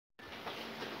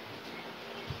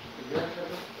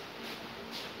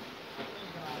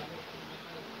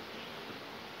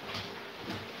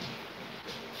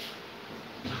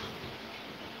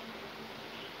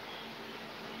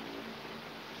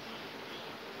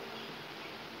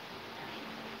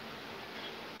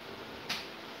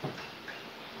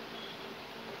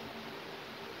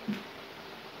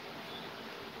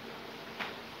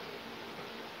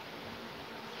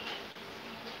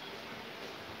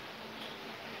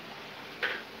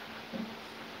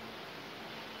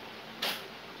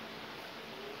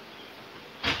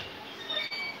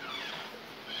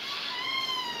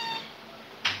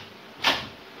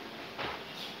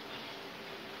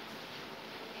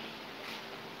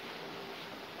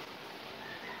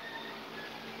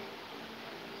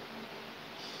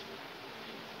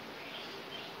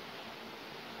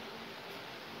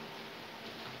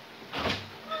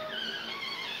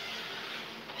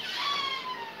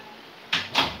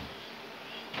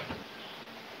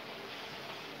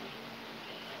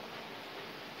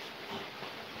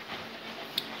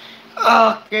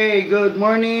Okay, good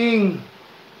morning.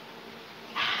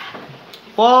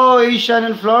 Po, Asian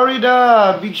in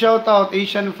Florida. Big shout out,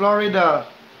 Asian in Florida.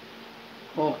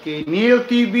 Okay, Neil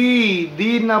TV,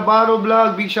 Dean Navarro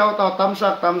Vlog, big shout out. Thumbs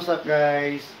up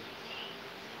guys.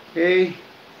 Okay.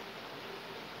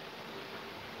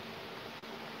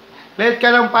 Late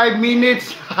ka ng 5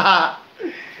 minutes.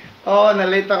 Oh,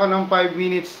 na-late ako ng 5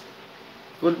 minutes.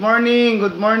 Good morning,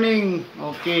 good morning.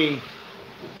 Okay.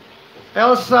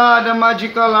 Elsa, the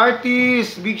magical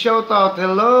artist, big shout out.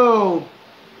 Hello.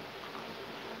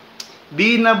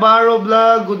 Dean Navarro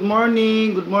Vlog, good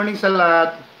morning. Good morning sa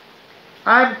lahat.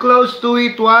 I'm close to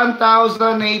it,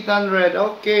 1,800.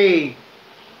 Okay.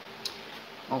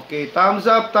 Okay, thumbs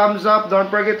up, thumbs up.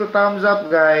 Don't forget to thumbs up,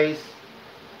 guys.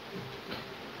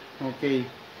 Okay.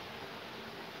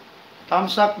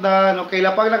 Thumbs up done. Okay,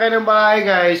 lapag na kayo ng bahay,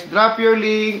 guys. Drop your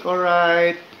link,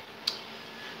 alright.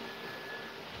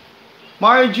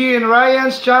 Margie and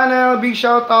Ryan's channel, big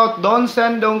shout out. Don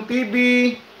Sendong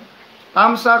TV.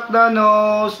 Thumbs up done,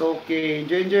 host. Okay,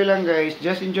 enjoy lang, guys.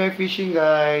 Just enjoy fishing,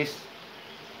 guys.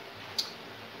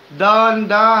 Done.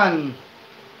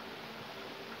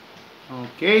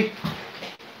 Okay.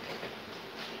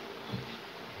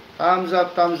 Thumbs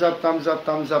up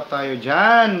tayo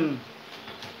dyan.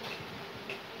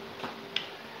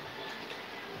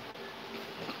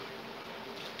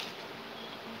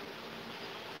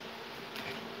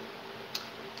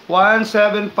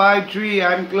 $1,753.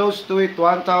 I'm close to it.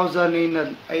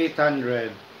 1,800.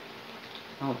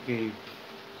 Okay.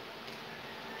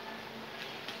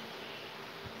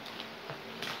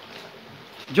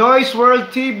 Joyce World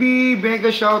TV,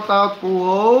 mega shout out po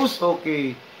host.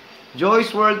 Okay.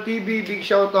 Joyce World TV, big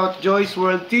shout out Joyce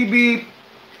World TV.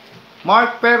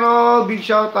 Mark Perol, big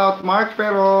shout out Mark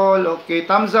Perol. Okay,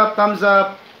 thumbs up.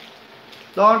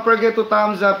 Don't forget to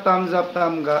thumbs up.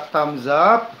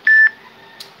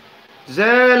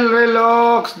 Zel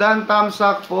Relox, dan thumbs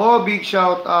up po, big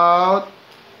shout out.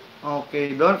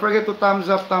 Okay, don't forget to thumbs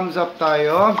up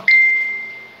tayo.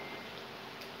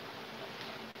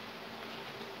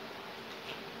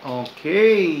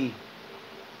 Okay.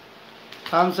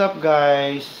 Thumbs up,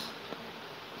 guys.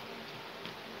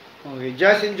 Okay,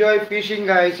 just enjoy fishing,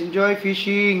 guys. Enjoy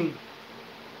fishing.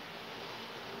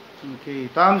 Okay,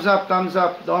 thumbs up.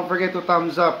 Don't forget to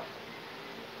thumbs up.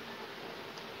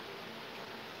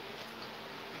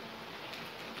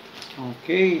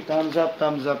 Okay, thumbs up.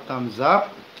 Thumbs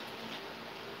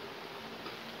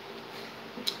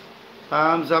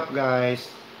up, guys.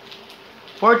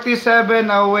 47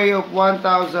 away of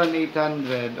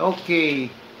 1,800.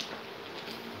 Okay.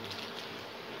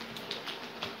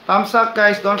 Thumbs up,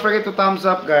 guys. Don't forget to thumbs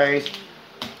up, guys.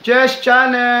 Jess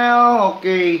Channel.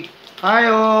 Okay. Hi,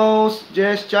 host.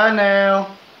 Jess Channel.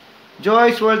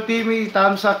 Joyce World TV.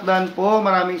 Thumbs up dan po.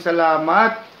 Maraming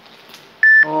salamat.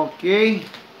 Okay.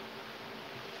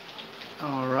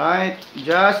 Alright.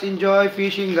 Just enjoy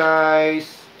fishing,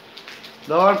 guys.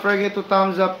 Don't forget to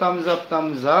thumbs up.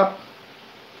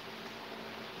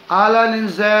 Alan and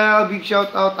Zel, big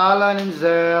shout out Alan and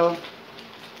Zel.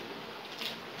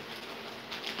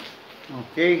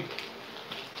 Okay.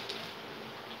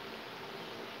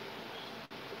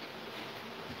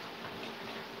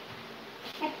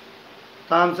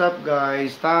 Thumbs up,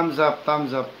 guys. Thumbs up.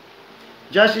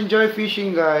 Just enjoy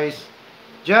fishing, guys.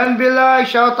 Jan Bilay,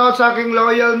 shout out sa aking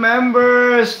loyal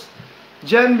members.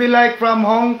 Jan Bilay from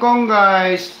Hong Kong,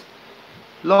 guys.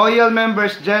 Loyal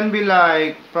members, Jen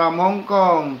Bilay from Hong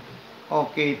Kong.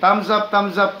 Okay, thumbs up.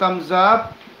 Don't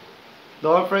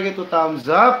forget to thumbs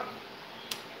up.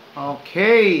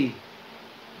 Okay.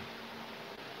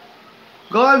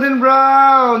 Golden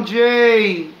Brown,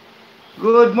 Jay.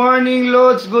 Good morning,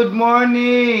 Lods. Good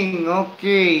morning.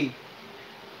 Okay.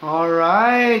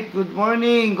 Alright. Good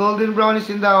morning. Golden Brown is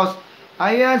in the house.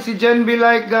 Ayan, si Jen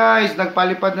Bilay, guys.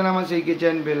 Nagpalipad na naman si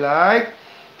Jen Bilay.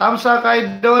 Thumbs up kay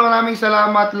Don. Maraming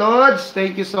salamat, Lods.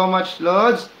 Thank you so much,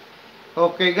 Lods.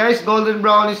 Okay, guys. Golden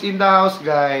Brown is in the house,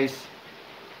 guys.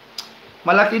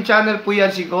 Malaking channel po yan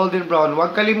si Golden Brown.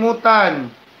 Huwag kalimutan.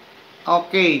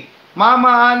 Okay.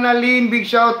 Mama Annalyn, big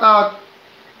shout out.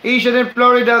 Asian in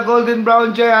Florida, Golden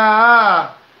Brown J.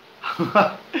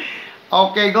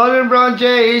 Okay, Golden Brown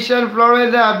J. Asian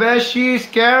Florida. Beshi,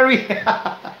 scary.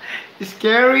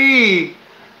 Scary.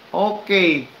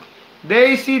 Okay.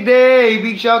 Daisy Day,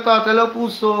 big shout out. Hello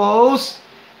Puso host.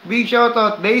 Big shout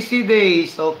out Daisy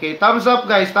Days. Okay, thumbs up,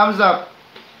 guys. Thumbs up.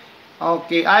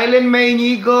 Okay, Island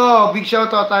Maynigo. Big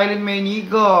shout out Island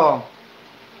Maynigo.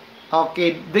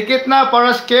 Okay, dikit na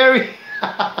para scary.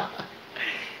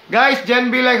 Guys,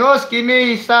 Jan Bilay host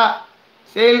kini sa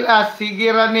sale sige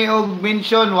ra ni og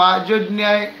mention wa jud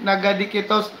niya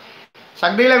nagadikitos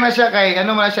Sagday lang na siya kay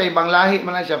ano man na siya, ibang lahi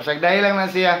man na siya. Sagday lang na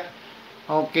siya.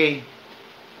 Okay.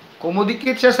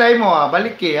 Kumudikit siya sa imo,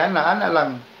 balik ana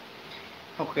lang.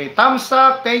 Okay, thumbs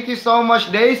up. Thank you so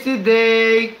much, Daisy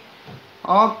Day.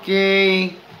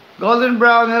 Okay. Golden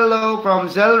Brown, hello from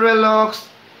Zelrelox.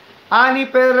 Ani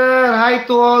Perer, hi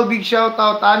to all. Big shout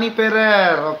out, Ani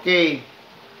Perer. Okay.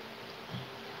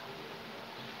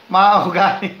 Mao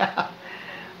gani.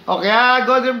 Okay,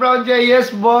 Golden Brown J. Yes,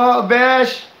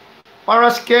 Besh. Para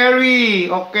scary.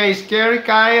 Okay, scary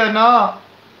kayo, no?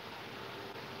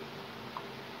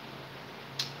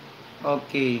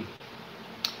 Okay.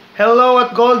 Hello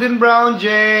at Golden Brown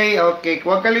J. Okay,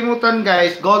 huwag kalimutan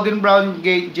guys. Golden Brown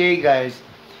J guys.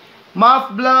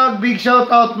 Muff Vlog, big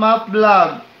shout out Muff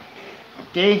Vlog.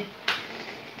 Okay.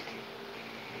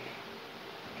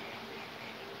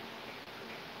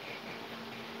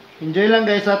 Enjoy lang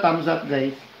guys ha, thumbs up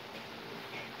guys.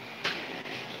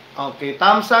 Okay,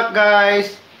 thumbs up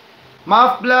guys.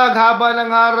 Muff Vlog, haba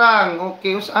ng harang.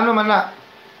 Okay, ano man na?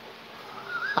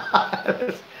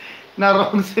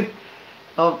 Narong sin.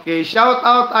 Okay, shout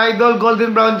out Idol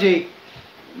Golden Brown J.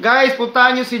 Guys,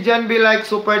 puntahan nyo si Jan B like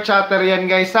super chatter yan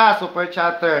guys ha, super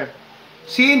chatter.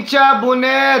 Cynthia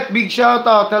Bonet, big shout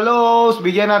out. Hello,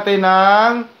 bigyan natin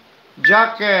ng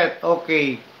jacket.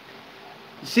 Okay.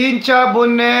 Cynthia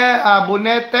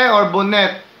Bonete or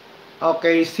Bonet.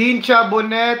 Okay, Cynthia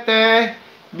Bonete,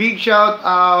 big shout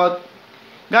out.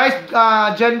 Guys,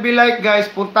 Jan B like guys,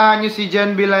 puntahan nyo si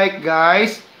Jan B like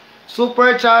guys.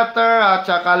 Super chatter at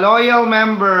saka loyal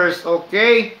members,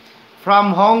 okay?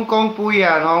 From Hong Kong po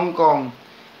yan, Hong Kong.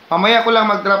 Mamaya ko lang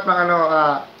mag-drop ng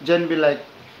Gen B like.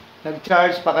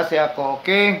 Nag-charge pa kasi ako,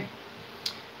 okay?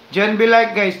 Gen B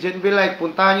like guys, Gen B like.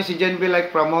 Puntahan nyo si Gen B like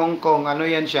from Hong Kong. Ano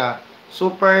yan siya?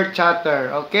 Super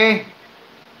chatter, okay?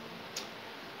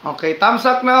 Okay, thumbs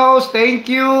up na host.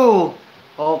 Thank you.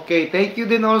 Okay, thank you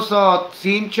din also.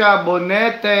 Cynthia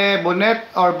Bonete, Bonet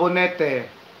or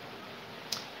Bonete.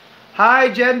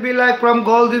 Hi, Jen B like from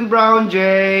Golden Brown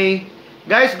J.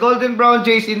 Guys, Golden Brown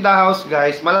J is in the house,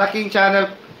 guys. Malaking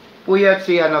channel po yan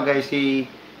si, guys, si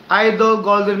Idol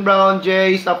Golden Brown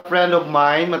J is a friend of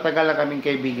mine. Matagal na kaming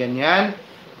kaibigan yan.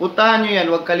 Puntahan nyo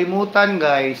yan, huwag kalimutan,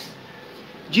 guys.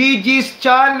 Gigi's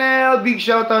channel, big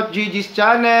shout out Gigi's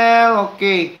channel.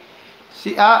 Okay.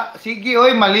 Sige,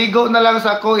 oy, maligo na lang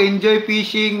sa ko. Enjoy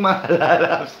fishing,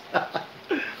 malalabs.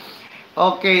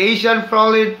 Okay, Asian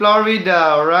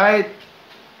Florida, alright?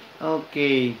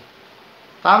 Okay.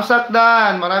 Thumbs up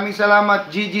dan. Maraming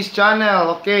salamat, Gigi's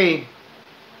channel. Okay.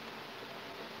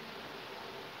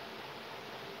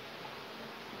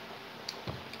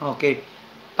 Okay.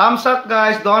 Thumbs up,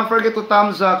 guys. Don't forget to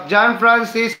thumbs up. John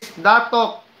Francis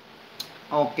Datok.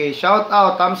 Okay, shout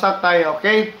out. Thumbs up tayo,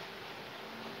 okay?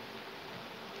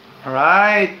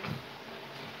 Alright.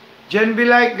 Jen be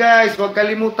like guys, huwag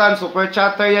kalimutan, super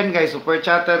chatter yan guys, super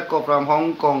chatter ko from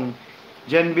Hong Kong.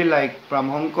 Jen be like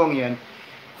from Hong Kong yan.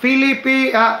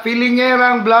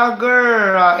 Filingerang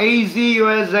vlogger, AZ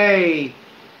USA.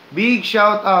 Big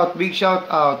shout out, big shout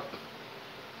out.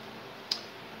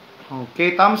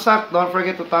 Okay, thumbs up, don't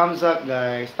forget to thumbs up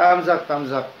guys. Thumbs up,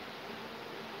 thumbs up.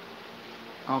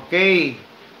 Okay.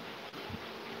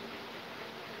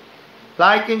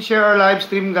 Like and share our live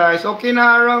stream guys. Okay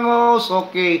na harang host,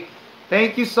 okay.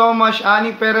 Thank you so much,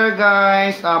 Annie Ferrer,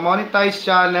 guys. Monetize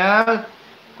channel.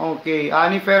 Okay,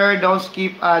 Annie Ferrer, don't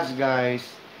skip ads, guys.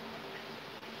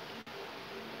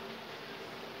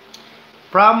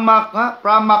 From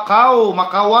Macau.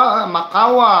 Macau,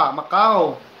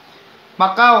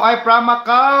 ay from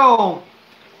Macau.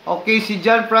 Okay, si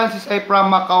John Francis ay from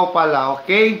Macau pala,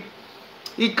 okay?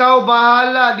 Ikaw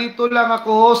bahala, dito lang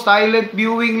ako, silent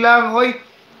viewing lang. Oy,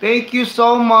 thank you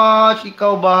so much.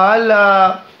 Ikaw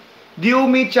bahala.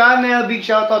 Diumi channel, big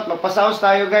shoutout. Magpasaos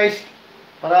tayo guys.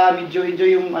 Para medyo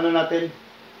enjoy yung natin.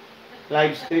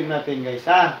 Live stream natin guys,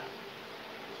 ha?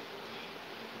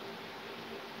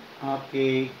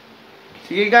 Okay.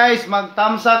 Sige guys,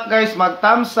 mag-thumbs up guys.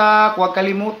 Mag-thumbs up. Huwag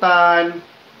kalimutan.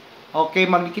 Okay,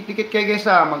 magdikit-dikit kayo guys,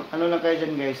 ha? Lang kayo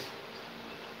dyan guys.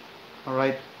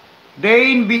 Alright.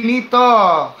 Dane Benito.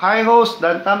 Hi host,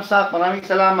 dan thumbs up. Maraming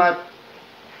salamat.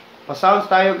 Pa-sounds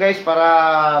tayo guys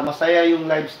para masaya yung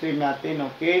live stream natin,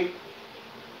 okay?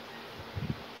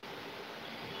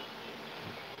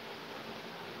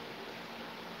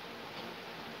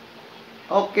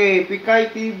 Okay, Pikay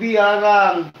TV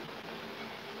harang.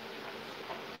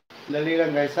 Dali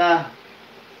lang guys ha.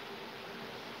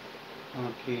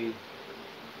 Okay.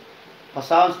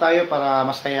 Pa-sounds tayo para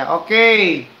masaya.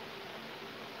 Okay.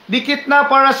 Dikit na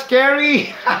para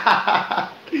scary.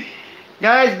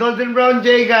 Guys, Golden Brown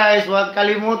J guys, huwag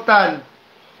kalimutan.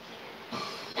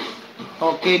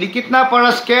 Okay, dikit na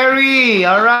para scary.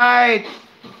 Alright.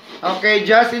 Okay,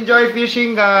 just enjoy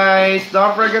fishing, guys.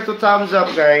 Don't forget to thumbs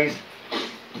up, guys.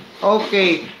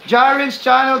 Okay, Jaren's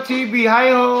Channel TV.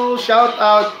 Hi ho, shout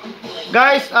out.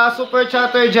 Guys, super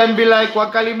chatter dyan, be like.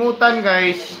 Huwag kalimutan,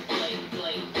 guys.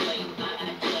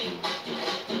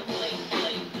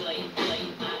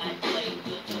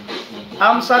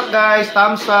 Thumbs up, guys.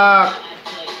 Thumbs up.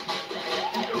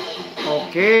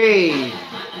 Okay.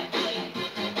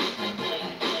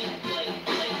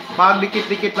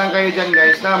 Magdikit-dikit lang kayo dyan,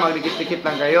 guys, na. Magdikit-dikit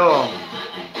lang kayo.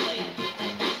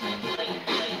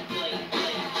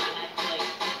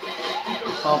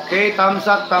 Okay, thumbs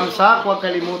up, thumbs up. Huwag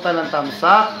kalimutan ng thumbs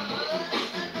up.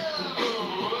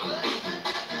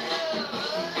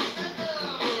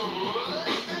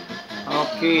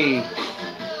 Okay.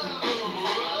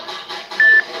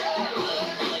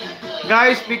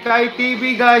 Guys, Pikay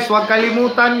TV, guys. Huwag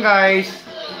kalimutan, guys.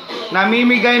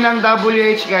 Namimigay ng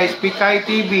WH, guys. Pikay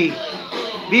TV.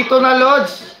 Dito na,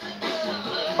 Lods.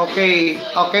 Okay.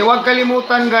 Okay, huwag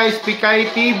kalimutan, guys. Pikay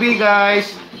TV,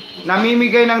 guys.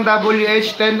 Namimigay ng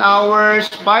WH 10 hours,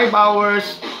 5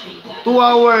 hours, 2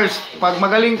 hours. Pag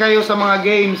magaling kayo sa mga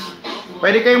games,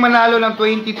 pwede kayong manalo ng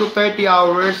 20 to 30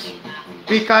 hours.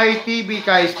 Pikay TV,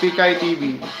 guys. Pikay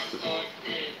TV.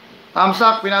 Thumbs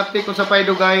up, pinaptik ko sa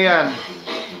paidugayan.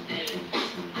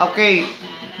 Okay.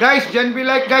 Guys, dyan be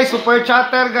like, guys. Super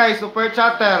chatter, guys. Super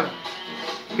chatter.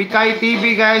 Pikay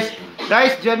TV, guys.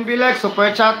 Guys, dyan be like.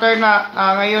 Super chatter na.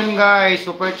 Ngayon, guys.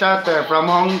 Super chatter from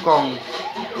Hong Kong.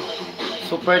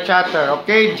 Super chatter.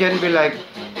 Okay, dyan be like.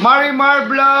 Marimar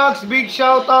Vlogs. Big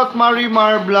shout out,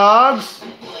 Marimar Vlogs.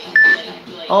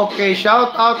 Okay,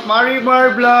 shout out,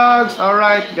 Marimar Vlogs.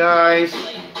 Alright, guys.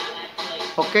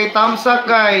 Okay, thumbs up,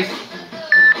 guys.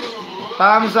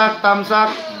 Thumbs up, thumbs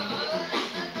up.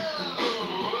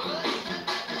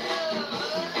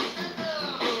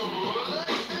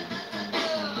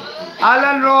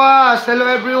 Alan Roas. Hello,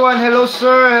 everyone. Hello,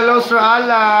 sir. Hello, Sir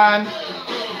Alan.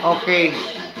 Okay.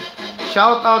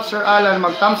 Shout out, Sir Alan.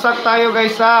 Mag-thumbs up tayo,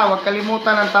 guys, ha. Huwag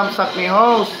kalimutan ang thumbs up ni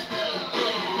host.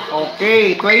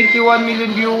 Okay. 21 million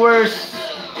viewers.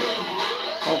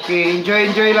 Okay,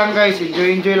 enjoy lang, guys.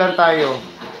 Enjoy lang tayo.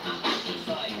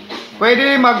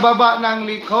 Pwede magbaba ng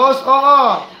link, host?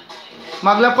 Oo.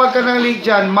 Maglapag ka ng link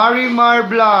dyan. Marimar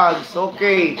Vlogs.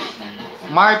 Okay.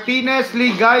 Martinez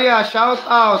Ligaya. Shout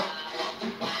out.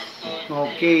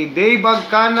 Okay. Dave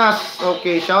Agcanas.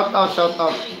 Okay. Shout out.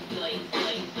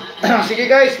 Sige,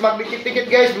 guys. Magdikit-dikit,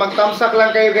 guys. Mag-thumbs-up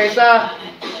lang kayo, guys, ha.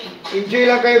 Enjoy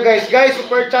lang kayo, guys. Guys,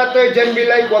 super chatter. Dyan be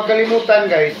like. Huwag kalimutan,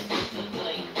 guys.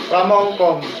 From Hong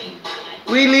Kong.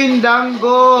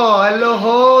 Wilindango. Hello,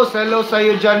 host. Hello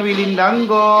sa'yo dyan,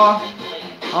 Wilindango.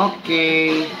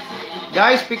 Okay.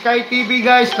 Guys, Pikay TV,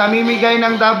 guys. Namimigay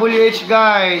ng WH,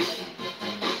 guys.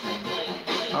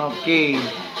 Okay.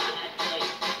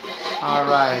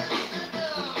 Alright.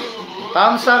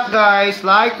 Thumbs up, guys.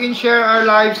 Like and share our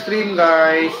live stream,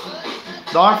 guys.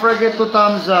 Don't forget to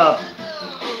thumbs up.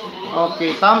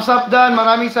 Okay. Thumbs up done.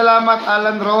 Maraming salamat,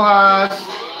 Alan Rojas.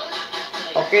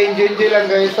 Okay, enjoy lang,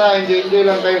 guys, ha. Enjoy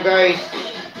lang kayo, guys.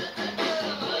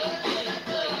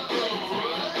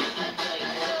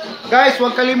 Guys,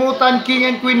 huwag kalimutan, King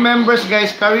and Queen members,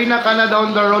 guys. Karina Canada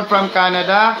on the road from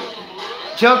Canada.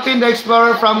 Jeltin the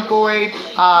Explorer from Kuwait.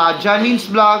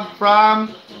 Janine's Vlog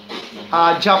from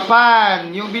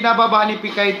Japan. Yung binababa ni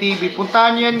Pikay TV.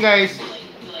 Puntahan nyo yan, guys.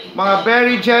 Mga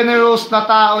very generous na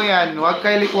tao yan. Huwag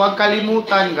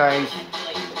kalimutan, guys.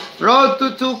 Road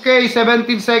to 2K,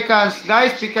 17 seconds.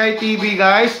 Guys, Pikay TV,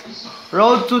 guys.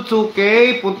 Road to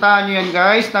 2K. Puntahan nyo yan,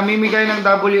 guys. Namimigay ng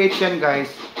WH yan, guys.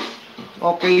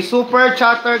 Okay, super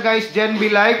chatter, guys. Jen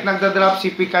be like. Nagdadrop si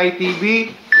Pikay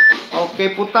TV.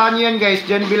 Okay, puntahan nyo yan, guys.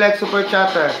 Jen be like, super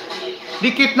chatter.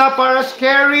 Dikit na para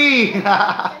scary.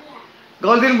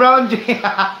 Golden Brown J.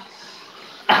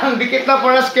 Dikit na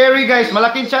para scary, guys.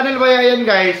 Malaking channel ba yan,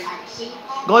 guys?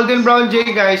 Golden Brown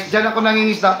J, guys. Diyan ako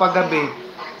nangingisda pag gabi.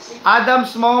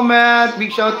 Adam's Moment,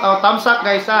 big shout out. Thumbs up,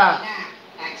 guys, ha.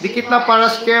 Dikit na para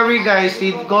scary, guys.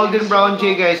 Si Golden Brown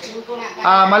J, guys.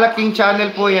 Malaking channel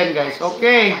po yan, guys.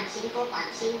 Okay.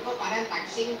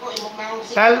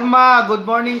 Telma, good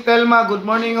morning, Telma. Good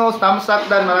morning, host. Thumbs up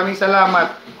dan. Maraming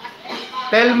salamat.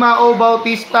 Telma O.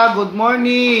 Bautista, good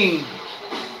morning.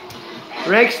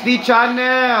 Rex D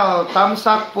Channel, thumbs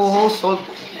up po, host.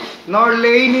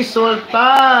 Norlani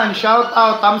Sultan, shout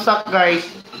out. Thumbs up, guys.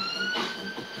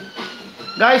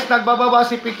 Guys, nagbababa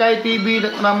si Pikay TV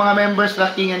ng mga members na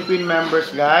King and Queen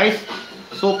members, guys.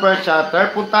 Super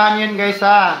chatter. Puntahan yan, guys,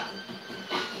 ha.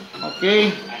 Okay.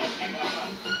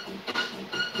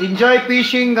 Enjoy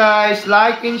fishing guys.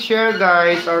 Like and share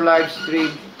guys our live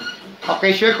stream.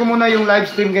 Okay, share ko muna yung live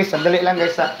stream guys. Sandali lang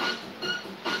guys ha.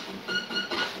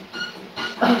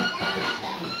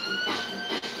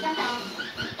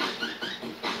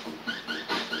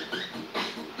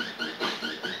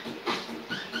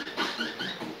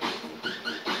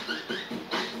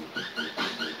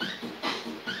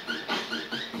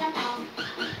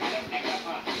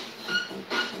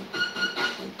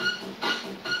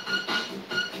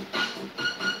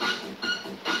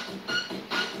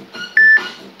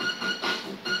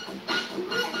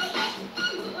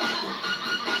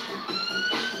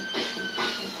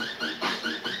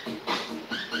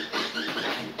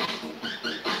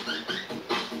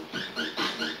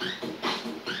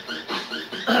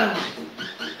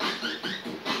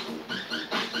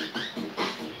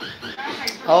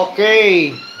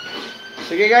 Okay.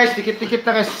 Sige guys, dikit-dikit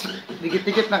na guys.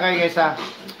 Dikit-dikit na kayo guys ha.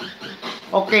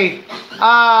 Okay.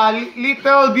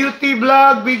 Little Beauty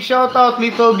Vlog, big shout out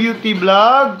Little Beauty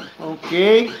Vlog.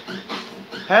 Okay.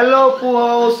 Hello po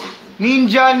host.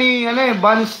 Ninja ni ano eh,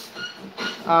 Buns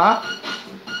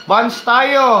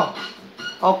tayo.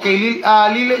 Okay,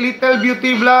 Little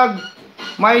Beauty Vlog.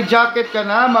 May jacket ka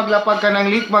na, maglapag ka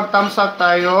ng link, mag-thumbs-up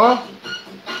tayo.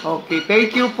 Okay,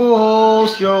 thank you po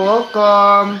host. You're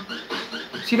welcome.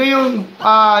 Sino yung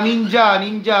ninja?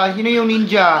 Sino yung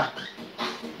ninja?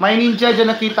 May ninja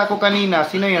dyan nakita ko kanina.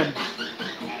 Sino yun?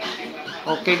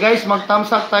 Okay guys,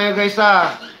 mag-thumbs up tayo guys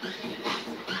ha.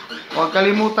 Huwag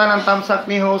kalimutan ang thumbs up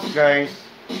ni host guys.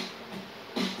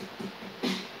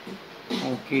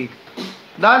 Okay.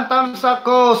 Dan thumbs up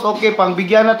host. Okay,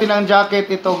 pangbigyan natin ng jacket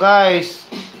ito guys.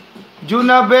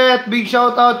 Junabet, big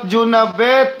shout out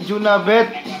Junabet.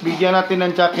 Bigyan natin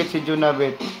ng jacket si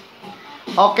Junabet.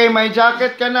 Okay, may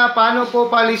jacket ka na. Paano po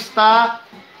palista?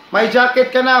 May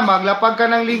jacket ka na. Maglapag ka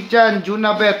ng link dyan,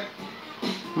 Junabet.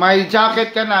 May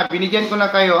jacket ka na. Binigyan ko na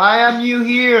kayo. I am new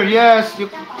here. Yes,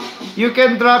 you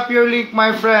can drop your link, my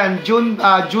friend.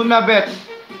 Junabet.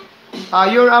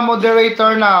 You're a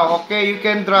moderator now. Okay, you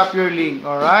can drop your link.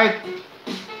 Alright?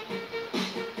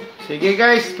 Sige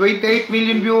guys, 28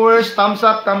 million viewers. Thumbs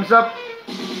up, thumbs up.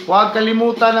 Huwag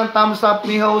kalimutan ang thumbs up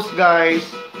ni host guys.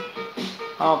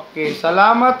 Okay,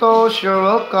 salamat host. You're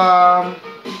welcome.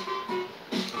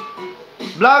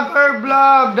 Vlogger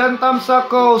Vlog, dan thumbs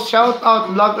up host. Shout out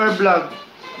Vlogger Vlog.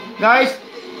 Guys,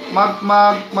 mag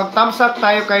thumbs up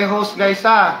tayo kay host guys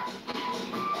ha.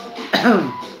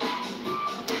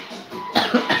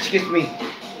 Excuse me.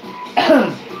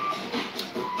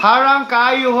 Harang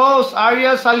kaayo host,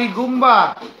 Ariel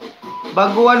Saligumba.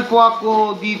 Baguhan po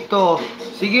ako dito.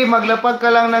 Sige, maglapag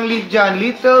ka lang ng link dyan.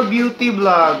 Little Beauty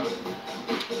Vlog.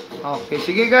 Okay,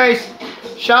 sige guys.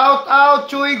 Shout out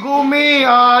Chuy Gumi.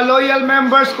 Loyal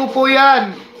members ko po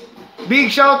yan.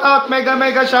 Big shout out, mega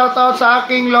shout out sa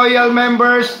aking loyal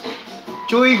members.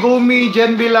 Chuy Gumi,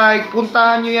 Jen Bilay.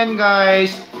 Puntahan nyo yan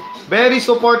guys. Very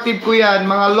supportive ko yan.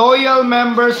 Mga loyal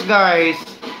members guys.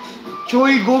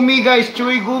 Chuy Gumi guys,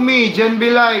 Chuy Gumi, Jen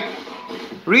Bilay.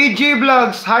 Reggie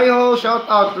Vlogs, hi ho, shout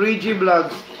out Reggie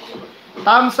Vlogs.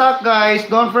 Thumbs up guys,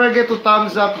 don't forget to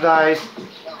thumbs up guys.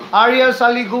 Ariel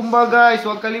Saligumba guys,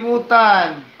 huwag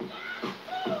kalimutan.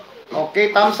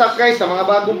 Okay, thumbs up guys, sa mga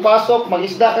bagong pasok,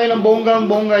 mag-isda kayo ng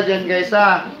bonggang-bongga dyan guys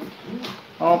ha.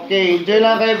 Okay, enjoy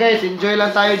lang kayo guys, enjoy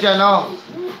lang tayo dyan oh.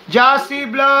 Jassy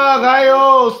Vlog, hi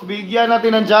host, bigyan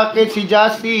natin ng jacket si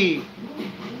Jassy.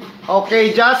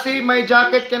 Okay, Jassy, may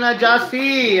jacket ka na,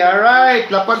 Jassy.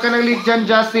 Alright, lapag ka ng link dyan,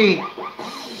 Jassy.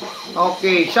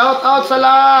 Okay, shout out sa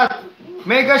lahat.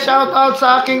 Mega shout out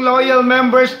sa aking loyal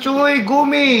members, Chuy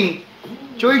Gumi.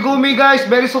 Chuy Gumi guys,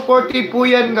 very supportive po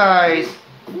yan guys.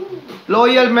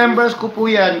 Loyal members ko po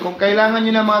yan. Kung kailangan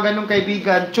nyo ng mga ganong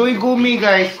kaibigan, Chuy Gumi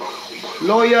guys.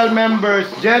 Loyal members,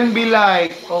 Jen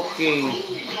Bilay. Okay.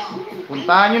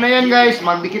 Puntahan nyo na yan guys.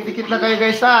 Magdikit-dikit na kayo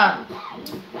guys ha.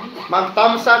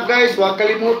 Mag-thumbs up guys, huwag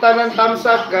kalimutan ng thumbs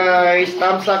up guys.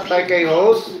 Thumbs up tayo kay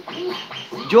host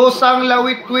Josang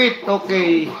Lawit-Wit.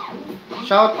 Okay,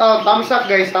 shout out, thumbs up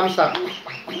guys, thumbs up.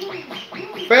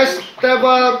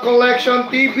 Festival Collection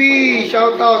TV,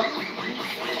 shout out.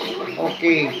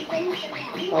 Okay,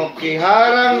 okay,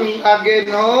 harang again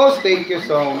host, thank you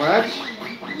so much.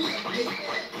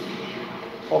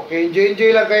 Okay,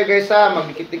 enjoy lang kayo guys ha,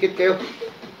 magdikit-dikit kayo.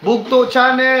 Bugto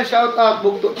Channel, shout out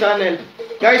Bugto Channel.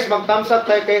 Guys, mag-thumbs up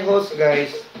tayo kay host,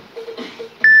 guys.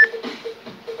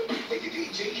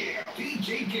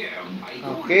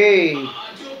 Okay.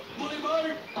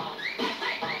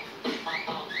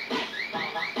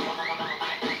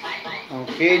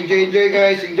 Okay, enjoy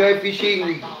guys. Enjoy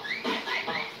fishing.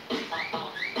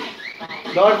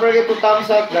 Don't forget to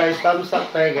thumbs up guys. Thumbs up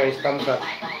tayo guys. Thumbs up.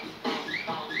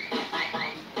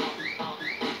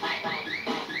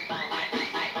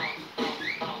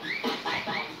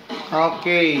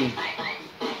 Okay.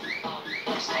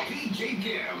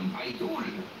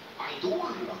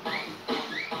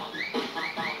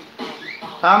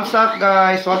 Thumbs up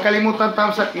guys. Huwag kalimutan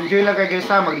thumbs up. Enjoy lang kayo guys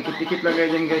ha. Magdikit-dikit lang kayo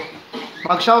dyan guys.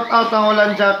 Mag-shoutout ang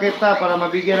walang jacket ha. Para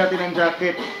mabigyan natin ng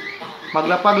jacket.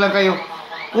 Maglapag lang kayo.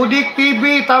 Pudik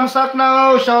TV. Thumbs up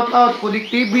na oh. Shoutout. Pudik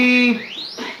TV.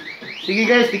 Sige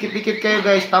guys. Dikit-dikit kayo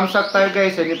guys. Thumbs up tayo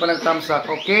guys. Hindi pa nag-thumbs up.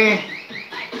 Okay.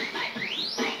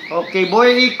 Okay.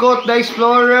 Boy Ikot the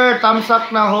Explorer. Thumbs up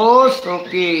na host.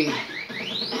 Okay.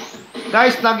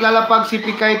 Guys, naglalapag si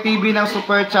Pikay TV ng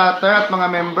Super Chatter at mga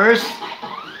members.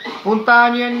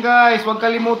 Puntahan nyo yan guys. Huwag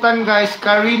kalimutan guys.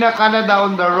 Karina Canada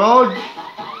on the road.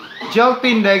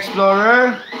 Jeltin the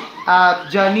Explorer.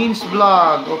 At Janine's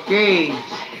Vlog. Okay.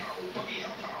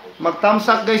 Mag-thumbs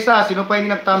up guys ha. Sino pa hindi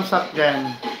nag-thumbs up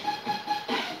dyan?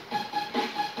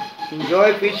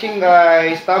 Enjoy fishing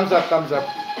guys. Thumbs up, thumbs up.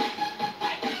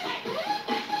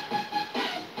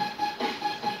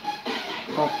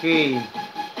 Okay.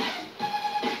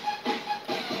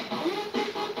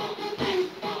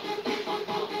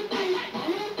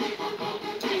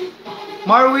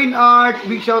 Marwin Art,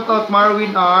 big shout out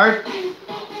Marwin Art.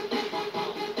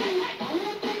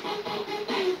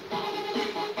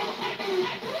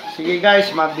 Sige guys,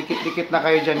 magdikit-dikit na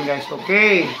kayo dyan guys,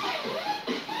 okay?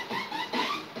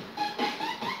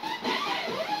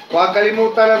 Huwag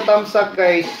kalimutan ng thumbs up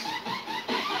guys.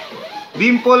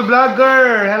 Dimple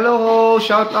Vlogger, hello ho,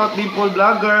 shout out Dimple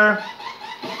Vlogger.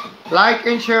 Like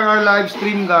and share our live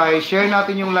stream guys. Share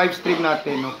natin yung live stream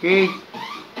natin, okay?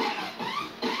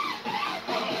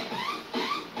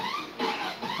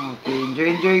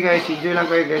 Enjoy guys, enjoy lang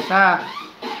kayo guys ha.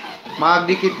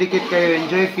 Magdikit-dikit kayo,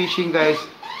 enjoy fishing guys.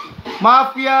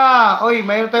 Mafia, oy,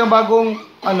 mayroon tayong bagong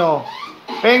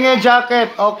penge jacket,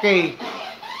 okay.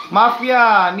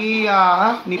 Mafia ni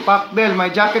Pacdel, may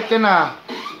jacket ka na.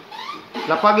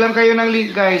 Lapag lang kayo ng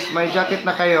link guys, may jacket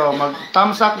na kayo. Mag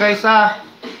thumbs up guys ha.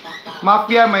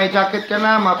 Mafia, may jacket ka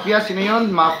na. Mafia, sino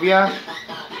yun? Mafia.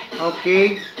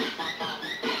 Okay.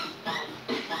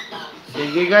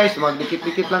 Sige guys,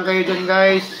 magdikit-dikit lang kayo dyan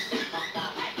guys.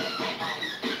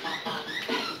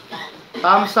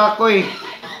 Thumbs up ko eh.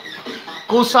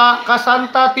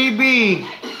 Kasanta TV.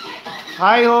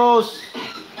 Hi host.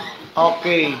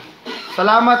 Okay.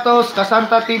 Salamat host.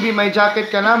 Kasanta TV, may jacket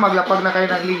ka na. Maglapag na kayo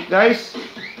ng link guys.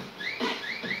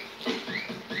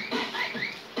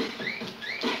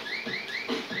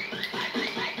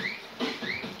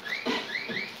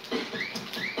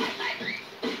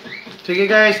 Sige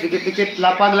guys, dikit-dikit,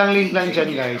 lapag lang link lang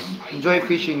dyan guys. Enjoy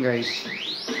fishing guys.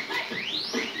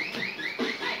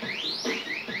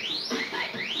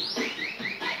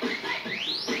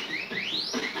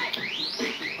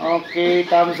 Okay,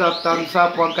 thumbs up, thumbs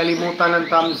up. Huwag kalimutan ng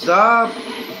thumbs up.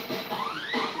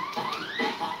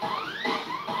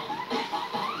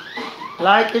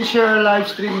 Like and share our live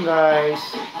stream guys.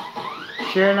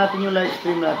 Share natin yung live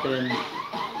stream natin.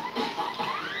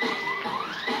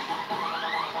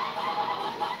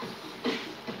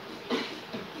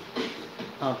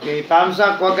 Okay, thumbs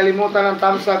up. Huwag kalimutan ng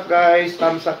thumbs up guys.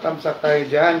 Thumbs up tayo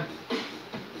dyan.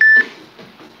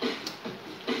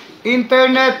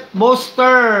 Internet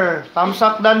Booster. Thumbs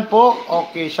up dan po.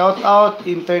 Okay, shout out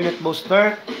Internet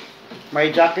Booster. May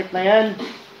jacket na yan.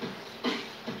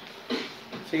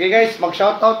 Sige guys, mag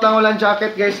shout out lang walang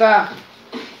jacket guys ha.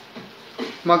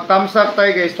 Mag thumbs up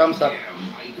tayo guys, thumbs up.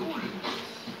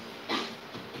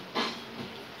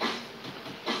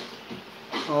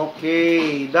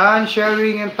 Okay, done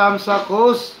sharing and thumbs up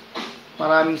host.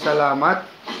 Maraming salamat.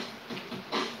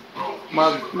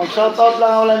 Mag-shoutout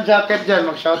lang walang jacket dyan.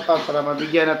 Mag-shoutout para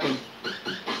mabigyan natin.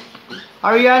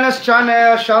 Ariana's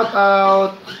channel,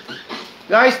 shoutout.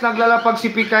 Guys, naglalapag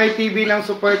si Pikay TV ng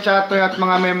Super Chatter at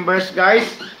mga members guys.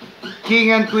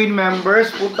 King and Queen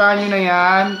members. Puntahan nyo na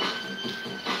yan.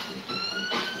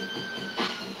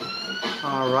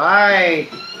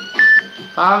 Alright.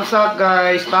 Thumbs up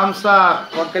guys, thumbs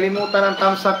up. Huwag kalimutan ang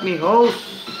thumbs up ni host.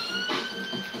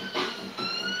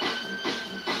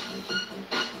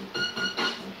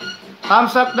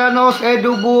 Thumbs up na host,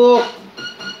 Edo Buok.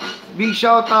 Big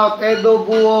shout out, Edo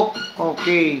Buok.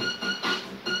 Okay.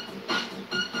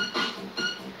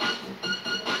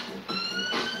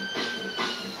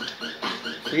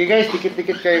 Sige guys,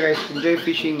 dikit-dikit kayo guys. Enjoy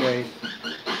fishing guys.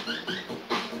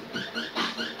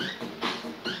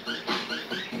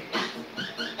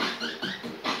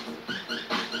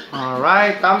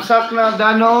 Alright, thumbs up na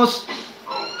Danos.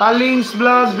 Taling's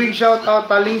Vlog, big shout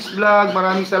out Taling's Vlog.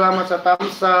 Maraming salamat sa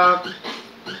thumbs up.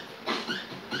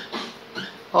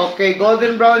 Okay,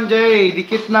 Golden Brown J,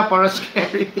 dikit na para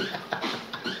scary.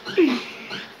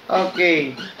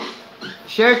 Okay.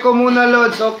 Share ko muna,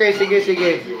 Lods. Okay, sige,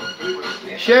 sige.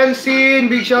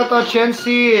 Shensin, big shoutout,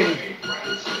 Shensin.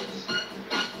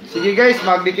 Sige guys,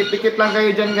 magdikit-dikit lang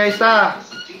kayo dyan guys ha.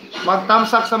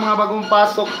 Magtamsak sa mga bagong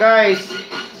pasok guys.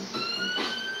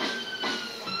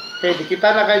 Okay,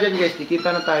 dikita na kayo dyan guys,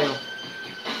 dikita na tayo.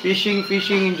 Fishing,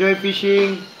 fishing, enjoy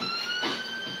fishing.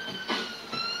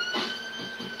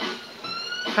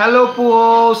 Hello po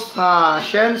host,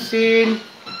 Shensin.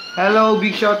 Hello,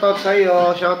 big shoutout sa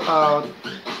iyo, shoutout.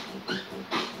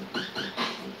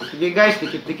 Sige guys,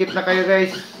 dikit-dikit na kayo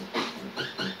guys.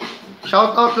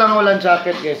 Shoutout lang, walang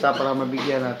jacket guys ha, para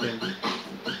mabigyan natin.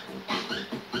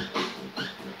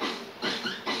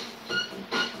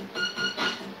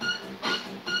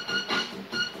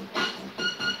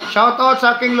 Shoutout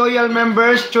sa aking loyal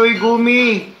members, Choy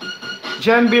Gumi,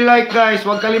 Jen Be Like guys,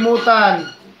 huwag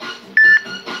kalimutan.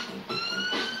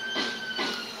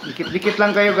 Dikit-dikit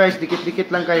lang kayo guys, dikit-dikit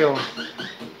lang kayo.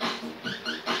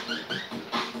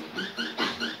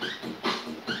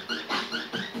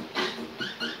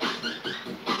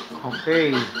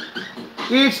 Okay.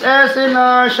 It's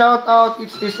SNR, shoutout,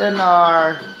 it's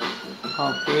SNR.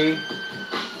 Okay.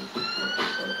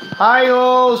 Hi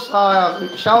host,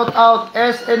 shout out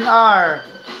SNR.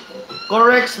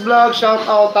 Corrects vlog, shout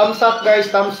out. Thumbs up guys,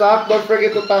 thumbs up. Don't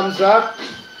forget to thumbs up.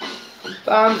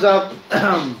 Thumbs up.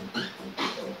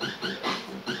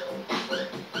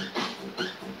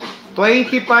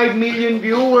 25 million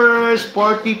viewers,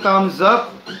 40 thumbs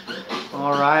up.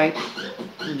 Alright.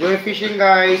 Enjoy fishing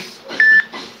guys.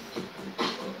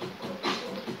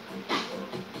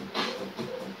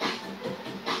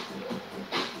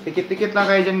 Tikit-tikit lang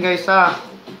kayo dyan guys ha.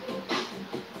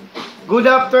 Good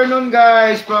afternoon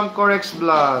guys from Corex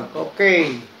Vlog.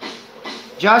 Okay.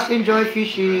 Just enjoy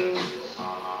fishing.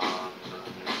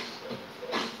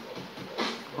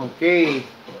 Okay.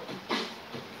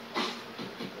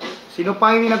 Sino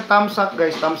pa hindi nag-thumbs up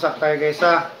guys? Thumbs up tayo guys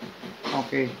ha.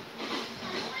 Okay.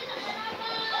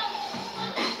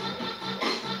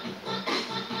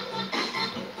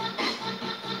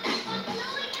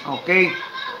 Okay.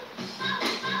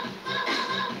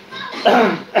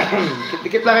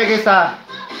 Dikit lang kayo guys ha.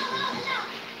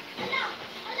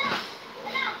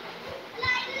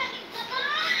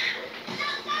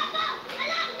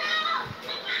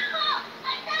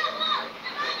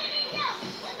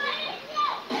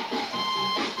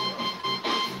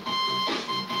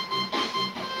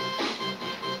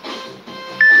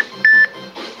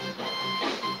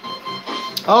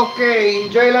 Okay,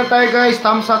 enjoy lang tayo guys.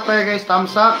 Thumbs up tayo guys,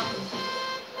 thumbs up.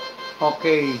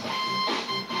 Okay.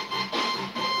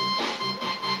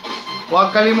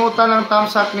 Huwag kalimutan ng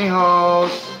thumbs up ni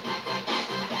host.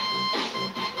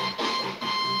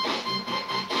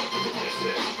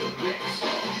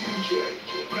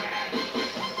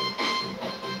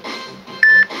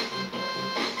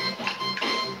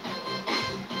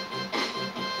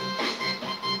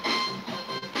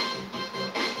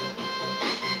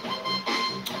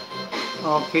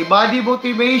 Okay, body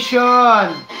motivation.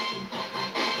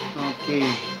 Okay,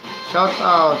 shout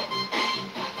out.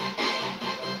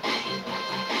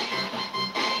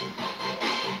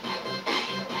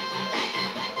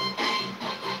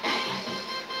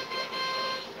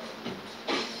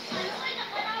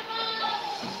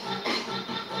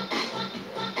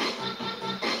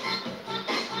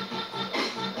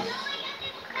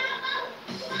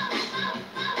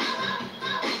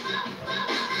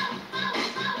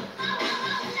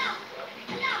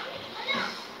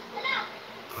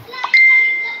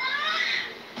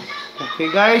 Okay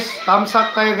guys, thumbs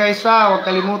up tayo guys ha. Huwag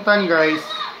kalimutan guys.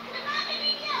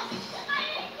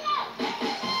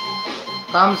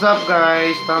 Thumbs up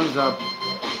guys, thumbs up.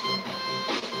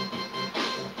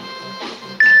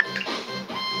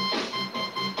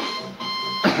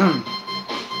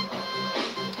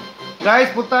 Guys,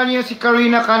 punta niyo si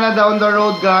Karina Canada on the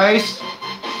road guys.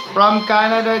 From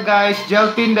Canada guys,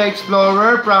 Jelpin the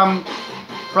Explorer from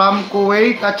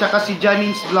Kuwait at saka si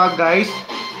Janine's Vlog guys.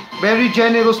 Very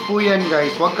generous po yan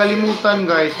guys. Huwag kalimutan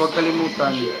guys. Huwag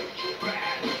kalimutan.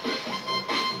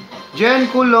 Jen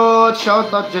Kulot.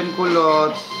 Shout out Jen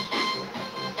Kulot.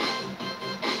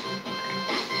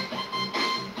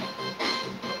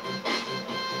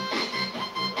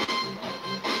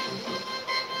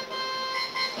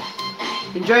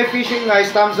 Enjoy fishing guys.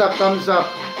 Thumbs up. Thumbs up.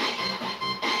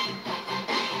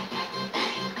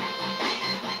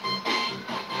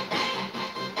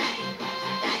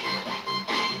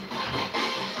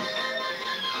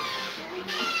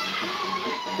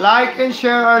 Like and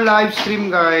share our live stream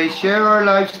guys. Share our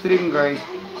live stream guys.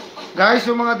 Guys,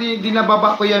 yung mga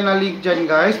dinababa ko yan na link dyan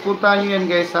guys. Puntahan nyo yan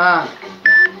guys ha.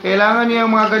 Kailangan nyo yung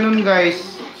mga ganun guys.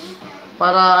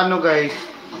 para ano guys,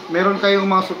 meron kayong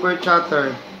mga super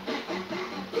chatter.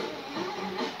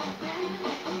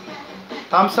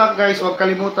 Thumbs up guys, huwag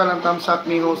kalimutan ang thumbs up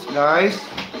ni host guys.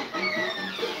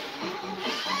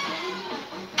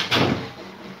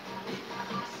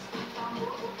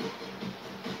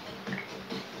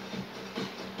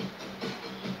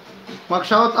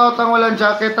 Mag-shoutout ang walang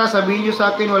jacket ha. Sabihin nyo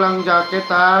sa akin walang jacket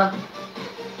ha.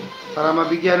 Para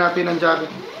mabigyan natin ng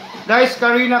jacket. Guys,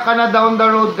 Karina ka na down the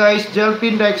road guys.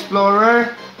 Jelpin the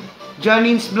Explorer.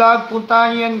 Janine's Vlog.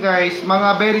 Puntahan nyo yan guys. Mga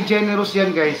very generous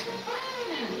yan guys.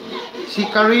 Si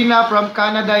Karina from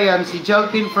Canada yan. Si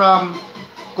Jelpin from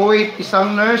Kuwait.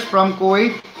 Isang nurse from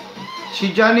Kuwait.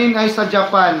 Si Janine ay sa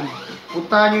Japan.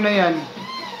 Puntahan nyo na yan.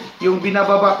 Yung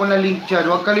binababa ko na link dyan.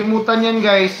 Huwag kalimutan yan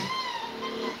guys.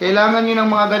 Kailangan nyo ng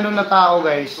mga ganun na tao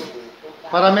guys.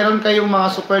 Para meron kayong mga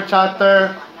super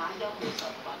chatter.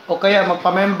 O kaya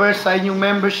magpa-member sa inyong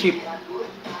membership.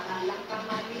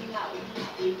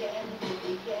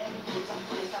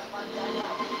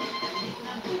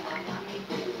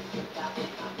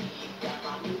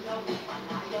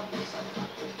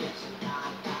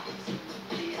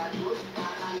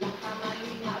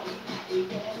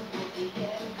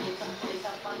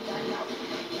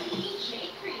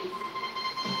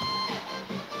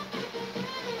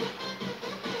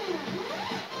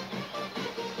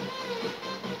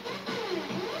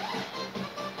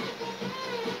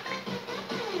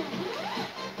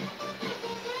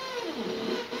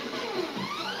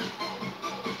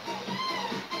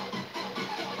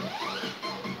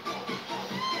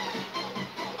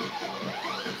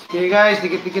 Okay guys,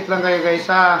 dikit-dikit lang kayo guys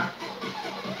ha.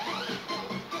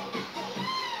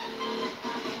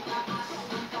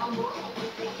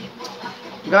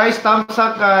 Guys, thumbs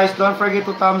up guys. Don't forget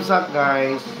to thumbs up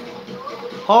guys.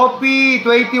 Hoppy,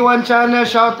 21 channel.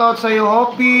 Shoutout sa iyo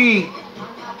Hoppy.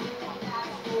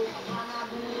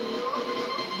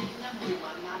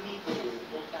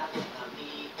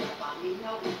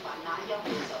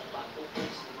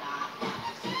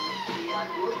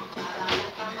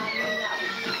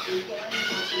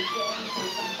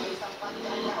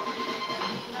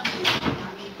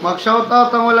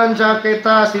 Mag-shoutout ang walang jacket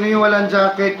ha. Sino yung walang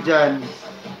jacket dyan?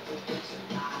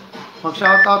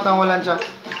 Mag-shoutout ang walang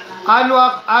jacket.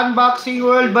 Unboxing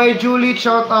World by Juliet.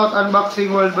 Shoutout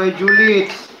Unboxing World by Juliet.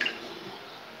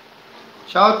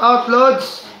 Shoutout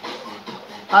Lods.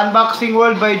 Unboxing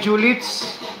World by Juliet.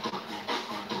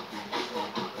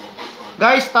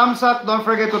 Guys, thumbs up. Don't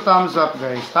forget to thumbs up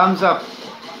guys. Thumbs up.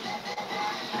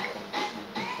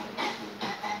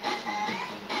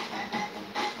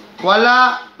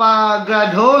 Wala pa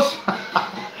grad host.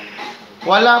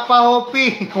 Wala pa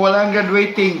Hopi. Walang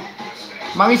graduating.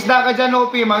 Mangisda ka dyan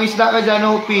Hopi. Mangisda ka dyan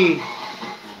Hopi.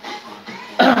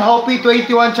 Hopi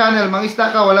 21 channel. Mangisda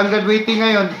ka. Walang graduating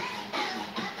ngayon.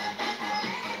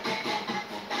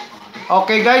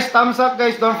 Okay guys. Thumbs up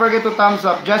guys. Don't forget to thumbs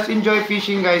up. Just enjoy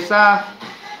fishing guys ha.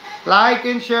 Like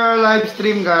and share our live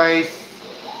stream guys.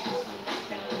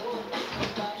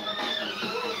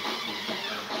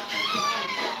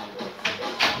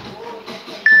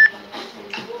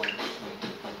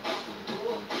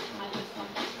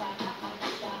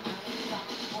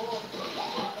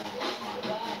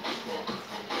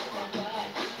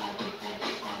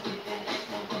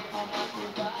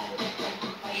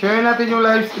 Share natin yung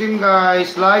live stream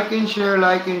guys. Like and share,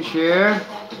 like and share.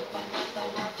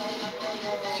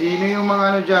 Sino yung mga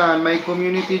ano dyan? May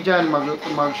community dyan.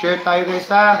 Mag-share tayo guys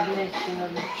ha.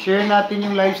 Share natin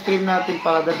yung live stream natin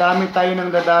para dadami tayo ng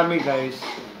dadami guys.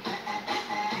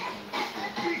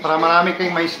 Para marami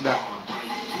kayong maisda.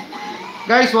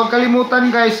 Guys, huwag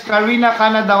kalimutan guys. Karina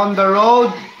Canada on the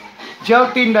road.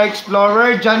 Jeltin the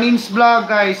Explorer. Janine's Vlog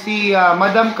guys. Si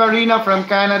Madam Karina from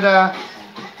Canada.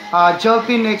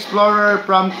 Jeltin Explorer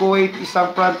from Kuwait,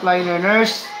 isang frontliner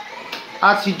nurse.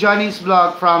 At si Johnny's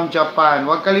Vlog from Japan.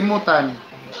 Huwag kalimutan.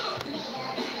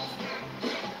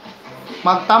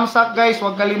 Mag-thumbs up guys.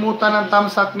 Huwag kalimutan ang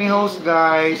thumbs up ni host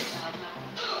guys.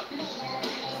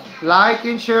 Like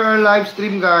and share our live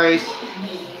stream guys.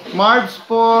 Marv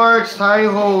Sports. Hi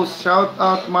host. Shout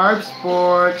out Marv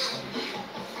Sports.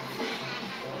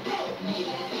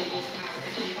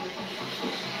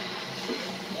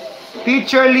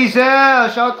 Teacher Lizelle.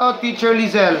 Shout out Teacher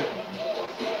Lizelle.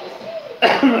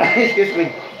 Excuse me.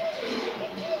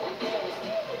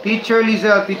 Teacher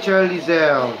Lizelle. Teacher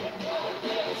Lizelle.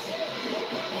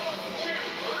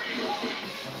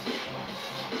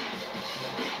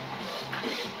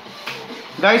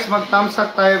 Guys, mag-thumbs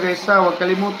up tayo guys ha. Huwag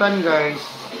kalimutan guys.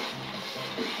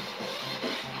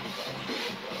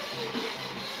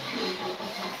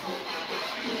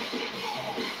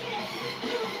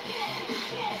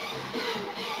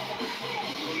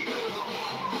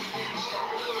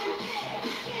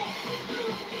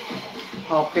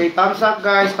 Okay, thumbs up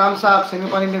guys, thumbs up.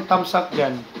 Sino pa rin yung thumbs up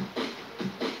dyan?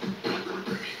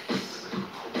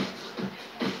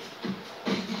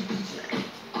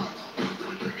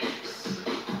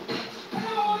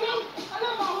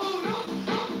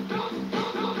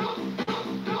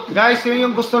 Guys, sino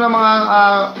yung gusto ng mga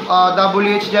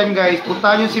WH dyan guys?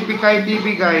 Puntahan nyo si Pikay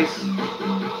TV guys.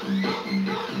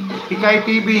 Pikay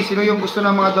TV, sino yung gusto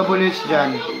ng mga WH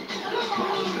dyan?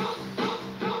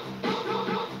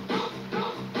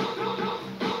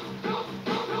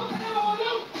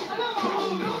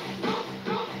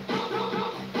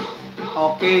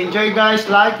 Okay, enjoy guys.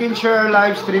 Like and share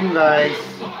live stream guys.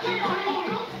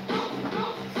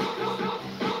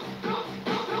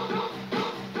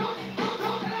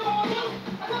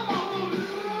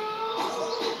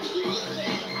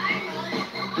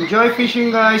 Enjoy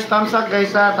fishing guys. Thumbs up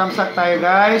guys ha. Thumbs up tayo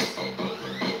guys.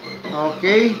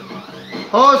 Okay.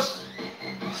 Host.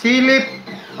 Silip.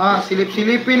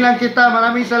 Silip-silipin lang kita.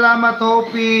 Maraming salamat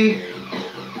Hopi.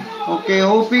 Okay,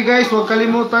 Hopi guys. Huwag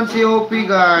kalimutan si Hopi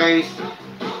guys.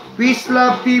 Peace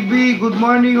Love TV. Good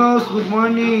morning host. Good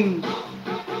morning.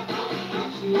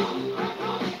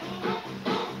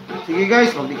 Sige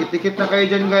guys. Magdikit-dikit na kayo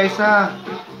dyan guys ha.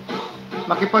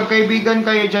 Makipagkaibigan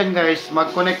kayo dyan guys.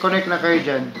 Mag-connect-connect na kayo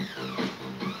dyan.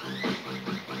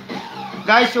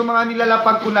 Guys, yung mga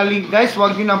nilalapag ko na link guys,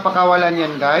 huwag nyo nang pakawalan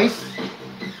yan guys.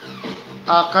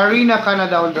 Karina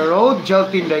Canada on the Road,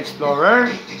 Jeltin the Explorer,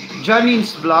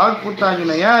 Janine's Vlog, puntahan nyo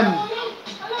na yan.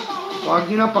 Huwag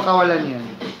nyo nang pakawalan yan.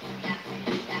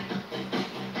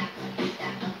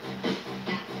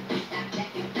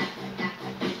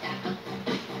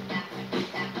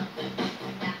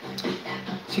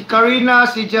 Si Karina,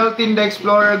 si Jeltin the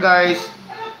Explorer guys,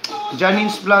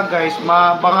 Janine's Vlog guys,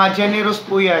 mga generous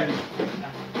po yan.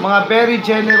 Mga very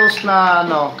generous na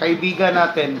kaibigan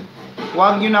natin.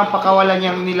 Huwag nyo nang pakawalan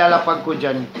yung nilalapag ko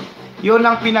dyan. Yun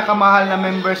ang pinakamahal na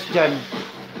members dyan.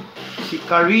 Si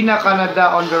Karina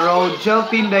Canada on the Road,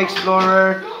 Jeltin the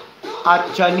Explorer, at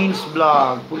Janine's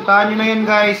Vlog. Puntahan nyo na yan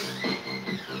guys.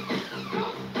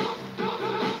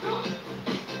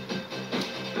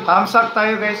 Thumbs up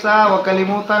tayo guys ha. Huwag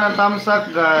kalimutan ang thumbs up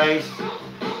guys.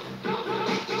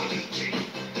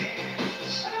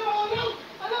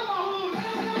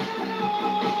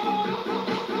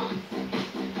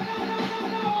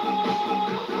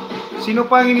 Sino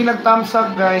pa hindi nag-thumbs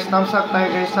up guys? Thumbs up tayo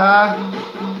guys ha.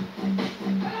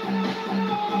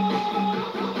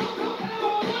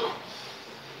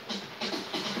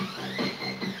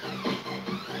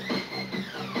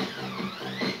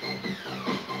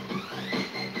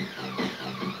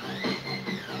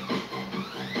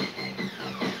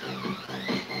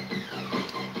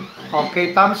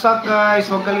 Okay, thumbs up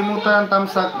guys. Huwag kalimutan ang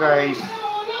thumbs up guys.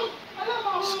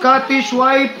 Scottish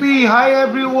Wifey, hi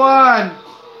everyone.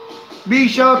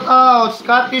 Big shout out,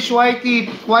 Scottish Wifey.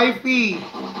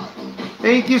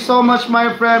 Thank you so much my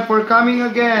friend for coming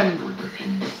again.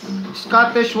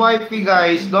 Scottish Wifey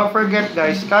guys, don't forget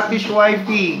guys, Scottish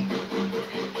Wifey.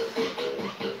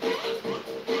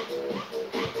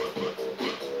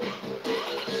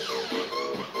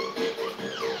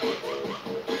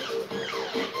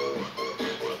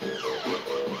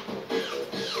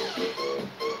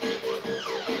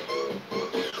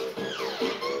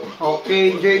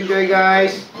 Okay, enjoy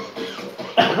guys.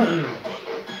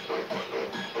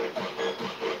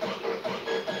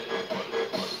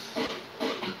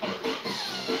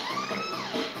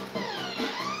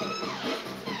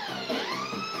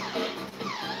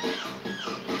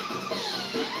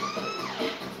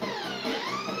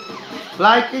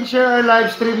 Like and share our live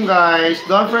stream guys.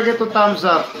 Don't forget to thumbs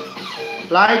up.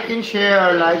 Like and share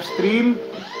our live stream.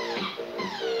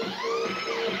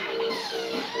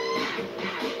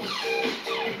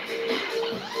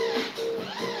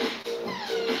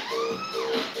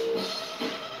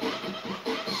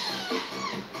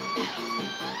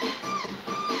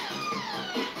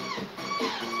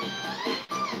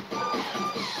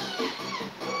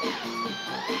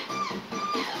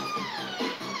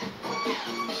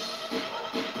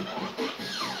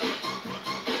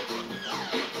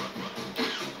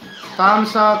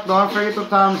 Thumbs up, don't forget to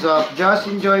thumbs up. Just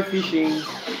enjoy fishing.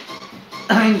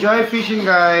 Enjoy fishing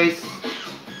guys.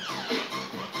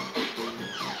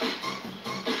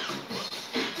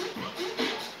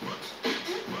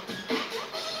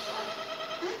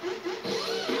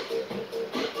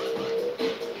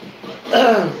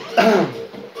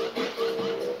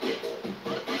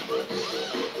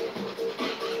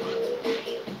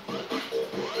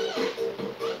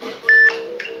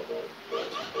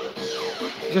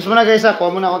 Just muna guys ha,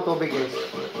 kuha muna akong tubig guys.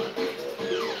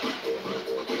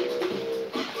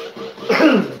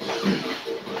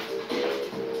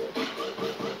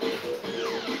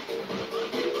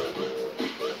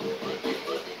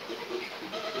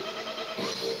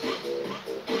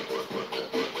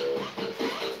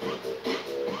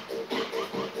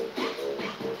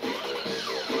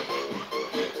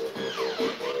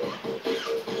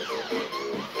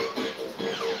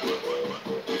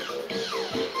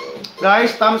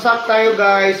 Guys, thumbs up tayo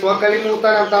guys. Huwag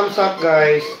kalimutan ang thumbs up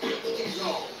guys.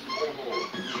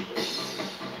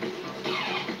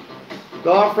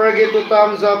 Don't forget to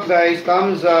thumbs up guys.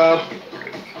 Thumbs up.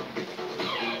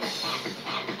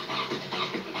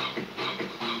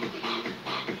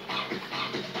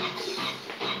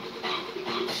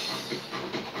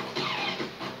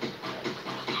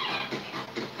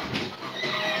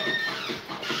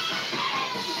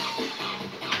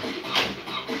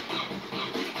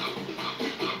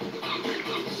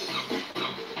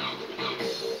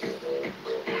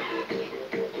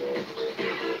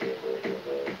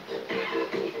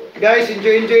 Guys,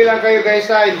 enjoy lang kayo guys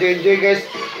ha. Enjoy guys.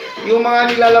 Yung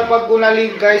mga nilalapag ko na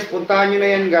link guys, puntahan nyo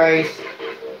na yan guys.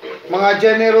 Mga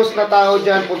generous na tao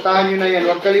dyan, puntahan nyo na yan.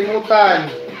 Huwag kalimutan.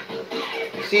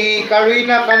 Si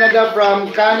Karina Canada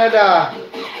from Canada.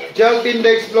 Jeltin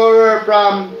the Explorer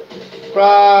from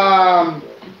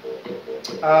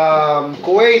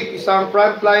Kuwait, isang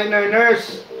frontliner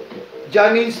nurse.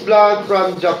 Janine's Vlog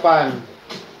from Japan.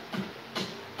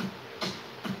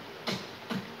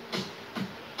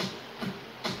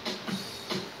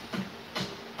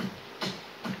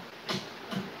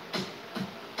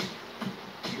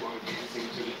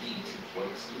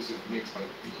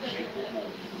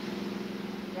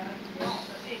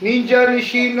 Ninja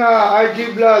Nishina,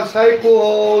 RG Vlogs, hi po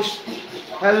host.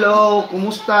 Hello,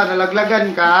 kumusta?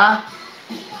 Nalaglagan ka?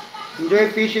 Enjoy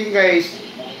fishing guys.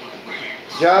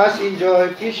 Just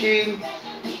enjoy fishing.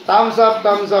 Thumbs up,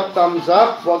 thumbs up, thumbs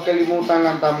up. Huwag kalimutan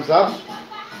ng thumbs up.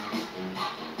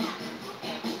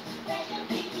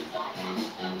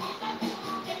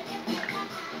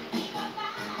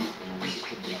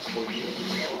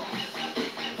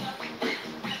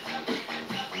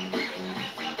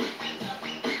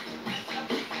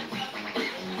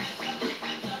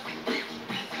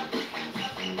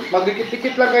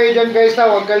 Magdikit-dikit lang kayo dyan guys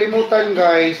ha. Huwag kalimutan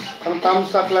guys. Ang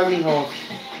thumbs up lang ni host.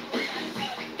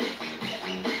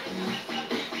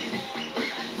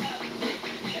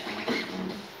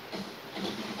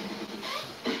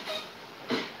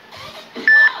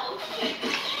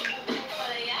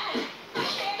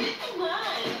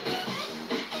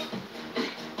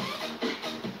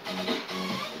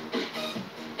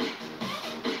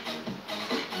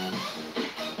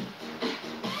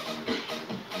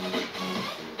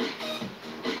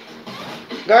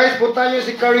 Guys, puntahan nyo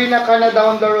si Karina Canada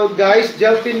on the road guys.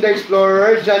 Jeltin the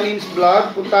Explorer, Janine's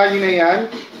Vlog. Puntahan nyo na yan.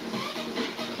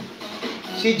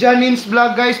 Si Janine's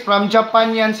Vlog guys, from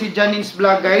Japan yan si Janine's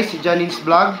Vlog guys. Si Janine's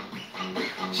Vlog.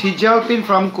 Si Jeltin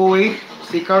from Kuwait.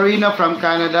 Si Karina from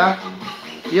Canada.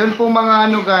 Yun po mga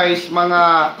ano guys,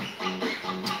 mga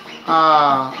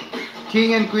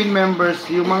King and Queen members.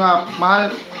 Yung mga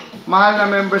mahal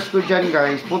na members ko dyan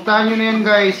guys. Puntahan nyo na yan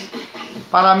guys.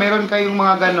 Para meron kayong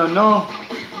mga ganon, no?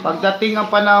 Pagdating ang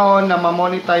panahon na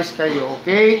ma-monetize kayo,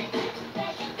 okay?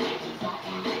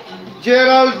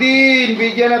 Geraldine,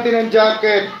 bigyan natin ng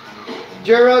jacket.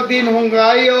 Geraldine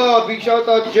Hungayo, big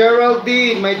shoutout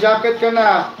Geraldine, may jacket ka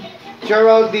na.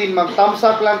 Geraldine, mag-thumbs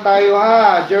up lang tayo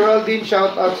ha. Geraldine,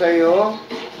 shoutout sa iyo.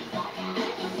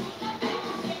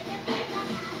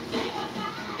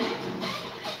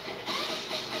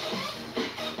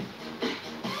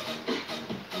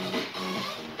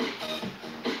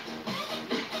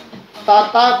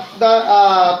 Tatak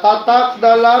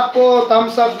Dalapo,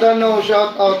 thumbs up no,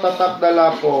 shout out Tatak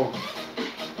Dalapo.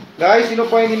 Guys,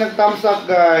 sino pa hindi nag-thumbs up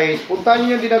guys? Puntahan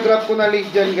nyo yung dinagrab ko na link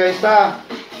dyan guys ha.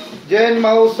 Jen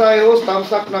Mahusay host,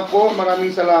 thumbs up na po,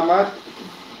 maraming salamat.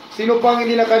 Sino pang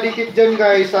hindi nakadikit dyan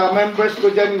guys, members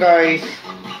ko dyan guys.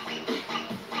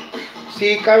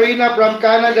 Si Karina from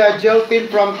Canada,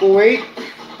 Jeltin from Kuwait,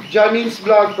 Janine's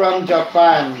Vlog from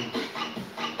Japan.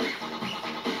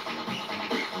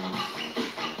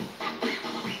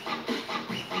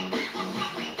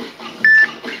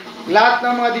 Lahat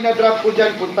ng mga dinadrop ko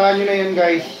dyan, puntahan nyo na yan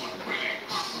guys.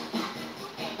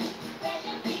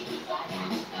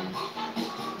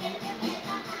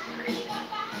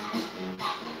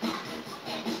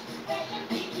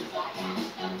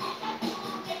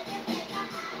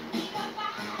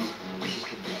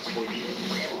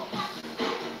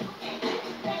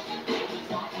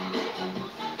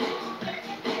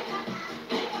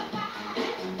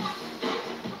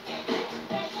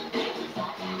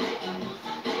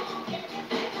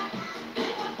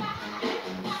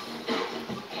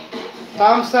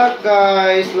 Thumbs up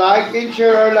guys, like and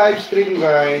share our live stream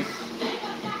guys.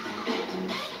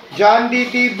 John D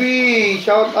TV,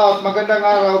 shout out, magandang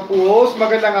araw po host,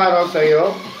 magandang araw sa iyo.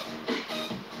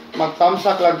 Mag-thumbs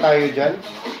up lang tayo dyan.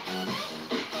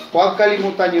 Huwag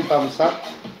kalimutan yung thumbs up.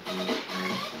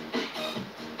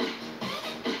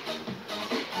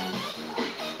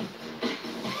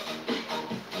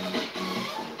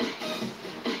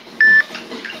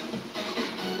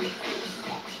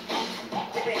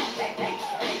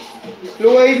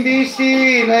 Luwain DC,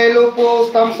 na hello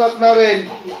po, thumbs up na rin.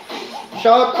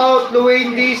 Shout out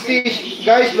Luwain DC.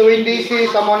 Guys, Luwain DC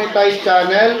sa monetized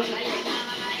channel.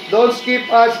 Don't skip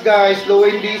us guys,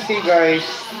 Luwain DC guys.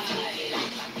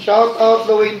 Shout out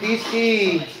Luwain DC.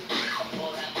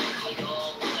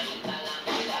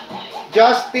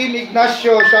 Justin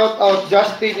Ignacio, shout out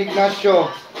Justin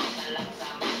Ignacio.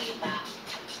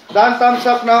 Dan thumbs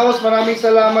up na host, maraming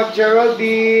salamat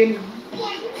Geraldine.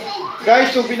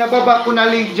 Guys, so binababa ko na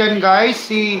link dyan guys,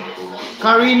 si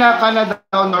Karina Canada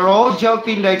on the road,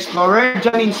 Jeltin the Explorer,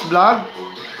 Janine's Vlog.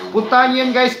 Puntahan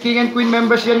yan guys, King and Queen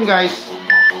members yan guys.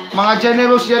 Mga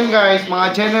generous yan guys,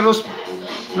 mga generous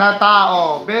na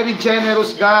tao. Very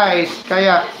generous guys.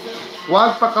 Kaya,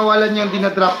 huwag pakawalan yung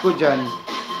dinadrop ko dyan.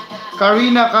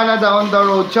 Karina Canada on the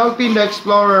road, Jeltin the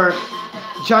Explorer,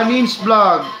 Janine's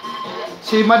Vlog.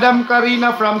 Si Madam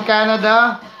Karina from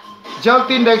Canada,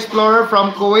 Jeltin the Explorer from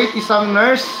Kuwait, isang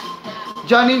nurse.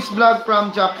 Janine's Vlog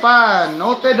from Japan.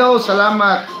 Noted daw,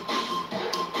 salamat.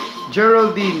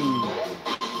 Geraldine.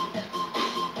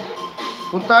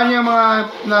 Puntahan niyo mga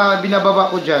na binababa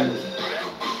ko dyan.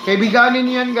 Kaibiganin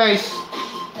niyo yan guys.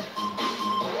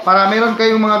 Para meron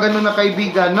kayong mga ganun na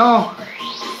kaibigan, no?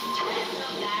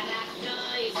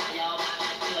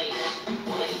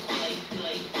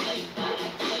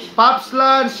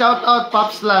 Popslans, shout out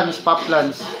Popslans,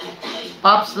 Popslans.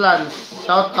 Popslans,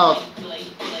 shout out.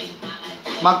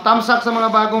 Magtamsak sa mga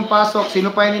bagong pasok.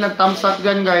 Sino pa hindi nagtamsak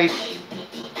dyan guys?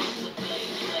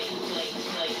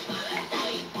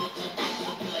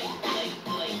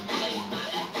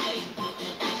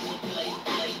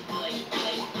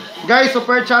 Guys,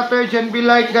 super chatter dyan be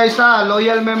like guys ha.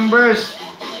 Loyal members.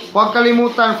 Huwag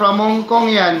kalimutan, from Hong Kong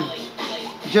yan.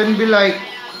 Dyan be like.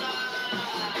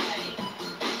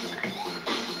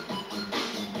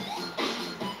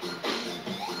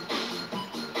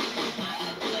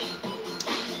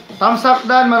 Thumbs up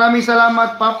Dan, maraming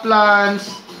salamat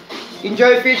Poplans.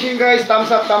 Enjoy fishing guys, thumbs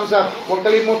up, thumbs up. Huwag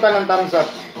kalimutan ng thumbs up.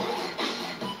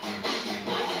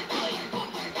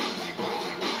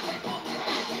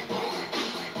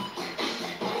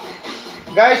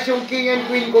 Guys, yung King and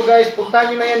Queen ko guys, puntahan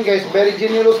nyo na yan guys. Very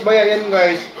generous baya yan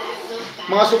guys.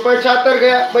 Mga super chatter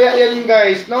baya yan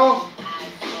guys, no?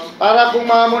 Para kung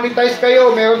ma-monetize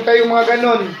kayo, meron kayong mga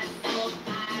ganun.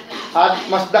 At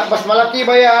mas malaki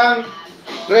baya ang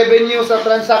revenue sa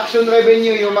transaction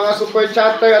revenue, yung mga super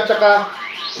chatter at saka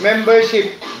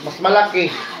membership, mas malaki.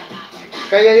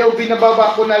 Kaya yung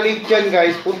binababa ko na link dyan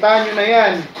guys, puntahan nyo na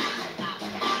yan.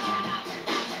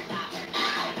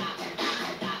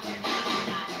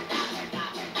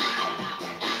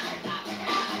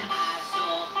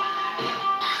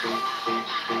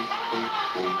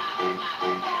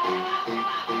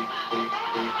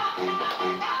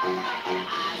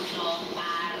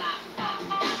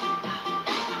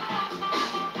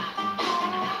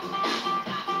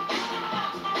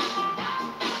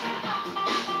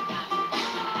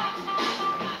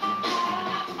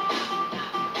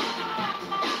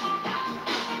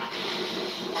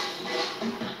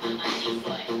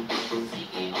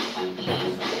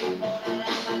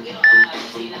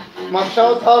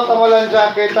 Mag-shoutout ang walang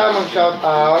jacket ha,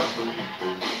 mag-shoutout.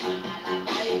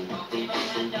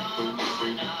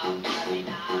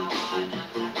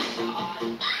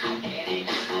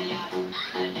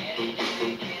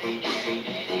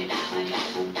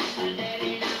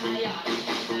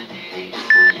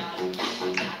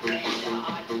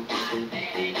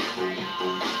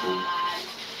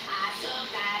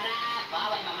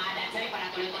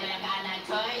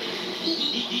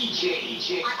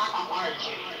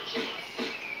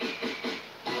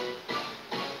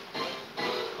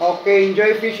 Okay,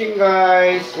 enjoy fishing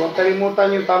guys. Huwag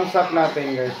kalimutan yung thumbs up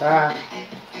natin guys ha.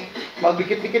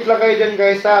 Magdikit-dikit lang kayo dyan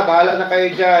guys ha. Bahala na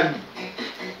kayo dyan.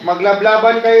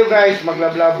 Maglablaban kayo guys.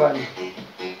 Maglablaban.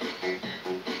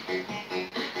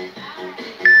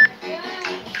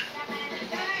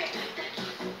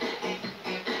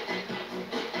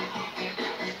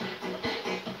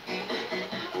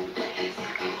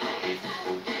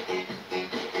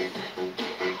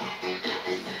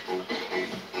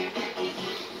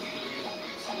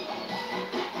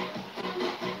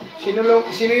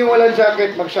 Sino yung walang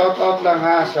jacket? Mag-shoutout lang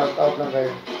ha. Shoutout lang kayo.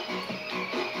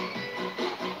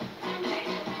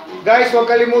 Guys, huwag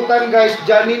kalimutan guys.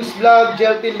 Janine's Vlog,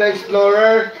 Jeltin the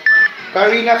Explorer,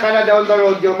 Karina Canada on the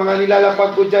road. Yung mga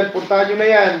nilalapag ko dyan, puntahan nyo na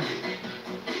yan.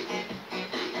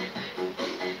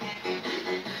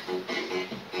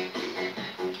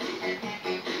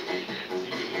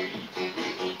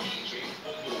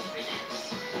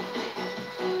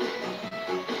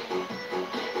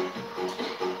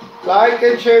 Like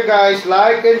and share guys.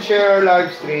 Like and share our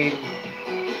live stream.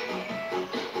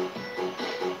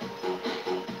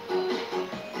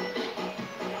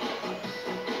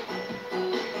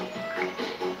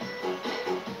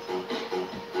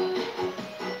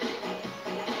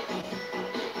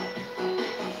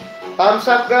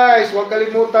 Thumbs up guys. Huwag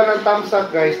kalimutan ng thumbs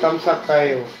up guys. Thumbs up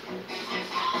tayo.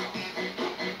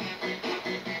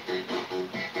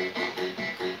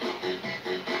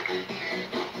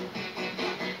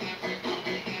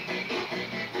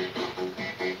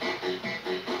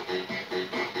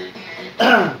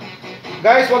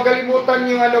 Guys, huwag kalimutan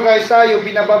yung ano guys ha, yung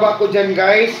binababa ko dyan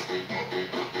guys.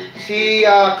 Si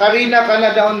Karina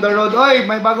Canada on the road. Oy,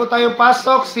 may bago tayong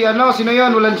pasok. Si ano, sino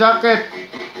yon? Walang jacket.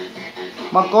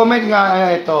 Mag-comment nga,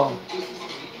 ito.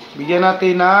 Bigyan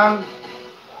natin ng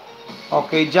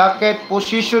okay, jacket.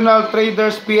 Positional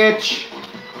Traders PH.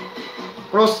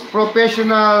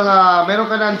 Professional, meron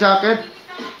ka ng jacket?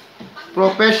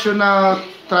 Professional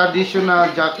Traditional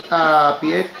jacket,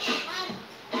 PH.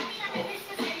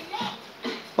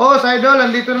 Oh, sa idol,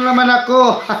 andito na naman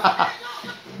ako.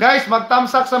 Guys, mag-thumbs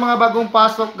up sa mga bagong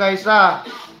pasok, guys, ha.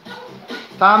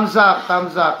 Thumbs up,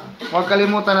 thumbs up. Huwag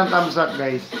kalimutan ng thumbs up,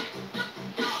 guys.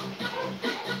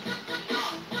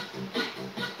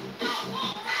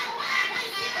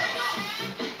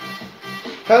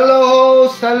 Hello,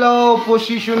 host. Hello,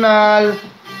 positional.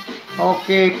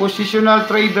 Okay, positional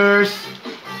traders.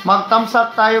 Mag-thumbs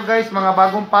up tayo, guys. Mga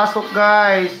bagong pasok,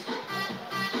 guys.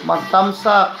 Mag-thumbs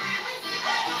up.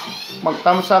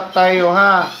 Mag-thumbs up tayo,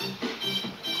 ha.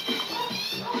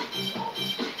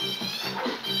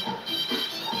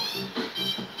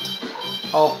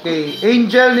 Okay.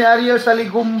 Angel ni Ariel sa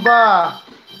Ligumba.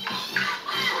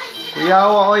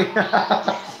 Kuyawa, oy.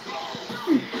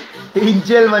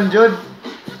 Angel man, Jud.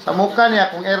 Sa mukha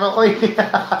niya, kung ero, oy.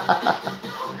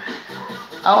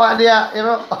 Awa dia,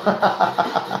 ero.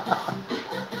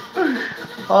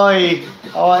 Oy,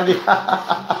 awa dia.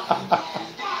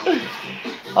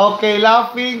 Okay,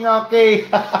 laughing, okay.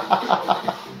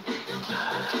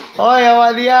 Oy,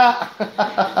 awa dia.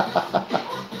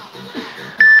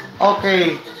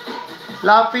 Okay.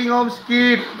 Laughing home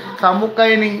skip. Sa mukha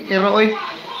yung ero, oy.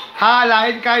 Ha,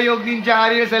 lain kayo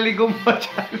Ninja Ariel sa Ligumba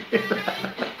channel.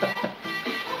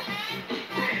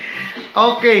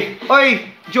 Okay.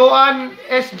 Oy, Joanne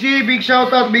SG, big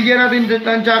shoutout. Bigyan natin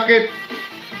ng jacket.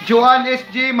 Joanne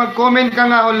SG, mag-comment ka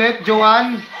nga ulit,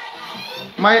 Joanne.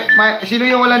 Sino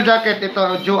yung walang jacket?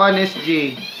 Ito, Joanne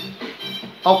SG.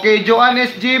 Okay, Joanne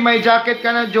SG, may jacket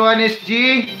ka na, Joanne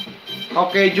SG.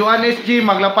 Okay, Joanne SG,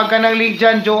 maglapag ka ng link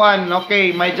dyan, Joanne. Okay,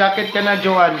 may jacket ka na,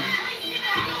 Joanne.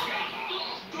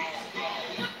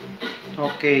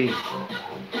 Okay.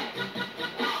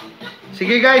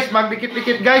 Sige guys,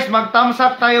 magdikit-dikit guys, mag-thumbs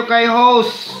up tayo kay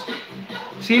host.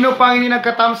 Sino pang hindi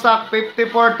nagka-thumbs up?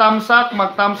 54 thumbs up,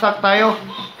 mag-thumbs up tayo.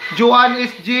 Joanne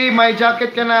SG, may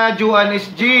jacket ka na, Joanne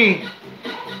SG.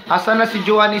 Asa na si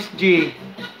Joanne SG?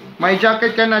 May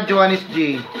jacket ka na, Joanne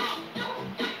SG.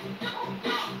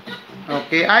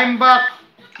 Okay, I'm back.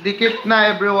 Dikit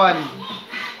na everyone.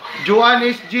 Joanne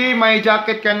SG, may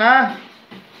jacket ka na.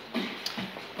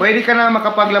 Pwede ka na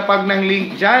makapaglapag ng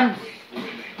link dyan.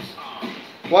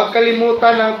 Huwag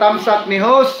kalimutan ng thumbs up ni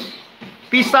host.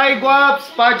 Pisay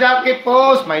Guaps, pa-jacket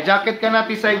post. May jacket ka na,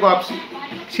 Pisay Guaps.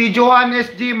 Si Joanne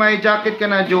SG, may jacket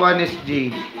ka na, Joanne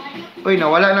SG. Uy,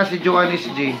 nawala na si Joanne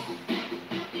SG.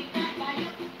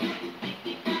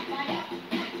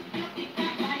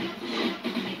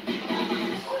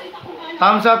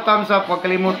 Thumbs up, thumbs up. Huwag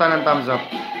kalimutan ng thumbs up.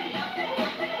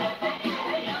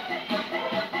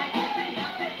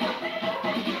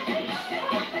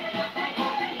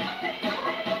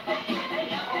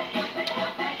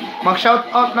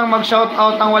 Mag-shoutout ng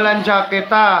mag-shoutout ang walang jacket,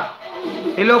 ha.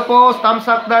 Hello po, thumbs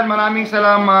up dan. Maraming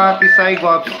salamat, Tisay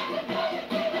Guaps.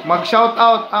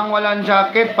 Mag-shoutout ang walang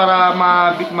jacket para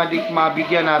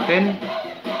mabigyan natin.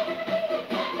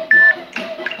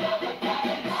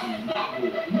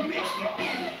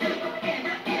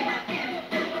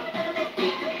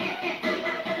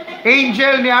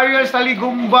 Angel ni Ariel sa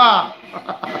Ligumba.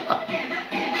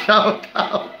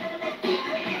 Shoutout.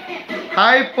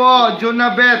 Hi po,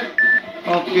 Junabet.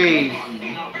 Okay.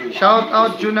 Shout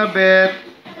out, Junabet.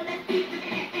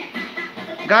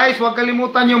 Guys, huwag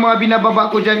kalimutan yung mga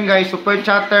binababa ko dyan, guys. Super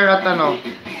chatter at ano.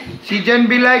 Si Jen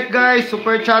Be Like, guys.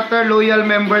 Super chatter, loyal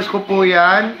members ko po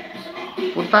yan.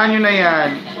 Puntahan nyo na yan.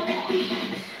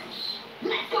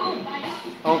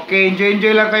 Okay,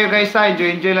 enjoy lang kayo, guys. Ha?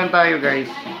 Enjoy lang tayo,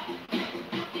 guys.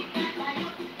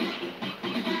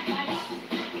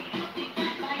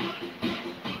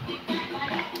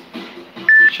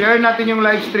 Share natin yung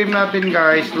live stream natin,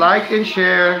 guys. Like and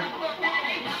share.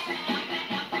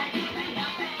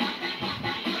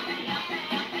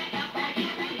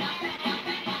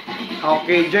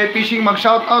 Okay, Joy Fishing,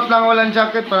 mag-shoutout lang walang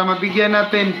jacket para mabigyan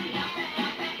natin.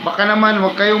 Baka naman,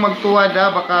 huwag kayong magtuwad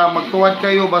ha. Baka magtuwad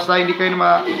kayo, basta hindi kayo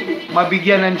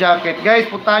mabigyan ng jacket. Guys,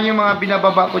 puntahan yung mga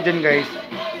binababa ko dyan, guys.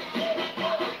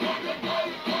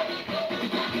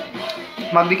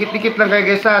 Magdikit-dikit lang kayo,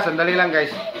 guys ha. Sandali lang,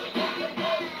 guys.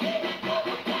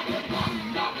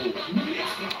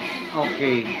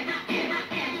 Okay.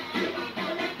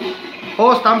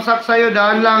 Host, thumbs up sa'yo.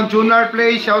 Daan lang. Junar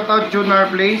Place. Shoutout Junar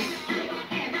Place.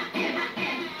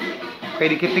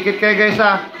 Okay, dikit-dikit kayo, guys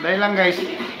ha. Dahil lang, guys.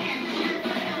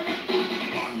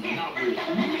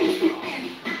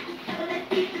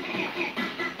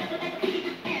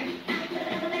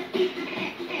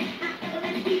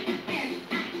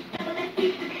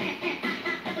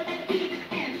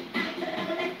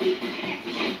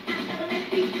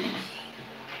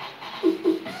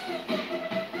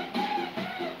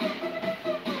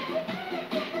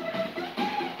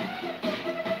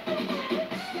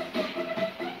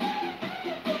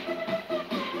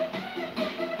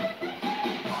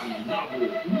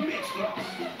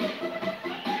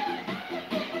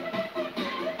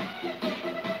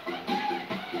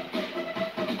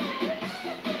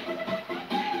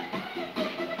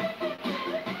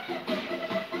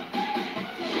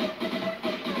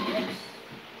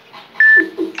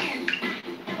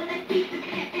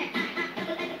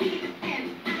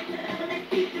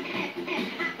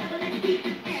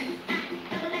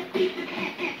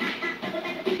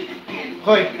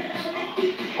 Hoy.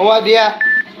 Kuha dia.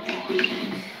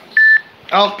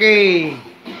 Okay.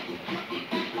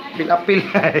 Pil-apil.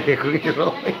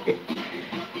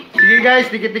 Sige guys,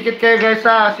 dikit-dikit kayo guys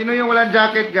ha. Sino yung walang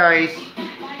jacket guys?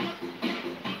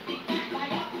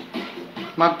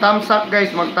 Mag-thumbs up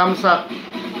guys, mag-thumbs up.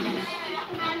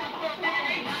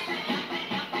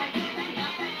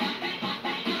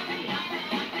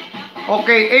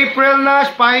 Okay, April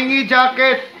Nash, pahingi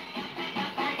jacket.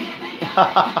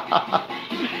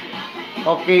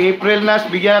 Okay, April Nash,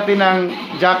 bigyan natin ng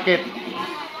jacket.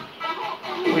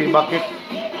 Uy, bakit?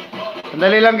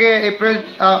 Sandali lang kayo, April.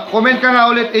 Comment ka nga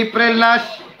ulit, April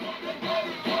Nash.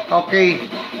 Okay,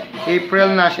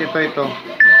 April Nash, ito.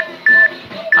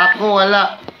 Ako,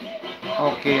 wala.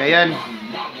 Okay, ayan.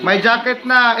 May jacket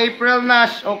na, April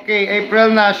Nash. Okay,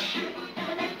 April Nash.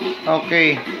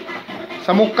 Okay.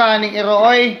 Sa mukha ng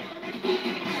Iroy.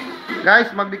 Guys,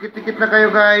 magdikit-dikit na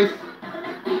kayo, guys.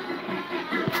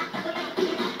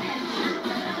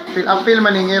 Apil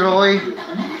man ng Iroy.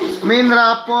 Min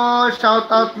Rapol,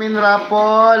 shout out Min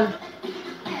Rapol.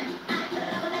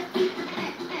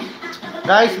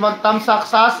 Guys, magtamsak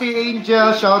Sassy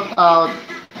Angel, shout out.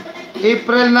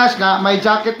 April Nash na, may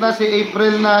jacket na si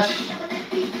April Nash.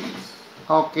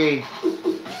 Okay.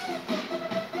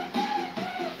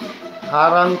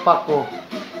 Harang pa ko.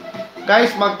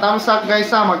 Guys, magtamsak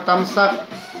guys ha, magtamsak.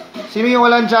 Sino yung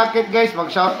walang jacket guys,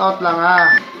 mag-shout out lang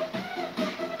ha.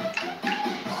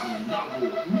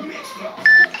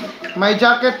 May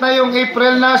jacket na yung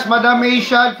April Nash, Madam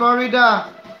Asia, Florida.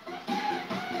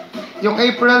 Yung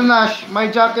April Nash,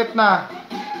 may jacket na.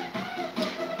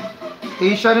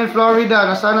 Asian in Florida,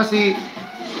 nasana si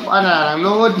nang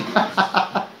load.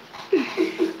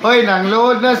 Hoy, nang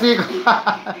load na si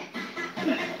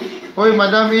Hoy,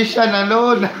 Madam Asia, nang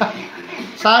load.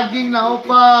 Saging na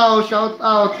upaw, shout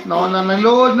out. No, nang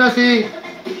load na si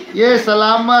Yes,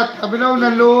 salamat. Abinaw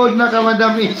nang load na ka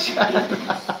Madam Asia.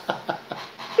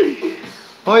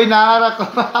 Hoy, naara ko.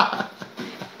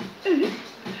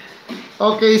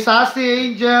 Okay, Sassy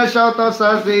Angel. Shoutout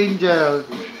Sassy Angel.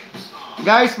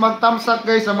 Guys, mag-thumbs up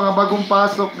guys sa mga bagong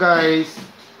pasok guys.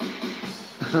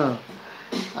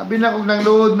 Abi na kung nang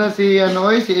load na si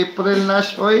si April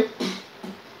Nash oy.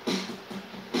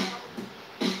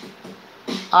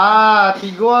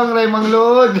 Tiguang ray mang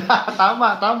load.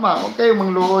 Tama. Okay,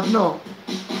 mang load no.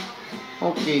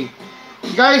 Okay.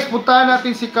 Guys, puntahan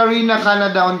natin si Karina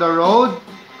Canada on the road.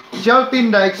 Jeltin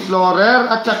the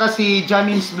Explorer at saka si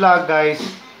Janine's Vlog guys.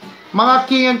 Mga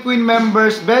King and Queen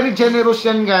members, very generous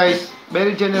yan guys.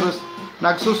 Very generous.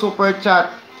 Nagsusuper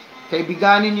chat.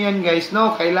 Kaibiganin nyo yan guys,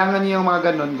 no? Kailangan nyo yung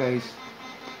mga ganon guys.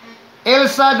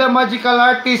 Elsa the Magical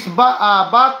Artist,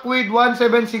 back with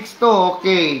 1762.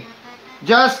 Okay.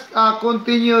 Just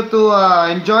continue to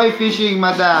enjoy fishing,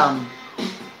 madam.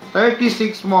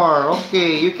 36 more.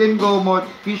 Okay, you can go more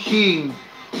fishing.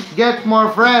 Get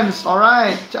more friends,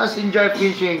 alright? Just enjoy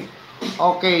fishing.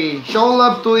 Okay, show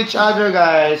love to each other,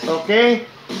 guys. Okay?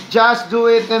 Just do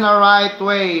it in a right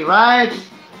way, right?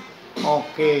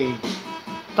 Okay.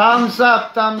 Thumbs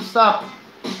up, thumbs up.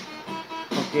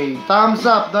 Okay, thumbs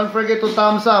up. Don't forget to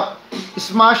thumbs up.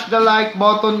 Smash the like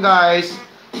button, guys.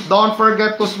 Don't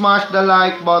forget to smash the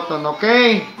like button,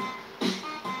 okay?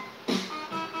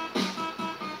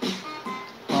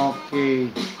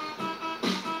 Okay.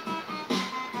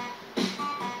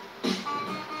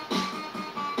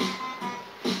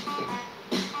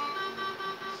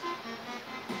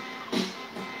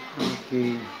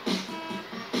 Okay.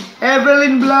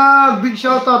 Evelyn Vlog, big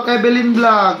shout out Evelyn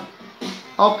Vlog.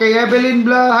 Okay, Evelyn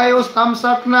Vlog, hayos thumbs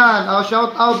up na. Oh,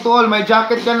 shout out to all, may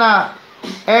jacket ka na.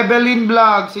 Evelyn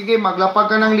Vlog, sige maglapag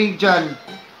ka ng link dyan.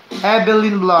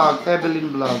 Evelyn Vlog,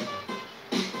 Evelyn Vlog.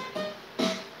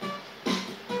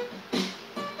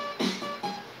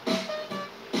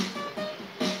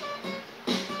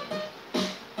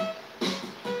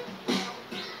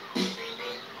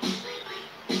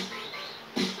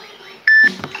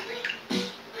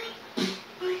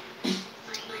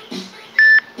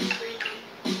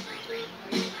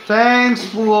 Thanks,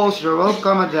 Pools. You're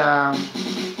welcome, madam.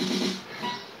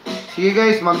 Sige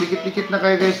guys, magdikit-dikit na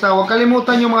kayo guys ha. Huwag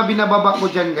kalimutan yung mga binababa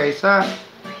ko dyan guys ha.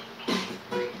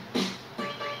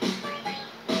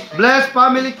 Blessed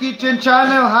Family Kitchen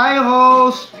Channel. Hi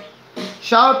host.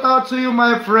 Shout out to you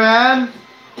my friend.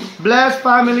 Blessed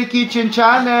Family Kitchen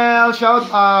Channel. Shout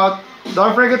out.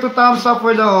 Don't forget to thumbs up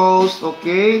for the host.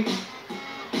 Okay.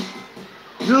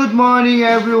 Good morning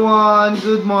everyone.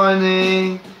 Good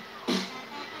morning.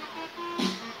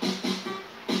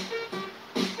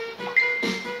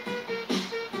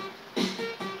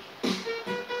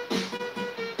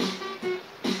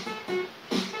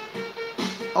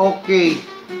 Okay.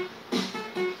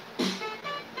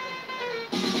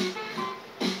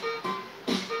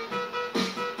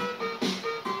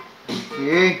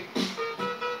 Okay.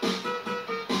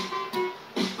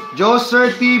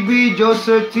 Joser TV,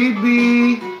 Joser TV.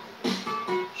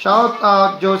 Shout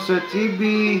out Joser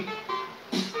TV.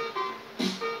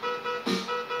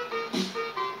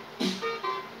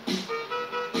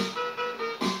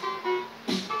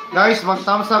 Guys,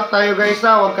 mag-thumbs up tayo guys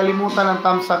ha. Huwag kalimutan ang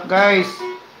thumbs up guys.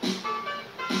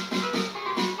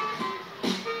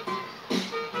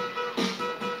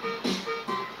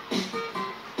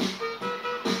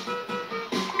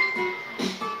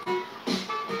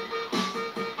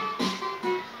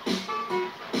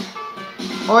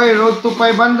 Oy, road to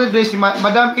 500 eh, si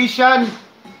Madam Ishan.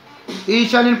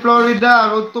 Ishan in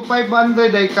Florida, road to 500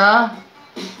 ay ka.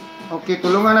 Okay,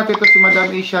 tulungan natin ito si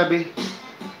Madam Isha, be.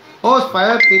 Oh,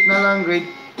 spire 8 na lang, grade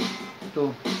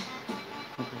 2.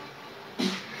 Okay.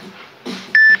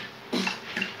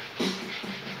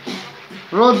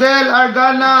 Rodel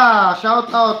Argana,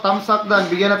 shout out, thumbs up dan.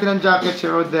 Bigyan natin ng jacket si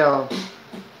Rodel.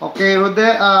 Okay,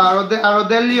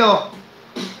 Rodelio.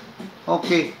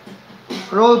 Okay.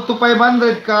 Road to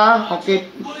 500 ka. Okay.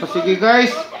 O, sige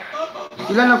guys.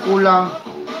 Ilan na kulang?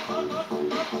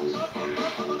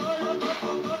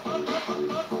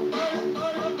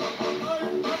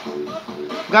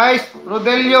 Guys,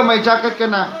 Rodelio, may jacket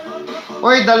ka na.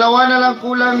 Oy, dalawa na lang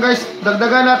kulang guys.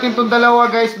 Dagdagan natin tong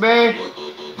dalawa guys, be.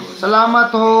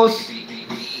 Salamat host.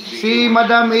 Si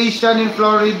Madam Asian in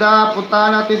Florida.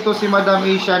 Puntahan natin to si Madam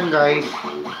Asian guys.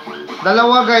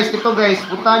 Dalawa guys, ito guys.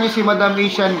 Puntahan nyo si Madam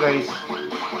Asian guys.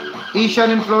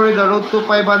 Asian in Florida, road to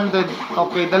 500.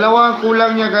 Okay, dalawa ang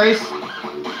kulang niya guys.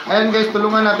 Ayan guys,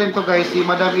 tulungan natin to guys, si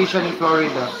Madam Asian in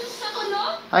Florida.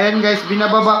 Ayan guys,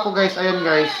 binababa ko guys, ayan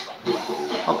guys.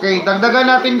 Okay,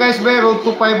 dagdagan natin guys, be, road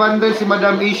to 500 si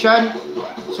Madam Asian.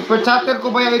 Super chatter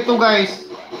ko ba yan ito guys?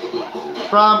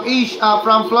 From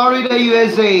Florida,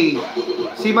 USA.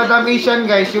 Si Madam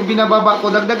Asian guys, yung binababa ko.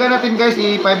 Dagdagan natin guys,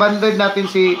 500 natin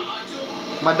si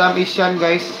Madam Asian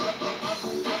guys.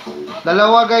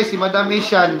 Dalawa guys, si Madam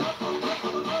Asian.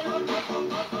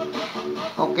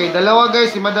 Okay, dalawa guys,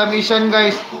 si Madam Asian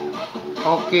guys.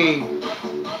 Okay.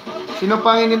 Sino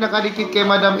pang hindi nakadikit kay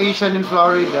Madam Asian in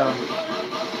Florida?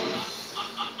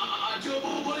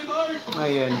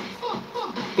 Ayan.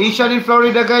 Asian in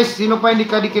Florida guys, sino pa hindi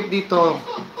kadikit dito?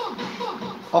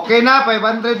 Okay na,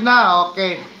 500 na.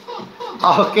 Okay.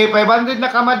 Okay, 500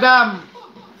 na ka Madam.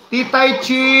 Titay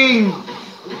Ching.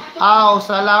 Aw,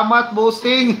 salamat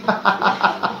bossing.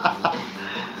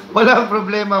 Walang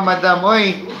problema, madam.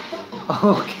 Oy.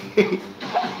 Okay.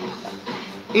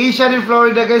 Asian in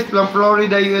Florida, guys. From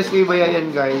Florida, USA ba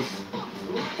yan, guys?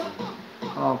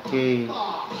 Okay.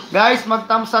 Guys,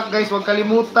 mag-thumbs up, guys. Huwag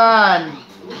kalimutan.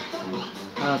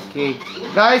 Okay.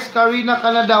 Guys, Karina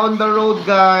Canada on the road,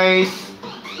 guys.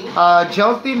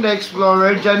 Jeltin the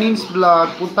Explorer, Janine's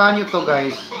Vlog. Puntahan nyo to,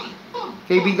 guys.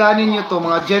 Kaibiganin nyo to,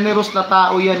 mga generous na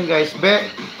tao yan guys.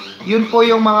 Yun po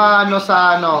yung mga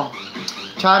sa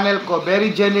channel ko.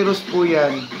 Very generous po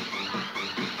yan.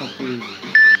 Okay.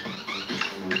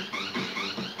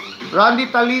 Randy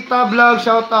Talita Vlog,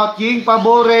 shout out. Ying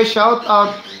Pabore, shout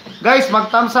out. Guys,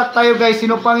 mag-thumbs up tayo guys.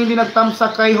 Sino pang hindi nag-thumbs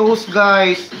up kay host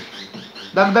guys?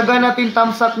 Dagdagan natin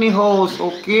thumbs up ni host.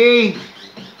 Okay.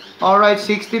 Alright,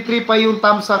 63 pa yung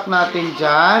thumbs up natin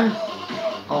dyan.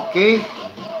 Okay.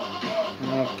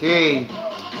 Okay.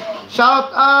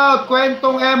 Shout out,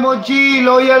 Kwentong Emoji,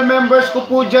 loyal members ko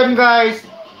po dyan guys.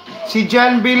 Si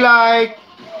Jan B. Like,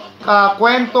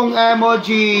 Kwentong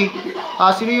Emoji,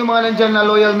 sino yung mga nandyan na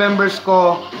loyal members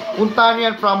ko? Punta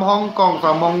niyan from Hong Kong,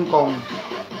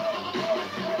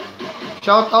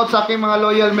 Shout out sa aking mga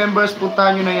loyal members,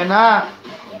 punta nyo na yan ha.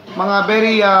 Mga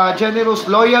very generous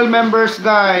loyal members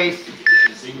guys.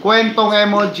 Kwentong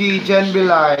Emoji, Jan B.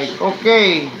 Like,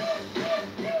 okay.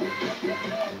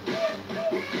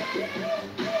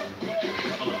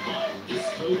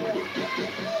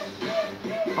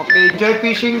 Okay, enjoy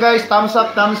fishing guys. Thumbs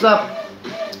up, thumbs up.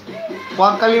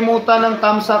 Huwag kalimutan ng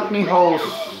thumbs up ni host.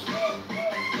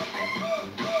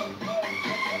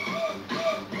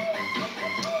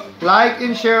 Like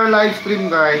and share live stream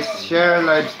guys. Share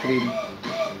live stream.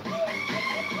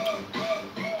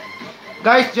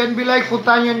 Guys, dyan be like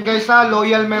punta nyo guys ha.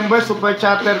 Loyal members, super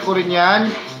chatter ko rin yan.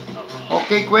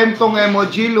 Okay, Kwentong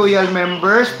Emoji, loyal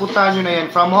members. Punta nyo na yan.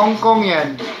 From Hong Kong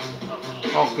yan.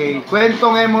 Okay,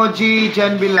 Kwentong Emoji,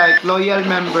 dyan be like, loyal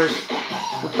members.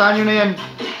 Punta nyo na yan.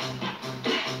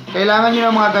 Kailangan nyo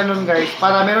ng mga ganun guys.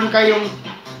 Para meron kayong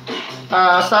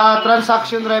sa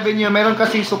transaction revenue, meron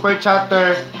kasing super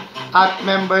chatter at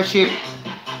membership.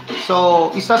 So,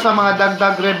 isa sa mga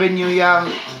dagdag revenue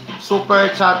yung super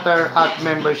chatter at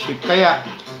membership. Kaya,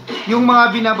 yung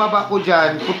mga binababa ko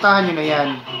dyan, puntahan nyo na yan.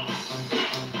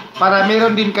 Para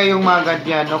meron din kayong mga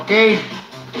ganyan, okay?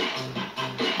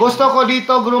 Gusto ko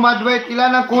dito graduate.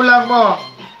 Ilan ang kulang mo?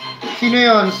 Sino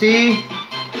yon? Si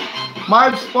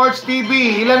Marv Sports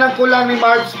TV. Ilan ang kulang ni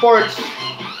Marv Sports?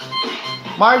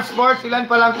 Marv Sports, ilan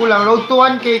pa lang kulang? Road to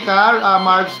 1K ka,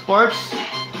 Marv Sports.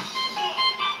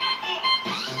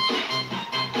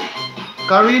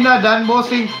 Karina Dan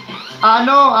Bossing.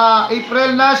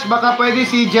 April Nash, baka pwede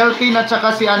si Jeltin at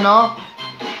saka si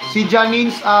si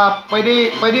Janins,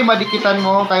 pwede madikitan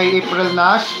mo kay April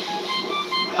Nash.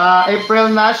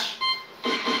 April Nash,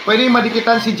 pwede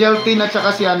madikitan si Jeltin at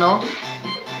saka si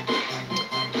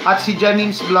at si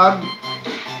Janins Vlog.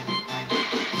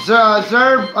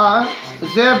 Zeb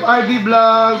RB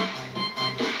Vlog.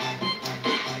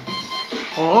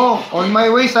 Oo, on my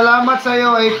way. Salamat sa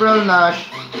iyo, April Nash.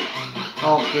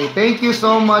 Okay, thank you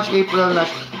so much, April Nash.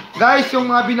 Guys,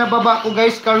 yung mga binababa ko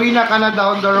guys, Karina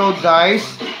Canada on the road guys.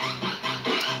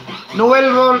 Noel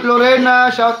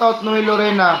Lorena, shout out Noel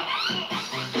Lorena.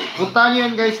 Punta nyo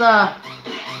yan guys ha.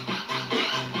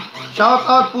 Shout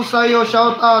out po sa iyo,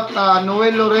 shout out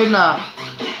Noel Lorena.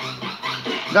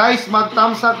 Guys, mag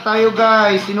thumbs up tayo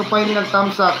guys. Sino pa hindi nag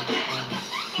thumbs up?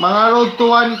 Mga road to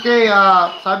 1K,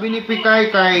 sabi ni Pikay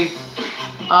kay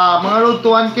mga road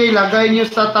to 1K, lagay nyo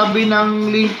sa tabi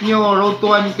ng link nyo, road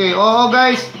to 1K. Oo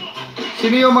guys,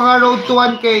 sino yung mga road to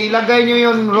 1K, ilagay nyo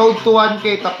yung road to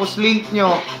 1K, tapos link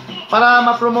nyo, para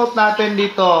ma-promote natin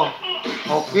dito.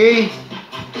 Okay?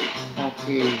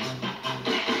 Okay.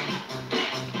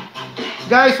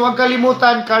 Guys, huwag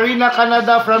kalimutan, Karina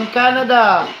Canada from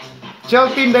Canada.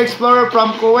 Jeltin the Explorer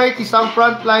from Kuwait, isang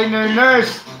frontliner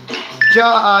nurse.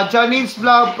 Janins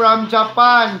Vlog from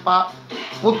Japan.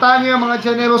 Punta nyo yung mga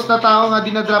generous na tao nga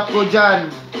dinadrop ko dyan.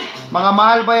 Mga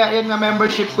mahal ba yan nga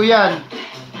membership ko yan.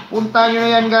 Punta nyo na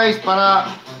yan guys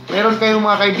para meron kayong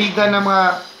mga kaibigan na mga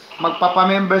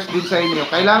magpapamembers din sa inyo.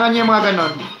 Kailangan nyo yung mga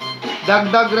ganon.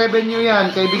 Dagdag revenue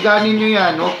yan. Kaibiganin nyo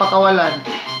yan. Huwag pakawalan.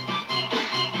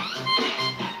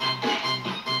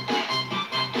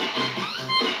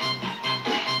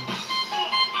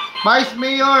 Vice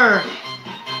Mayor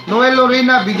Noel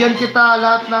Lorena, bigyan kita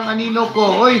lahat ng anino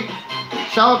ko. Oy,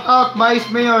 shout out Vice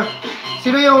Mayor.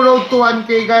 Sino yung road to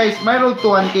 1K guys? May road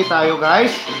to 1K tayo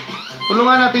guys.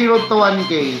 Tulungan natin yung road to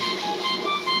 1K.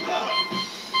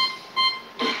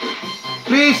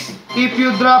 Please, if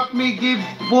you drop me, give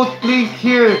both link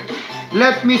here.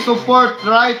 Let me support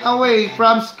right away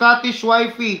from Scottish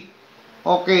Wifey.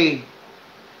 Okay.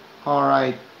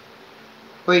 Alright.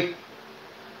 Uy.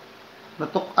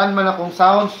 Natukan man akong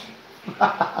sounds.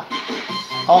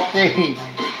 Okay.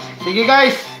 Sige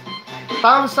guys.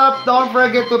 Thumbs up. Don't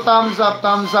forget to thumbs up.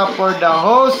 Thumbs up for the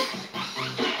host.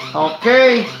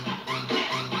 Okay.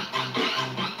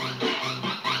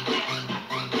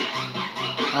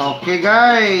 Okay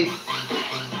guys.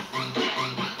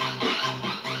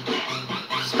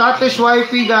 Scottish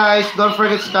Wifey guys. Don't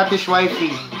forget Scottish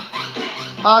Wifey.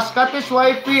 Scottish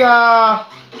Wifey,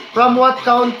 from what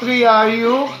country are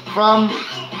you? From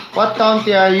what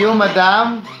country are you,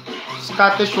 madam?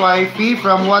 Scottish Wifey,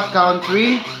 from what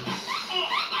country?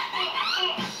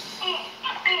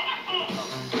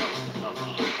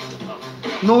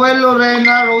 Noel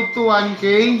Lorena, road to 1K.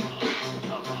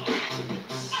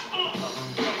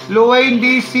 Luwayne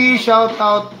DC, shout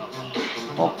out.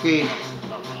 Okay.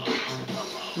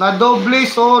 Na doble,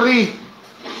 sorry.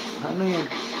 Ano yan?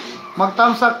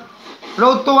 Magtamsak.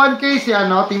 Road to 1K si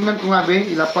ano, tingnan ko nga be,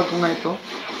 ilapag ko nga ito.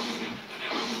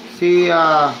 Si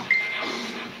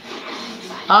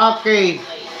okay.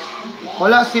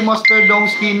 Wala si Master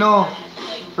Dongskino.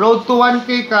 Road to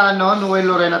 1K ka no, Noel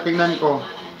Lorena, tingnan ko.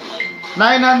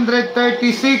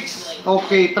 936.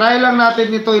 Okay, try lang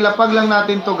natin ito, ilapag lang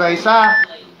natin to guys ha.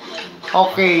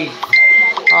 Okay.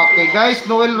 Okay guys,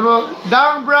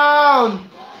 Dang Brown.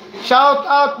 Shout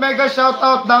out, mega shout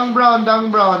out Dang Brown, Dang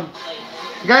Brown.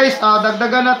 Guys,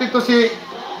 dagdagan natin to si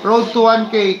Road to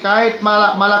 1K kahit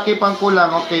malaki pang kulang.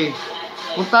 Okay.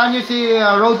 Puntahan niyo si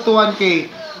Road to 1K.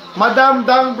 Madam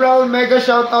Dang Brown, mega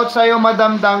shout out sa iyo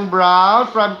Madam Dang Brown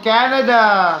from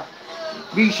Canada.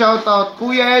 Big shout out.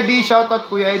 Kuya Eddie, shout out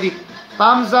Kuya Eddie.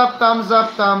 Thumbs up, thumbs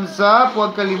up, thumbs up.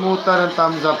 Huwag kalimutan ang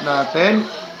thumbs up natin.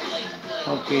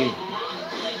 Okay.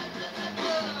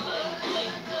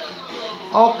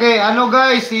 Okay, ano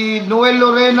guys, si Noel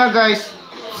Lorena guys.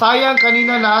 Sayang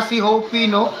kanina na si Hopi,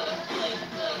 no?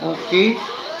 Okay.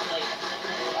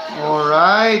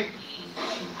 Alright.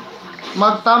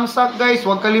 Mag-thumbs up guys.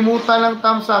 Huwag kalimutan ng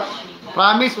thumbs up.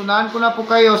 Promise, unahan ko na po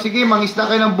kayo. Sige,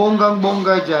 mangisda kayo ng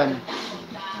bonggang-bongga dyan.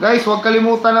 Guys, huwag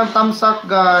kalimutan ng thumbs up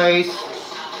guys.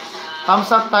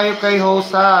 Thumbs up tayo kay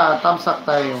host ha. Thumbs up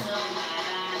tayo.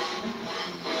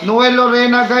 Noel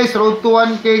Lorena guys, road to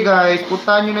 1K guys.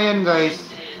 Puntahan nyo na yan guys.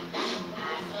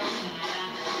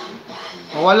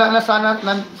 Wala na sana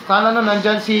no,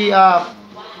 nandyan si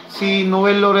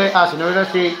Noel Lorena,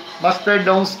 si Master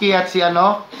Dongski at si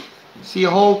ano, si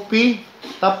Hopi.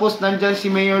 Tapos nandyan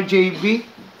si Mayor JB.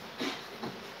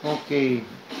 Okay.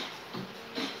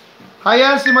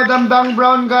 Ayan si Madam Dang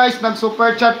Brown guys,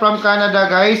 nag-super chat from Canada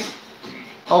guys.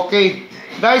 Okay.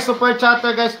 Guys, super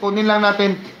chatter guys, kunin lang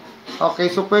natin.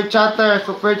 Okay, super chatter.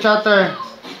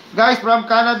 Guys, from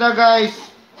Canada guys.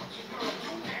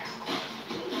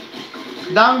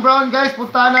 Dang Brown guys,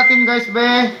 puntahan natin guys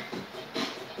be.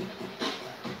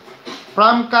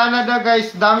 From Canada guys,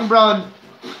 Dang Brown.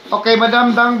 Okay,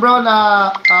 Madam Dang Brown,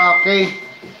 okay.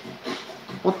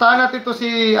 Puntahan natin to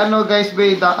si ano guys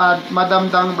be, Madam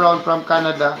Dang Brown from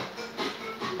Canada.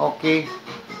 Okay.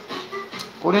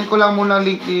 Kunin ko lang muna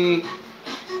link ni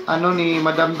ano ni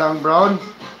Madam Dang Brown.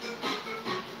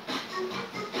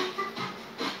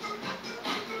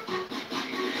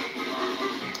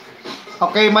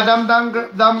 Okay, Madam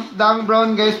Dang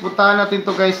Brown guys, puntahan natin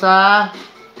to guys ha.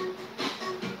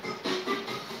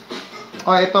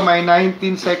 Oh, ito may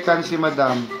 19 seconds si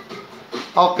Madam.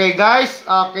 Okay guys,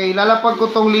 okay, lalapag ko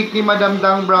tong link ni Madam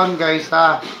Dang Brown guys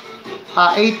ha.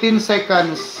 18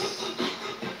 seconds.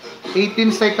 18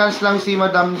 seconds lang si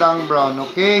Madam Dang Brown,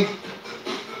 okay?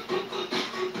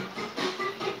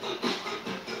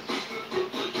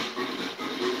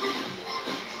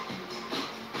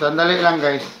 Sandali lang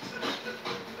guys.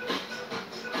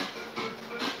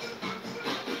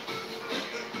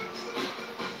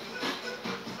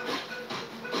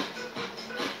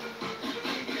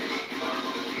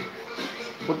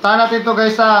 Puntahan natin to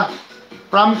guys ha.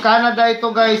 From Canada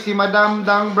ito guys, si Madam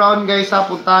Dang Brown guys ha.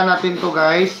 Puntahan natin to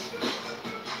guys.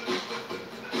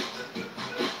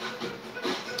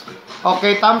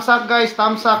 Okay, thumbs up guys,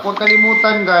 thumbs up. Huwag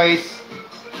kalimutan guys.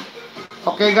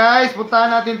 Okay guys, puntahan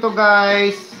natin to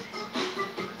guys.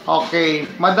 Okay,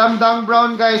 Madam Dang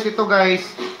Brown guys, ito guys.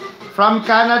 From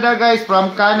Canada guys,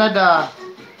 from Canada.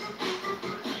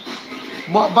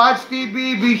 Bads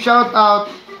TV, big shout out.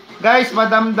 Guys,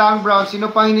 Madam Dang Brown.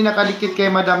 Sino pang hindi nakadikit kay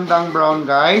Madam Dang Brown,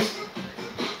 guys?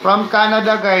 From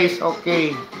Canada, guys.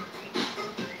 Okay.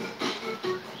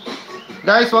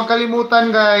 Guys, huwag kalimutan,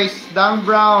 guys. Dang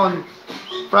Brown.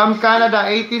 From Canada.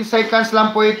 18 seconds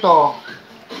lang po ito.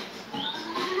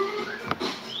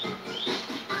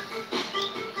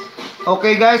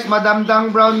 Okay, guys. Madam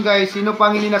Dang Brown, guys. Sino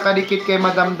pang hindi nakadikit kay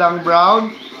Madam Dang Brown?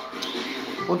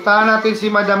 Puntahan natin si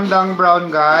Madam Dang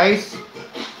Brown, guys.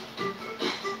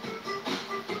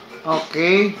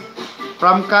 Okay.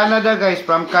 From Canada guys,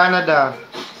 from Canada.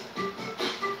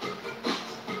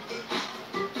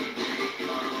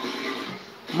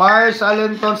 Mars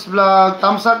Allenton's vlog.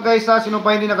 Thumbs up guys ha, sino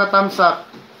pa hindi naka-thumbs up?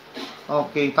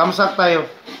 Okay, thumbs up tayo.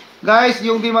 Guys,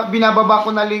 yung binababa ko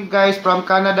na link guys, from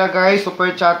Canada guys, super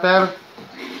chatter.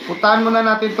 Puntahan muna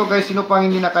natin to guys, sino pa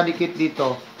hindi nakadikit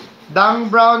dito.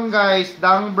 Dang Brown guys,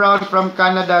 Dang Brown from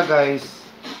Canada guys.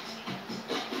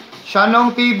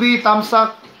 Shanong TV, thumbs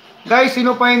up. Guys,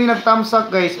 sino pa hindi nag-thumbs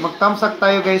up guys? Mag-thumbs up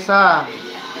tayo guys ha.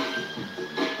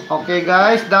 Okay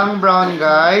guys, Dang Brown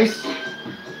guys.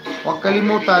 Huwag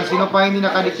kalimutan, sino pa hindi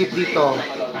nakadikit dito?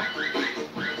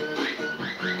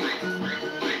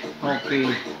 Okay.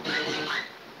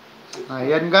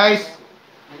 Ayan guys.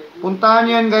 Puntahan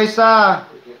nyo yan guys sa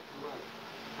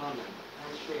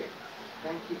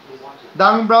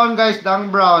Dang Brown guys, Dang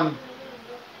Brown.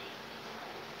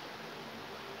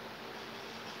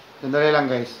 Sandali lang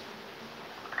guys.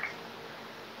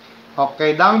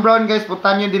 Okay, Dang Brown guys,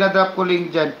 puntahan nyo, dinadrop ko link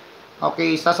dyan.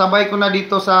 Okay, sasabay ko na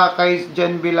dito sa kay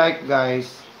Jen Be Like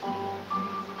guys.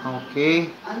 Okay.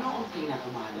 Ano ang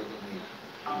pinakamahalaga ngayon?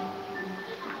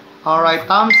 Alright,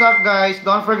 thumbs up guys.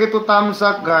 Don't forget to thumbs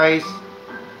up guys.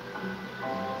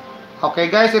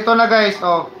 Okay guys, ito na guys.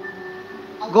 Oh.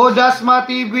 Go Dasma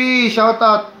TV, shout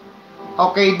out.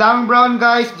 Okay, Dang Brown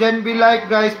guys, Jen Be Like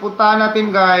guys, puntahan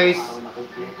natin guys.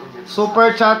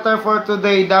 Super chatter for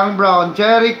today, Dang Brown,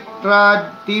 Jeric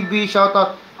Rad TV, shout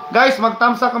out. Guys,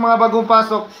 mag-thumbs up ang mga bagong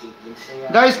pasok.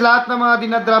 Guys, lahat ng mga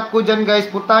dinadrop ko dyan guys,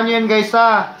 puntahan nyo yan guys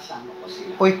ha.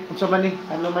 Uy, ano man eh?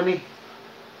 Ano man eh?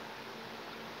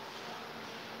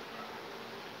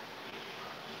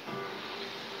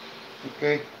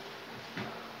 Okay.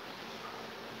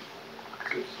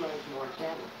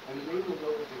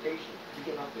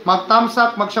 Mag-thumbs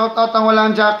up, mag-shoutout ang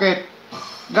walang jacket.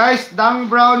 Guys, Dang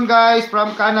Brown guys,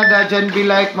 from Canada, Jen Be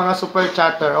Like, mga super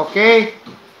chatter, okay?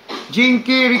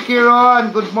 Jinky, Ricky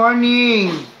Ron, good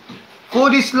morning.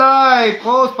 Food is life,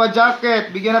 post pa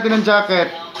jacket, bigyan natin ng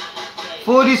jacket.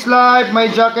 Food is life,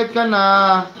 may jacket ka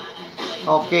na.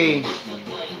 Okay.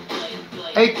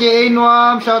 AKA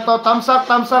Noam, shoutout, thumbs up,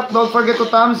 don't forget to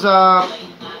thumbs up.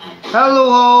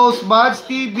 Hello host, Buds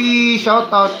TV,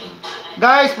 shoutout.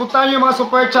 Guys, puntahan nyo mga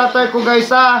super chatter ko guys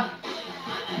ha.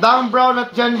 Dang Brown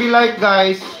at Jen Be Like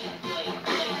guys.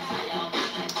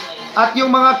 At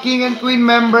yung mga King and Queen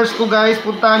members ko guys,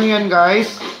 puntahan nyo yan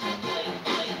guys.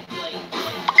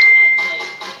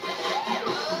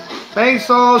 Thanks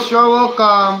so, sure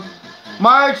welcome.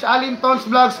 March, Alintons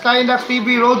Vlogs, Kaindax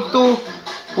TV, Road to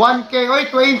 1K. Oy,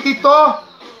 20 to.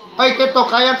 Oy, kito,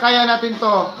 kaya natin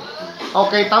to.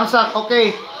 Okay, thumbs up.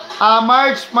 Okay.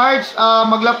 March,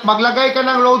 maglagay ka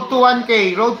ng Road to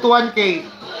 1K. Road to 1K.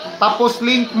 Tapos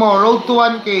link mo, Road to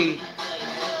 1K.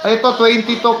 Ito,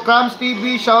 20 to. Krams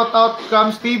TV, shout out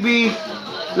Krams TV.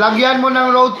 Lagyan mo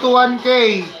ng Road to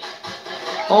 1K.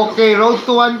 Okay, Road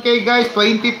to 1K guys,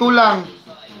 22 lang.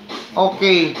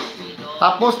 Okay.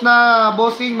 Tapos na,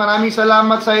 bossing, maraming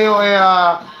salamat sa iyo.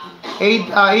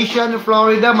 Asian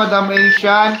Florida, Madam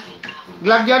Asian.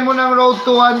 Lagyan mo ng Road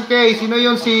to 1K. Sino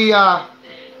yun? Si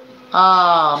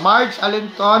Marge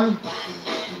Alinton.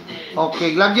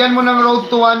 Okay, lagyan mo ng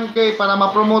Road to 1K para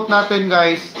ma-promote natin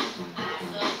guys.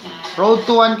 Road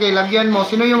to 1K, lagyan mo.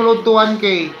 Sino yung Road to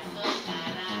 1K?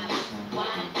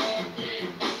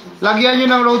 Lagyan nyo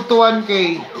ng Road to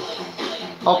 1K.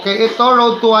 Okay, ito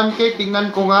Road to 1K.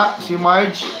 Tingnan ko nga si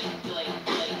Marge.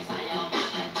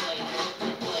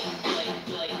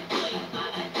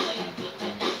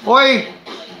 Hoy!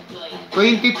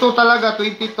 22 talaga,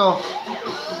 22.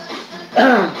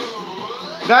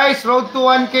 Guys, Road to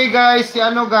 1K guys. Si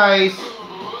ano guys?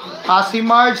 Si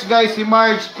Marge guys, si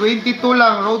Marge. 22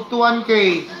 lang, Road to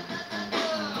 1K.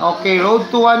 Okay, Road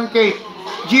to 1K.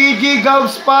 GG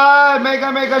Gabs pa!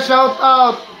 Mega shout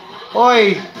out!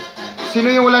 Hoy! Sino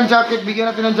yung walang jacket?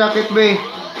 Bigyan natin ng jacket, be.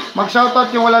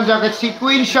 Mag-shoutout yung walang jacket. Si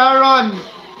Queen Sharon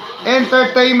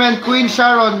Entertainment. Queen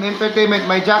Sharon Entertainment.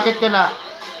 May jacket ka na.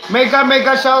 Mega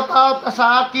shoutout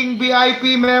sa aking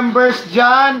VIP members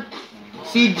dyan.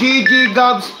 Si Gigi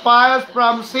Gabs Piles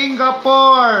from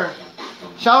Singapore.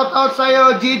 Shoutout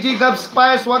sa'yo, Gigi Gabs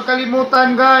Piles. Huwag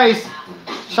kalimutan, guys.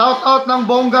 Shoutout ng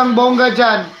bonggang-bongga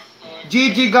dyan.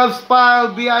 Gigi Gabs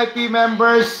Piles, VIP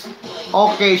members.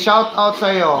 Okay, shoutout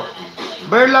sa'yo.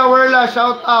 Berla,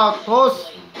 shout out.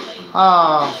 Host.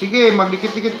 Sige,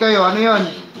 magdikit-dikit kayo. Ano yun?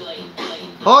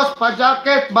 Host,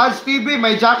 pa-jacket. Buds TV,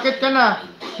 may jacket ka na.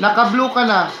 Naka-blue ka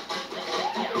na.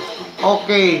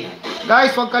 Okay.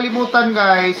 Guys, huwag kalimutan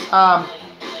guys.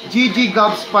 GG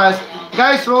Gabs Pass.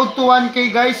 Guys, Road to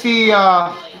 1K guys.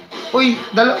 Ilan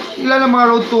ang mga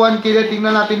Road to 1K?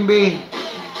 Tingnan natin, be.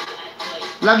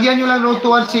 Lagyan nyo lang Road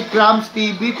to 1 si Krams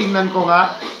TV. Tingnan ko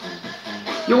nga.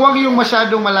 Huwag yung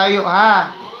masyadong malayo,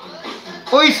 ha?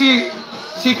 Uy,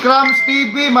 si Krams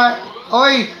TV,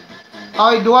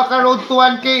 duwa ka Road to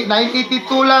 1K,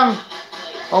 982 lang.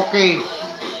 Okay.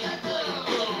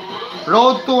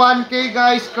 Road to 1K,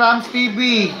 guys, Krams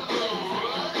TV.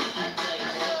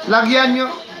 Lagyan nyo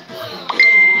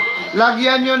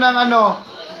ng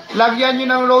lagyan nyo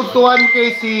ng Road to 1K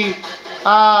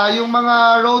yung mga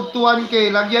Road to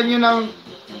 1K, lagyan nyo ng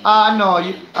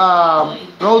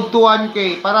Road to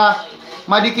 1K para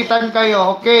madikitan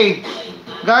kayo. Okay.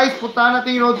 Guys, punta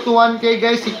natin yung road to 1K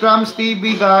guys. Si Crumbs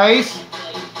TV guys.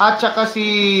 At saka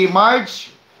si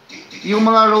Marge. Yung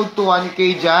mga road to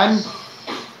 1K dyan.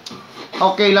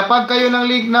 Okay, lapag kayo ng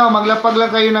link na. Maglapag lang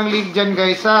kayo ng link dyan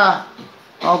guys ha.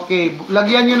 Okay,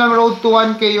 lagyan nyo ng road to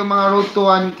 1K yung mga road to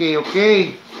 1K.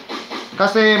 Okay.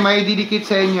 Kasi may didikit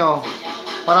sa inyo.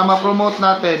 Para ma-promote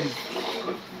natin.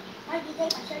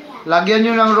 Lagyan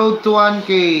nyo ng road to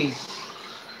 1K.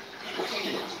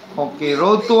 Okay,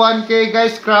 road to 1K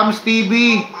guys. Crumbs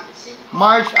TV.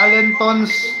 March Alentons.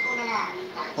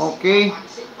 Okay.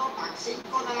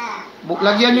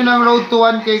 Lagyan nyo ng road to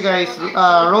 1K guys.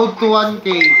 Road to 1K.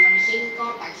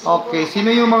 Okay,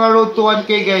 sino yung mga road to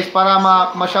 1K guys para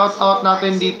ma-shoutout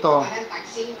natin dito.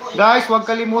 Guys, huwag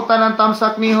kalimutan ng thumbs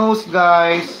up ni host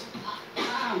guys.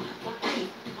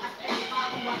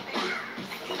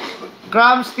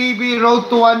 Crumbs TV, road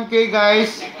to 1K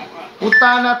guys.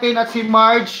 Puntahan natin at si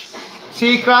Marge.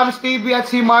 Si Crumbs TV at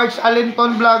si Marge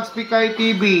Alenton Vlogs Pikay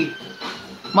TV.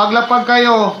 Maglapag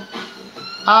kayo.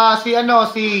 Si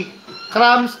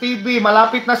Crumbs TV,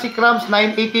 malapit na si Crumbs,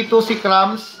 982 si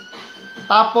Crumbs.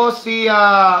 Tapos si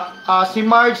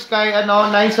Marge kay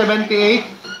 978.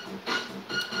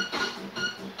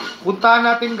 Puntahan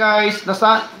natin guys.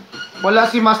 Wala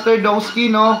si Master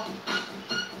Dongski no.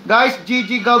 Guys,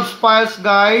 GG Gobs Files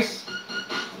guys.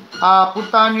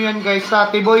 Puntahan nyo yan guys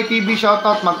sa Tiboy TV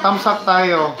shoutout. Mag-thumbs up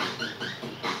tayo.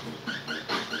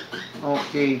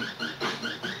 Okay.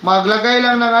 Maglagay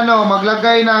lang ng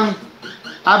maglagay ng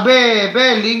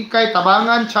link kay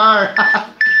Tabangan Char.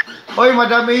 Oy,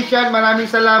 Madam Asian, maraming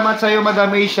salamat sa iyo,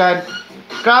 Madam Asian.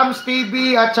 Crumbs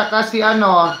TV at saka si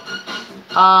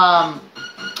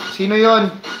sino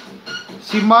yon?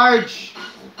 Si Marge.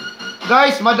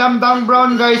 Guys, Madam Dang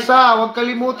Brown guys huwag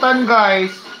kalimutan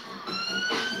guys.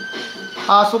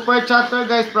 Super chatter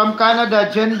guys from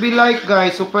Canada, Jen B like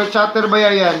guys, super chatter ba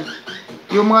yan?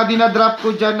 Yung mga dinadrop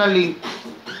ko dyan na link.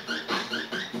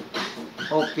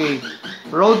 Okay.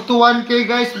 Road to 1K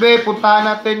guys, puntahan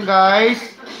natin guys.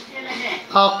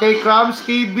 Okay, Crumbs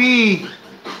TV.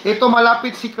 Ito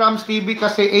malapit si Crumbs TV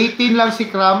kasi 18 lang si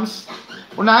Crumbs.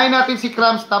 Unahin natin si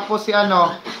Crumbs tapos si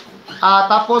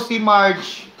tapos si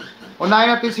Marge.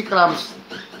 Unahin natin si Crumbs.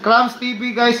 Crumbs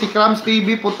TV guys, si Crumbs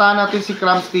TV, puntahan natin si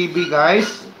Crumbs TV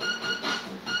guys.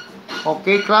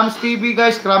 Okay, Crumbs TV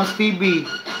guys, Crumbs TV.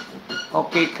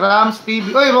 Okay, Crumbs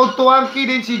TV. Oy, road to 1K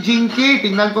din si Jinky.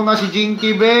 Tingnan ko nga si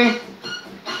Jinky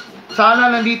Sana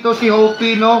nandito si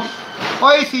Hopi no.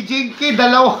 Oy, si Jinky,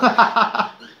 dalawa.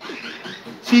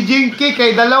 Si Jinky,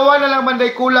 kay dalawa na lang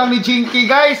manday kulang ni Jinky,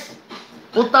 guys.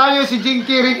 Punta nyo si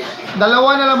Jinky,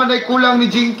 dalawa na lang manday kulang ni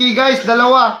Jinky, guys.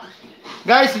 Dalawa.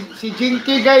 Guys, si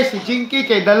Jinky, guys. Si Jinky,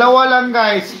 kay dalawa lang,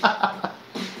 guys.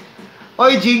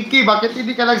 Oy, Jinky, bakit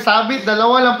hindi ka nagsabit?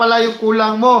 Dalawa lang pala yung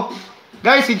kulang mo.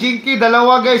 Guys, si Jinky,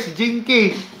 dalawa, guys. Si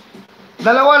Jinky.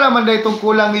 Dalawa lang manday itong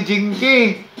kulang ni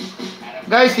Jinky.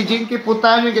 Guys, si Jinky,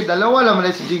 puntahan nyo kay dalawa lang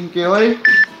manday si Jinky, oy.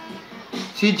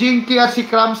 Si Jinky at si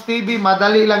Crumbs TV,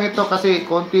 madali lang ito kasi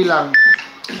konti lang.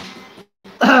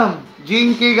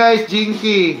 Jinky guys,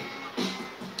 Jinky.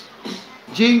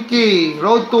 Jinky,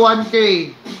 road to 1K.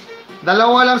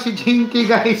 Dalawa lang si Jinky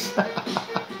guys.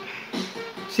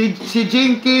 si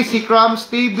Jinky, si Crumbs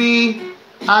TV,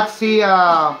 at si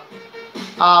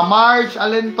Marge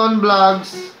Alenton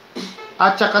Vlogs,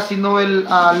 at saka si Noel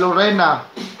Lorena.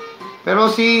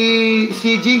 Pero si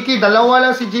Jinky, dalawa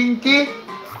lang si Jinky.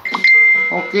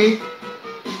 Okay.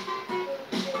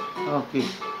 Okay.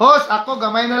 Host, ako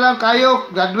gamay na lang kayo.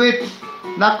 Graduate.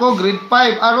 Nako, grade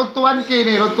 5. Road to 1K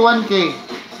ni. Road to 1K.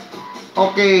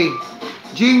 Okay.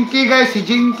 Jinky guys, si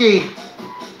Jinky.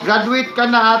 Graduate ka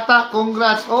na ata.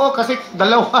 Congrats. Oo, kasi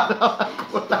dalawa lang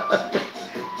kulang.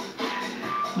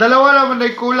 Dalawa lang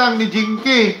manday kulang ni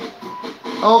Jinky.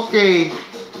 Okay.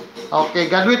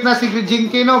 Okay, graduate na si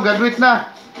Jinky no. Graduate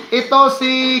na. Ito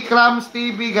si Crumbs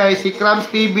TV guys, si Crumbs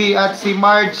TV at si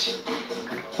Marge.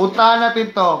 Puntahan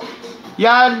natin to.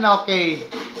 Yan, okay.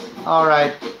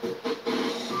 Alright.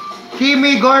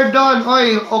 Kimi Gordon.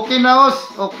 Oy, okay na os.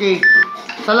 Okay.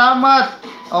 Salamat.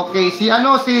 Okay,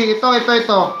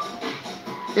 ito.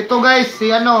 Ito guys,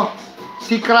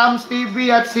 si Crumbs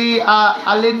TV at si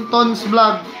Alenton's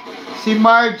Vlog. Si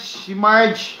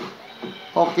Marge.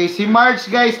 Okay, si Marge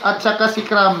guys at saka si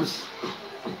Crumbs.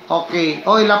 Okay.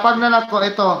 Oy, lapag na nako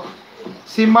ito.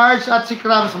 Si Marge at si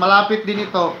Crumbs, malapit din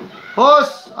ito.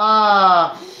 Host,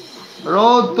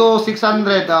 road to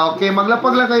 600. Okay,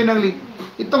 maglapag lang kayo ng link.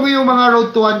 Ito yung mga road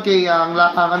to 1K ang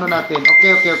ano natin.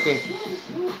 Okay.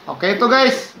 Okay, ito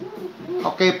guys.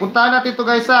 Okay, puntahan natin ito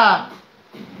guys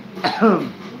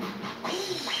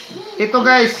ito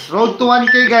guys, road to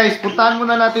 1K guys. Puntahan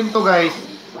muna natin to guys.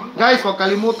 Guys, huwag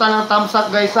kalimutan ang thumbs up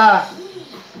guys ha.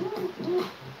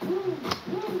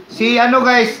 Si ano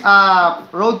guys,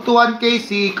 road to 1K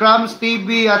si Crumbs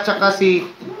TV at saka si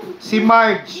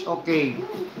Marge. Okay.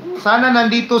 Sana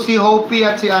nandito si Hopi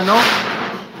at si ano,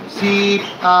 si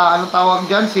ano tawag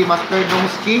diyan, si Master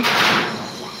Dongski.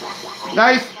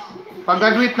 Guys,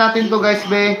 pag-graduate natin to guys,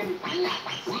 be.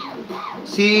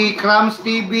 Si Crumbs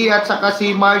TV at saka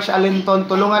si Marge Alinton,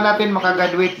 tulungan natin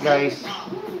makagraduate guys.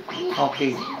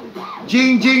 Okay.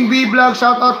 Jing Jing B Vlog,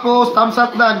 shoutout po. Thumbs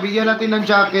up dan. Bigyan natin ng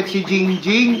jacket si Jing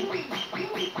Jing.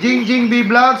 Jing Jing B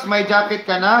Vlogs, may jacket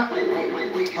ka na?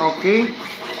 Okay.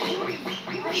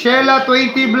 Sheila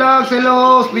 20 Vlogs,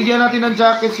 hello. Bigyan natin ng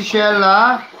jacket si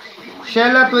Sheila.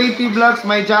 Sheila 20 Vlogs,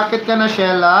 may jacket ka na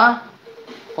Sheila?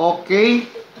 Okay.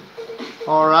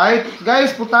 Alright.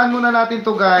 Guys, putahan muna natin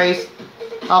to guys.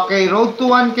 Okay, road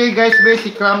to 1K guys,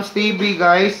 si Crumbs TV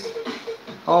guys.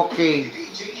 Okay.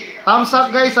 Thumbs up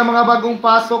guys sa mga bagong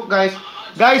pasok guys.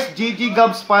 Guys, GG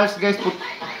Gabs Pals guys.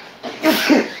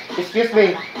 Excuse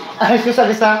me. Excuse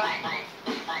me.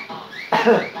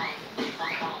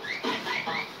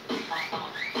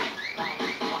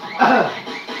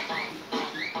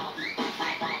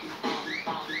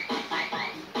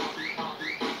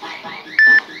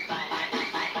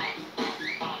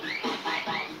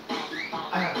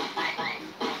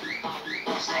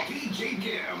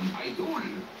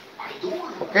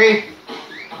 Okay.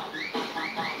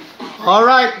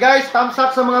 Alright guys, thumbs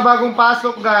up sa mga bagong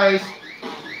pasok guys.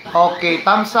 Okay,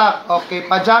 thumbs up. Okay,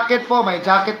 pa-jacket po, may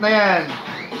jacket na yan.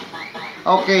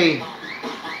 Okay.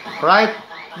 Right.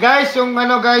 Guys, yung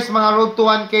ano guys, mga road to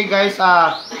 1K guys,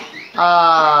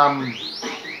 ano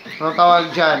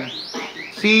tawag dyan?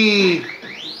 Si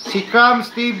Crumbs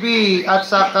TV at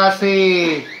saka si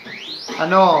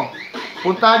ano,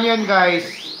 puntahan yan guys.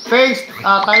 Thanks,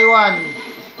 Taiwan.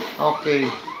 Okay.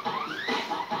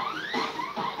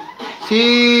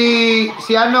 Si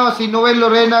Noel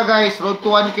Lorena guys, road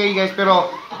to 1K guys, pero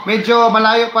medyo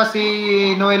malayo pa si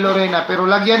Noel Lorena, pero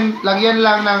lagyan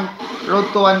lang ng road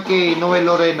to 1K Noel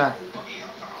Lorena.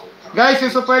 Guys,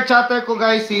 yung super chatter ko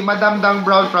guys, si Madam Dang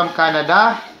Brown from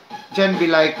Canada. Jen be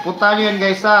like, punta nyo yan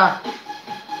guys ha.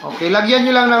 Okay, lagyan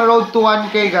nyo lang ng road to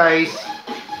 1K guys.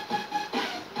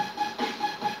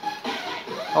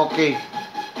 Okay.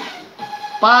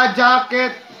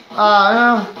 Pa-jacket,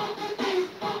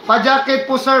 pa-jacket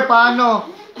po sir, paano?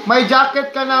 May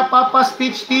jacket ka na, Papa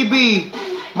Stitch TV.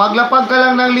 Maglapag ka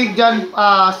lang ng link dyan,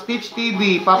 Stitch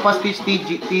TV, Papa Stitch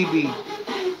TV.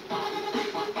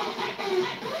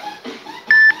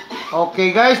 Okay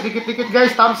guys, dikit-dikit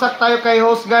guys, thumbs up tayo kay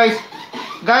host guys.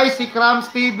 Guys, si Crumbs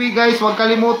TV guys, huwag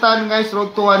kalimutan guys,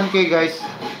 road to 1K guys.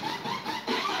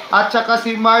 At saka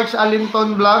si Marge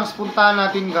Alinton Vlogs, puntahan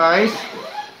natin guys.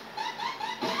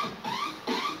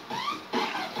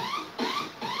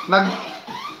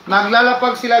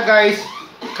 Naglalapag sila guys.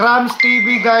 Crumbs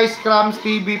TV guys, Crumbs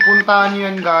TV, puntahan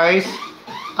nyo yan guys.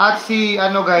 At si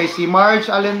ano guys, si Marge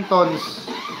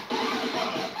Alentons.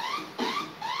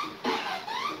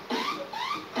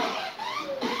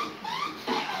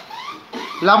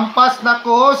 Lampas na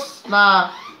kuhos na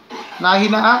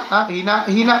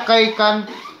hina kay kan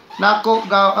nako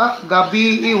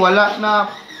gabi wala na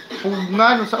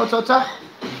pugngan sa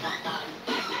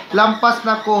lampas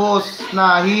na kuhos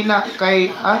na hina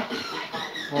kay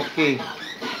okay.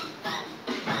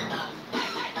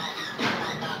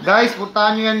 Guys,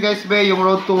 puntahan nyo yan guys be, yung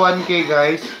road to 1K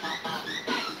guys.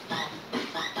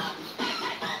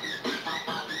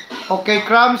 Okay,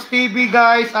 Crumbs TV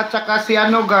guys, at saka si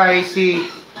ano guys, si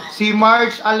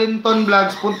Marge Alinton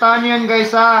Vlogs, puntahan nyo yan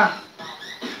guys ha.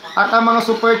 At ang mga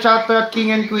super chatter at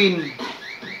king and queen.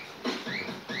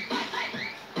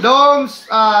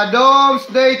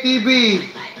 Domsday TV.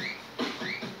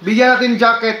 Bigyan natin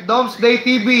jacket. Domsday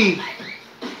TV.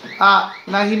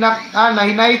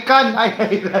 Nahinaykan. Ay,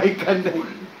 nahinaykan.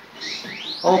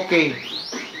 Okay.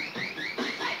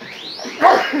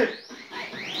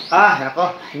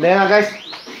 Nako. Hindi na guys.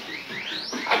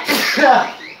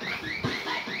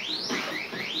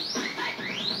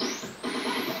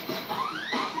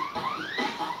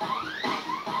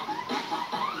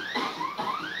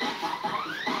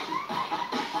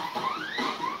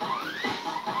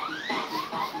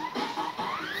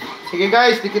 Sige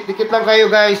guys, dikit-dikit lang kayo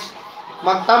guys.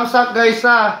 Mag-thumbs up guys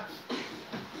ha.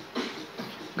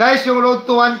 Guys, yung road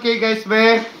to 1K guys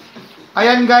be.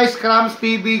 Ayan guys, Crumbs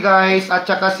TV guys. At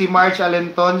saka si Marge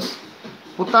Alentons.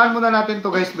 Puntahan muna natin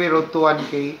to guys be, road to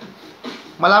 1K.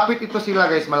 Malapit ito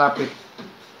sila guys, malapit.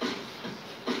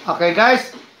 Okay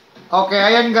guys. Okay,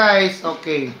 ayan guys.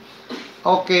 Okay.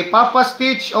 Okay, Papa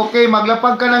Stitch. Okay,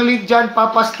 maglapag ka ng link dyan,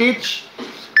 Papa Stitch.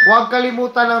 Huwag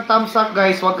kalimutan ng thumbs up,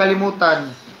 guys. Huwag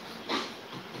kalimutan.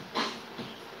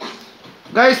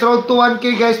 Guys, road to 1K,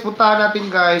 guys. Puntahan natin,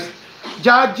 guys.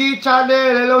 Jaji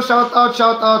Channel. Hello, shout out,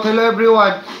 shout out. Hello,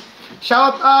 everyone.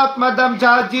 Shout out, Madam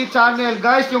Jaji Channel.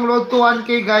 Guys, yung road to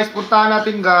 1K, guys. Puntahan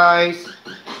natin, guys.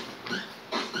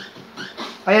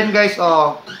 Ayan, guys,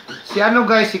 oh. Si ano,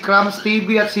 guys, si Krams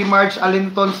TV at si Marge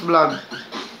Alinton's Vlog.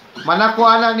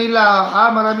 Manakuha na nila.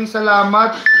 Maraming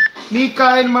salamat.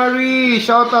 Nika and Marie,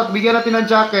 shout out. Bigyan natin ng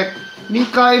jacket.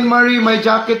 Nika and Marie, may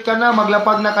jacket ka na.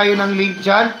 Maglapag na kayo ng link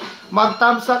dyan.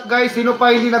 Mag-thumbs up, guys. Sino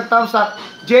pa hindi nag-thumbs up?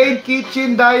 Jane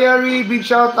Kitchen Diary, big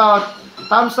shout out.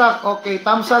 Thumbs up. Okay,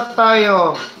 thumbs up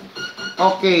tayo.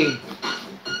 Okay.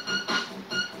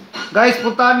 Guys,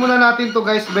 puntahan muna natin to,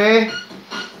 guys, be.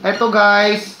 Eto,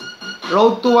 guys.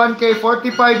 Road to 1K,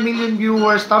 45 million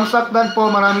viewers. Thumbs up dan po.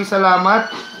 Maraming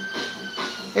salamat.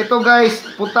 Ito, guys,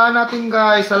 puntahan natin,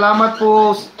 guys. Salamat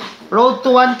po. Road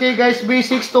to 1K, guys.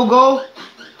 B6 to go.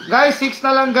 Guys, 6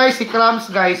 na lang, guys. Si Krams,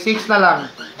 guys. 6 na lang.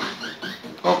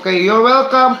 Okay, you're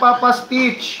welcome, Papa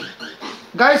Stitch.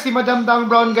 Guys, si Madam Dang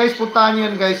Brown, guys. Puntahan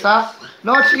nyo yan, guys, ha.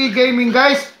 Notch E-Gaming,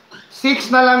 guys. 6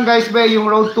 na lang, guys, be.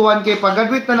 Yung road to 1K.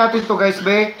 Pag-graduate na natin to, guys,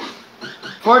 be.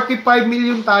 45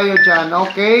 million tayo dyan.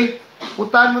 Okay?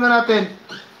 Puntahan muna natin.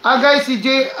 Guys, si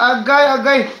J...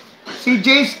 Agay. Si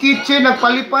Jay's Kitchen,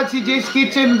 nagpalipad si Jay's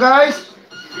Kitchen, guys.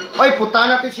 Oy, punta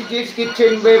natin si Jay's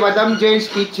Kitchen, be. Madam Jay's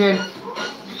Kitchen.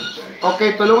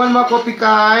 Okay, tulungan mo ako,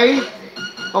 Pikay.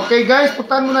 Okay, guys,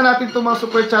 puntahan muna natin itong mga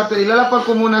super chatter. Ilalapag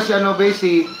ko muna si ano, be,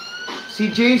 si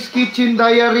Jay's Kitchen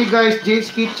Diary, guys. Jay's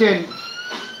Kitchen.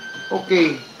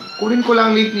 Okay, kunin ko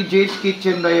lang link ni Jay's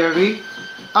Kitchen Diary.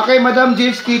 Okay, Madam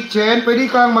Jay's Kitchen, pwede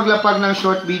kang maglapag ng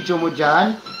short video mo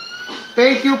dyan.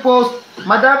 Thank you po,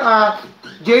 Madam,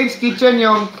 Jane's Kitchen,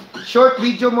 yung short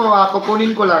video mo,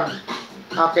 kukunin ko lang.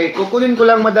 Okay, kukunin ko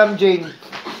lang, Madam Jane.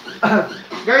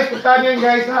 Guys, puntahan nyo yun,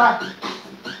 guys, ha.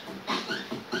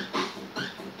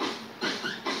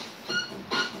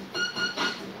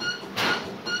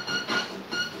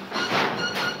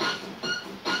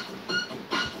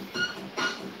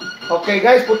 Okay,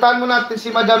 guys, puntahan mo natin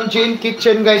si Madam Jane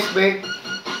Kitchen, guys, be.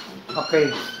 Okay.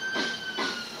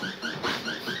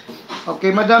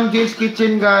 Okay, Madam Jane's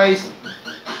Kitchen, guys.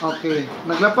 Okay,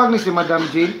 naglapag ni si Madam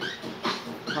Jane.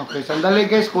 Okay, sandali,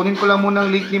 guys, kunin ko lang muna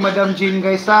ang link ni Madam Jane,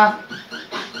 guys, ha.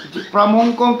 From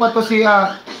Hong Kong pa to si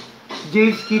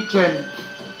Jane's Kitchen.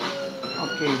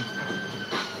 Okay.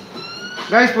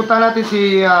 Guys, punta natin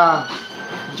si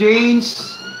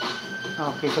Jane's.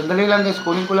 Okay, sandali lang, guys,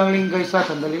 kunin ko lang link, guys, ha.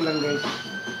 Sandali lang, guys.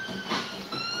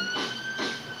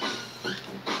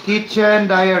 Kitchen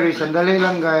Diary, sandali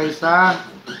lang, guys, ha.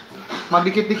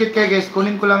 Magdikit-dikit kayo, guys.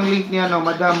 Kunin ko lang link niya, no,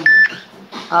 Madam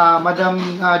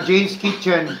Jane's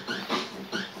Kitchen.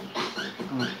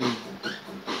 Okay.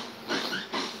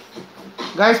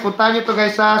 Guys, puntahan nyo to,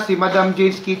 guys, ha. Si Madam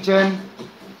Jane's Kitchen.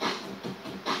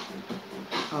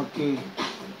 Okay.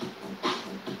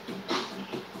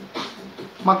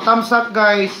 Mag-thumbs up,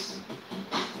 guys.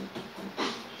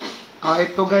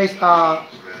 Ito, guys,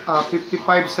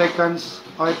 55 seconds.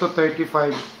 Ito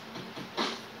 35.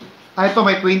 Ito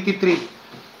may 23.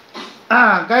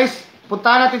 Guys,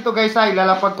 puntahan natin to, guys, ha.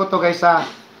 Ilalapag ko to, guys, ha.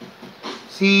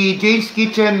 Si Jane's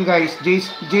Kitchen, guys.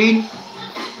 Jane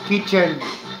Kitchen.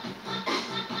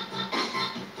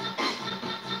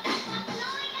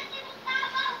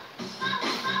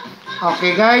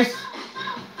 Okay, guys.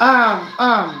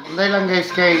 Dahil lang, guys,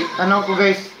 kay ano ko,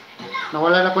 guys,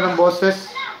 nawalan ako ng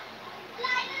boses.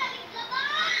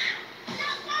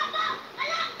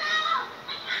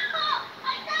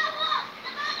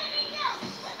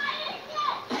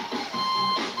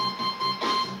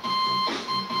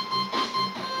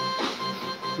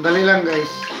 Dali lang, guys.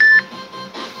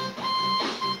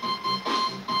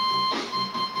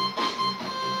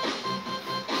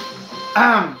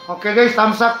 Okay, guys,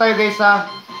 thumbs up tayo, guys, ha.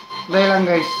 Dali lang,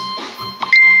 guys.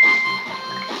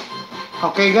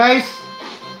 Okay, guys.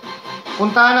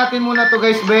 Puntahan natin muna to,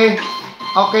 guys, be.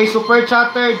 Okay, super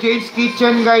chatter, Jane's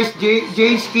Kitchen, guys.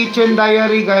 Jane's Kitchen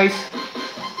Diary, guys.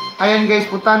 Ayan, guys,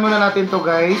 puntahan muna natin to,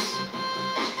 guys.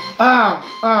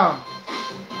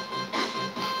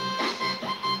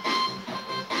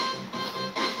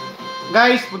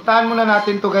 Guys, puntahan muna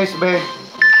natin to, guys, be.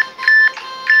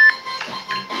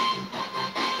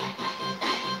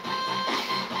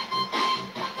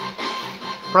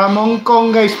 From Hong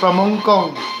Kong, guys, from Hong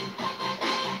Kong.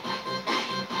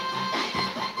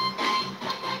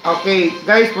 Okay,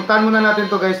 guys, puntahan muna natin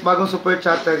to, guys, bagong super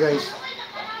chatter, guys.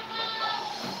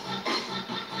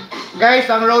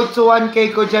 Guys, ang road to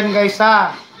 1K ko dyan, guys,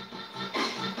 ha.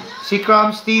 Si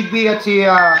Crumbs TV at si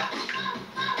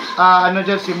ano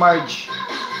dyan, si Marge.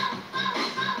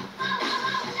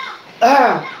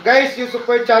 Guys, yung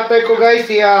super chatter ko guys,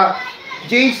 si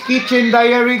James Kitchen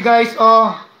Diary guys.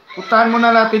 Oh, putahan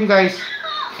muna natin guys.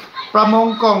 From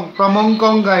Hong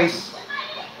Kong guys.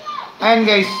 Ayan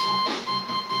guys,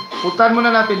 putahan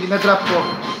muna natin, dinadrop ko.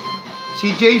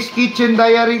 Si James Kitchen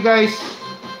Diary guys.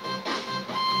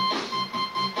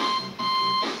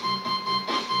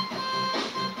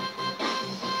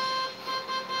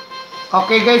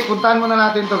 Okay guys, puntahan muna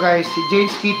natin to guys, si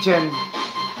James Kitchen.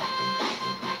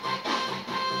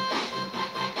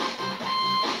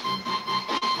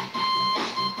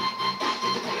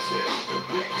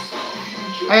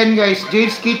 Ayan guys,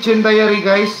 James Kitchen Diary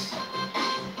guys.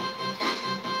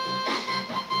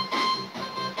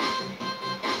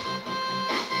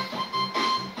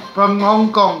 From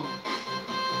Hong Kong.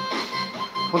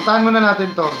 Puntahan muna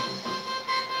natin to.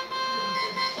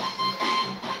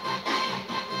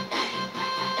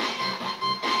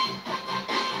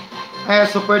 Ayan,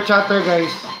 super chatter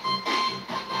guys.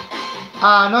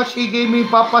 Notch E-Gaming,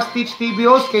 Papa Stitch TV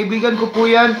host, kaibigan ko po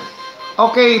yan.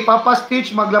 Okay, Papa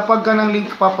Stitch, maglapag ka ng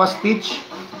link Papa Stitch.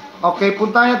 Okay,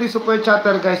 puntahan natin super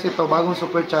chatter guys, ito, bagong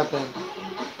super chatter.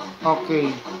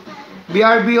 Okay.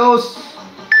 BRB host.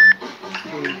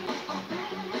 Okay.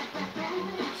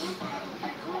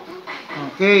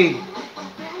 Okay.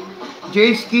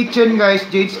 Jade's Kitchen guys,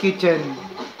 Jade's Kitchen.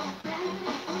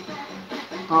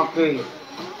 Okay.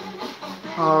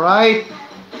 Alright.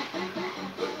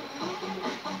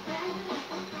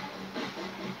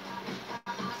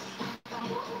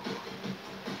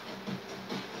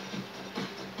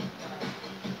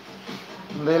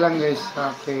 Hindi lang guys.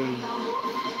 Okay.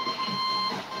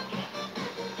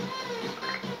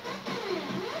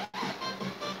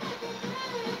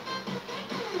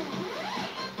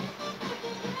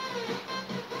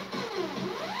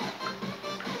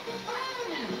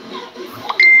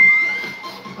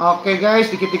 Okay guys,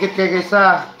 dikit-dikit kayo guys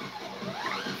ha.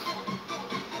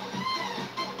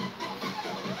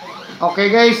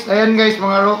 Okay guys, ayan guys,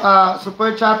 mga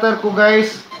super chatter ko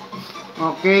guys.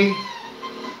 Okay.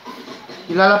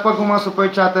 Ilalapag ko mga super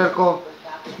chatter ko.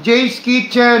 Jay's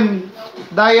Kitchen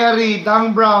Diary,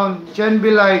 Dang Brown, Jen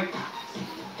Belike.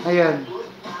 Ayan.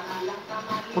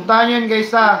 Puntahan nyo yan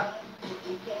guys ha.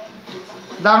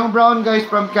 Dang Brown guys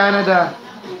from Canada.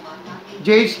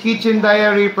 Jay's Kitchen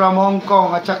Diary from Hong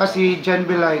Kong. At saka si Jen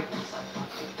Belike.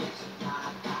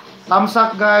 Thumbs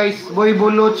up guys. Boy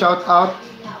Bulot, shout out.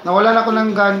 Nawalan ako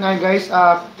ng gun guys.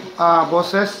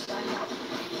 Bosses.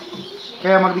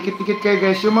 Kaya magdikit-dikit kayo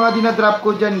guys. Yung mga dinadrop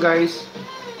ko dyan guys,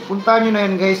 puntahan nyo na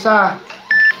yan guys ha.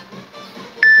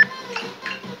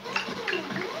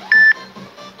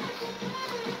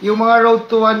 Yung mga road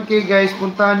to 1K guys,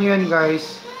 puntahan nyo yan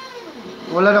guys.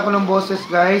 Wala na ako ng bosses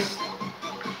guys.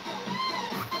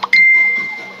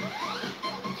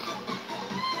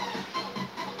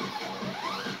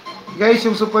 Guys,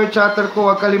 yung super chatter ko,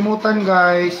 huwag kalimutan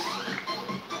guys.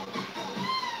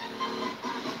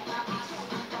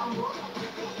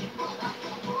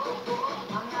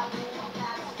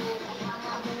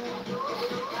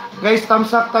 Guys, thumbs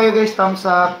up tayo guys, thumbs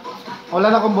up. Wala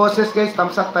na akong boses guys,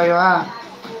 thumbs up tayo ha.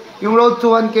 Yung road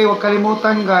to 1K, huwag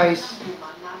kalimutan guys.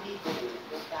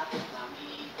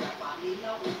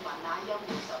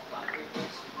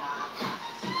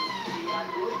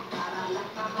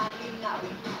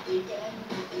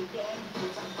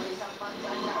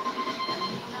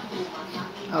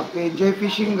 Okay, enjoy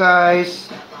fishing guys.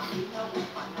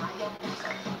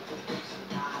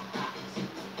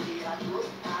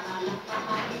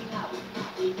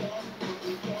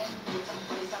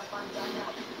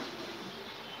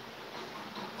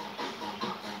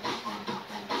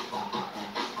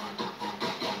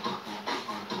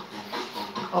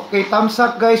 Okay, thumbs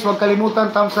up guys. Huwag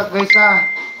kalimutan thumbs up guys ha.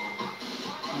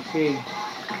 Okay.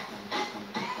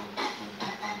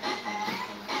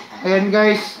 Ayan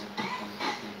guys.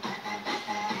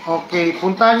 Okay,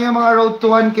 puntahan nyo yung mga road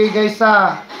to 1K guys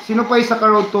ha. Sino pa isa ka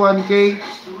road to 1K?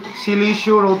 Si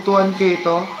Lishu, road to 1K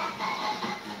ito.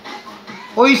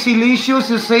 Oy, si Lishu,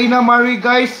 si Seyna Marie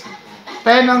guys.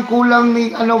 10 ang kulang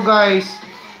ni ano guys.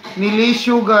 Ni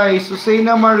Lishu guys. Si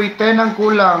Seyna Marie, 10 ang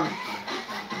kulang.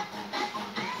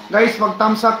 Guys,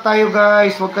 mag-thumbs up tayo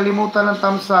guys. Huwag kalimutan ng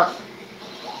thumbs up.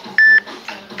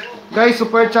 Guys,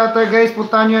 super chatter guys.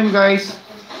 Puntahan nyo yan guys.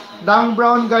 Dang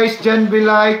Brown guys, Jen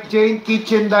Belike, Jane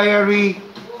Kitchen Diary.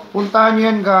 Puntahan nyo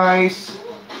yan guys.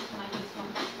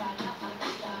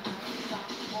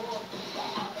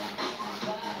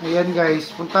 Ayan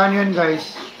guys. Puntahan nyo yan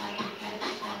guys.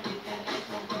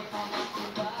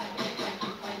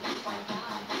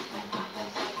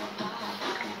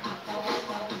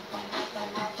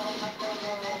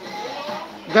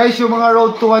 Guys, yung mga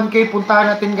road to 1K,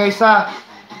 puntahan natin guys ha.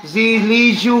 Si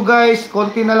Lizu guys,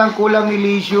 konti na lang kulang ni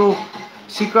Lizu.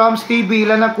 Si Crumbs TV,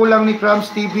 ilan na kulang ni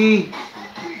Crumbs TV.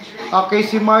 Okay,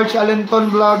 si March Allenton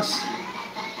Vlogs,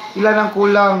 ilan ang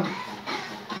kulang.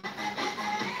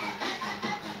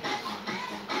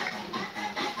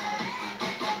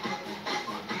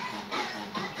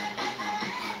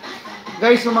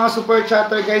 Guys, yung mga super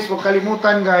chatter guys, huwag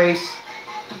kalimutan guys.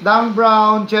 Dang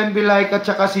Brown, Jen Bilike, at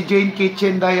saka si Jane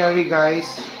Kitchen Diary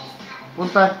guys.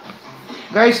 Punta.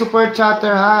 Guys, super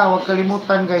chatter ha, huwag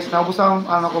kalimutan guys. Naubos ang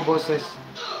ano ko boses.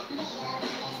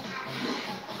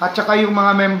 At saka yung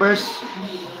mga members.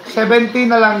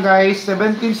 17 na lang guys.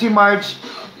 17 si March.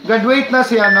 Graduate na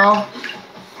si ano.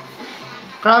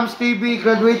 Crumbs TV,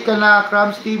 graduate ka na.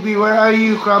 Crumbs TV, where are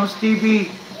you? Crumbs TV.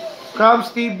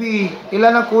 Crumbs TV,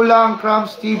 ilan ang kulang?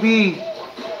 Crumbs TV.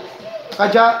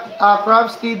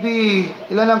 Crumbs TV,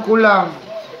 ilan ang kulang?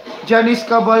 Janice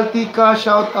Cabaltica,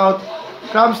 shout out.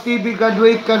 Crumbs TV,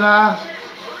 graduate ka na.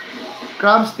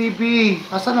 Crumbs TV,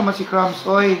 asan naman si Crumbs?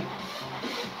 Oy.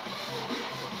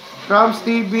 Crumbs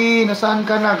TV, nasaan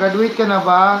ka na? Graduate ka na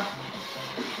ba?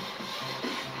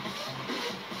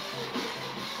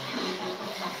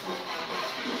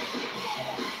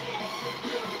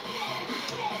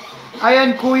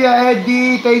 Ayan, Kuya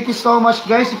Eddie. Thank you so much,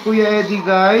 guys. Si Kuya Eddie,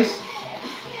 guys.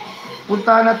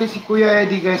 Puntahan natin si Kuya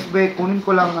Eddie, guys. Be, kunin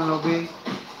ko lang ano, be.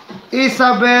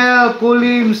 Isabel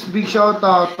Kulims. Big shout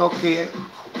out. Okay.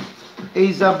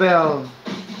 Isabel.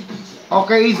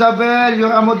 Okay, Isabel.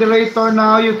 You're a moderator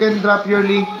now. You can drop your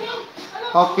link.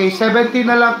 Okay, 17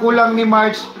 na lang kulang ni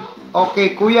March.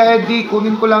 Okay, Kuya Eddie.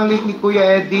 Kunin ko lang link ni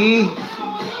Kuya Eddie.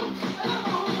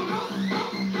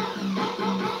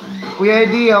 Kuya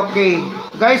Eddie, okay.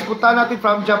 Guys, punta natin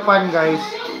from Japan, guys.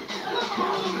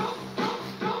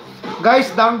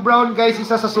 Guys, Dang Brown, guys,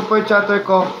 isa sa super chatter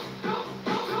ko.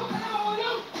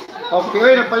 Okay,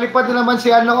 oy, napalipad na naman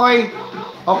si ano, oy.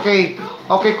 Okay.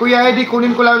 Okay, Kuya Eddie,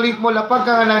 kunin ko lang link mo. Lapag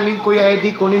ka nga ng link, Kuya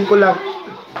Eddie, kunin ko lang.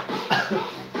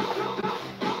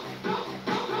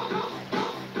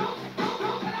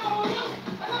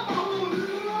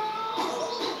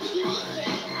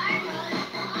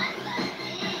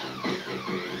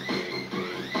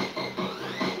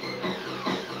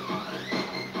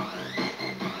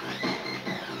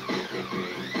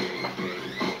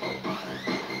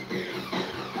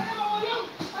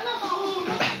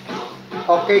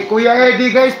 Okay, Kuya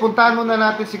Eddie guys, puntahan muna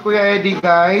natin si Kuya Eddie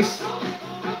guys.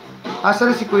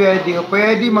 Asan na si Kuya Eddie? O,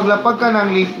 Kuya Eddie, maglapag ka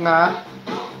ng link nga.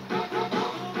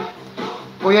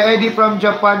 Kuya Eddie from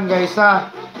Japan guys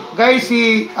ha. Guys,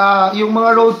 yung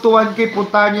mga road to 1K,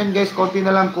 puntahan yan guys, konti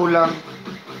na lang kulang.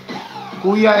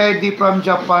 Kuya Eddie from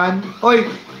Japan. Oy,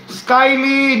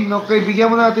 Skylin! Okay,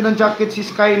 bigyan mo na natin ng jacket si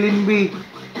Skylin B.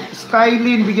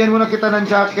 Skylin, bigyan mo na kita ng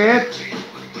jacket.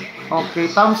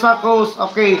 Okay, Tamsa Coast.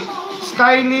 Okay.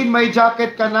 Skylin, may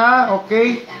jacket ka na,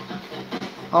 okay?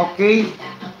 Okay.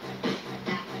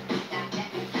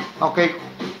 Okay.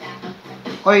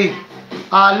 Oy,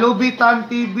 Lobitan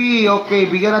TV, okay,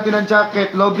 bigyan natin ng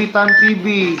jacket, Lobitan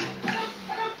TV.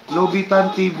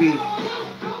 Lobitan TV.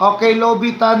 Okay,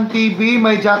 Lobitan TV,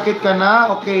 may jacket ka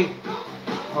na, okay.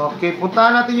 Okay,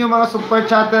 puntahan natin yung mga super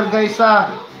chatter guys ha.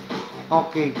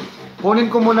 Okay. Kunin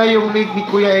ko muna yung link ni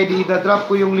Kuya Eddie, i-drop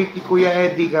ko yung link ni Kuya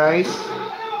Eddie guys.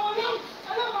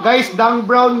 Guys, Dang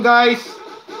Brown guys,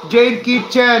 Jane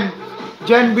Kitchen,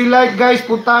 Jen Bilike guys,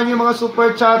 puntahan yung mga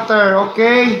super chatter,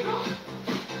 okay?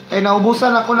 Eh,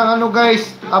 naubusan ako ng ano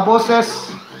guys,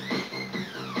 boses.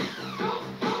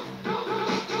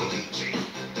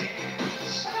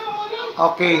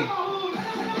 Okay.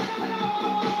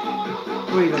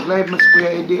 Uy, nag-live mas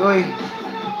Kuya Eddie, oy.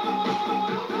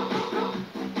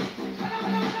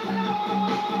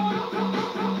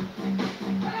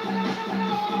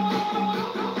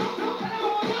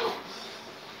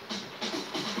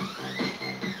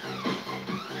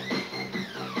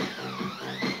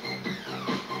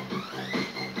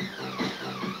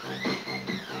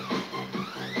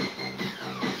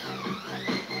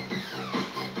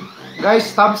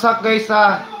 Guys, thumbs up guys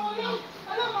ha.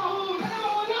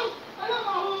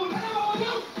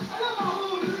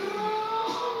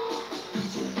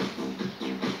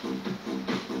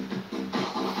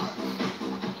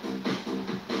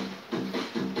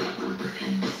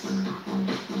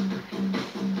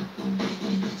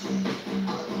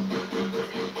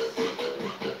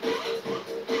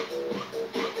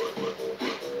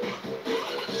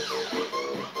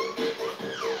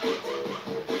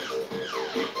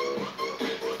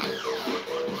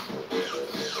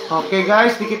 Okay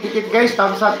guys, dikit-dikit guys,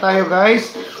 thumbs up tayo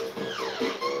guys.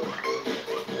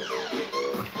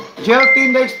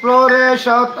 Jeltin the Explorer,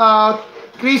 shout out.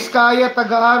 Chris Kaya,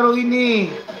 taga-aro ini.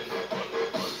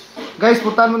 Guys,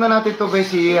 putan muna natin to guys.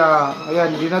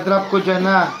 Ayan, dinadrop ko dyan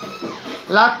na.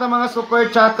 Lahat ng mga super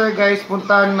chatter guys,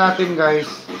 puntahan natin guys.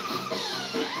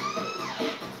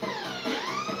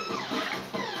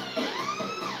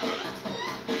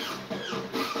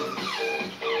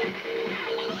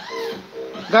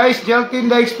 Guys,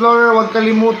 Jeltin the Explorer, huwag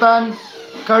kalimutan.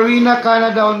 Karina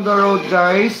Canada on the road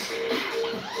guys.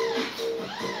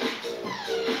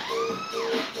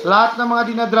 Lahat ng mga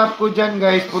dinadrop ko dyan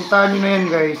guys, puntahan nyo na yan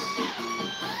guys.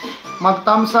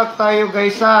 Mag-thumbs up tayo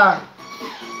guys ha.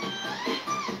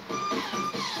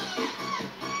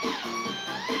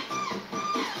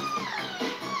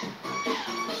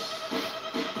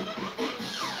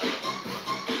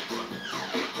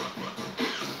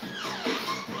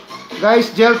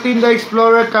 Guys, Jeltin the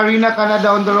Explorer, Karina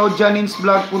Canada on the road, Janines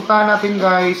Vlog, puntahan natin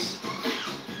guys.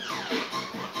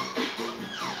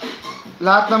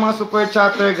 Lahat ng mga super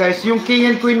chatter guys. Yung King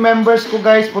and Queen members ko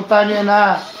guys, puntahan nyo yan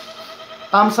ha.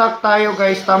 Thumbs up tayo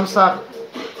guys, thumbs up.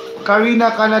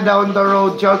 Karina Canada on the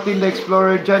road, Jeltin the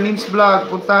Explorer, Janines Vlog,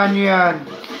 puntahan nyo yan.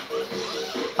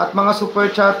 At mga super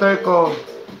chatter ko.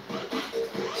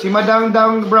 Si Madang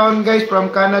Dang Brown guys,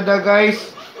 from Canada guys.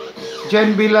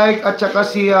 Jen Be Like at saka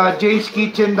si Jane's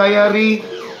Kitchen Diary.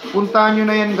 Puntahan nyo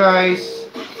na yan guys.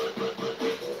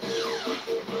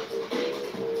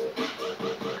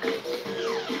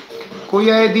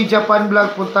 Kuya Eddie Japan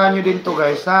Vlog, puntahan nyo din to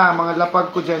guys ha. Mga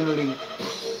lapag ko dyan link.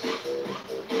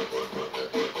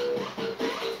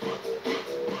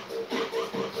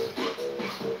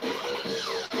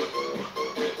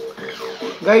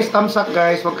 Guys, thumbs up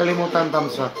guys. Huwag kalimutan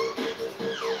thumbs up.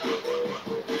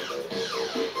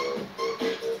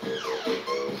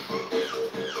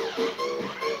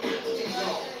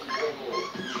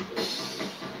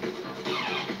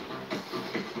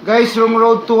 Guys, yung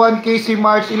road to 1K si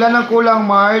March. Ilan ang kulang,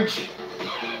 March?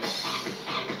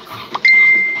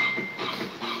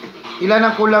 Ilan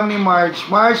ang kulang ni March?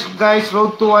 March, guys,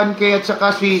 road to 1K. At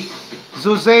saka si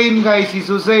Suzanne, guys. Si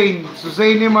Suzanne.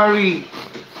 Suzanne ni Marie.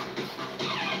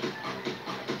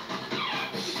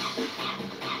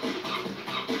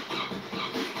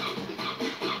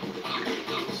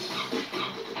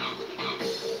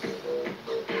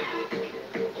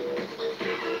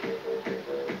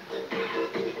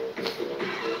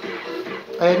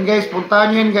 Ayan guys,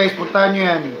 puntahan nyo yan guys, puntahan nyo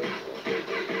yan.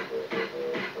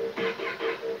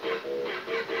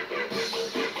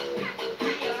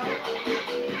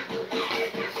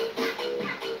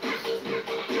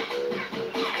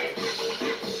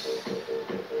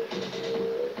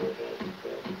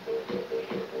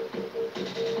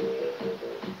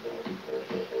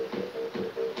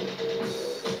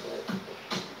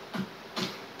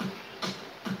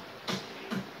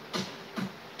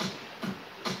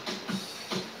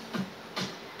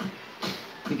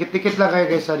 Dikit-dikit lang kayo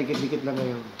guys ha, dikit-dikit lang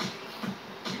kayo.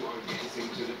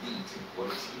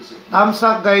 Thumbs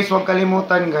up guys, huwag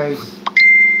kalimutan guys.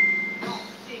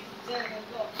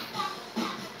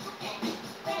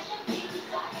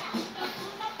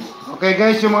 Okay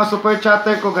guys, yung mga super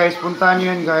chatter ko guys, puntahan nyo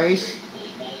yan guys.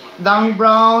 Dang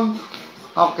Brown,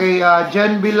 okay,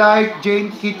 Jen Be Like, Jane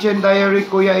Kitchen Diary,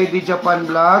 Kuya Eddie Japan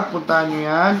Vlog, puntahan nyo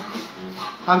yan.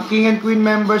 Ang King and Queen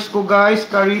members ko guys,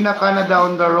 Karina Canada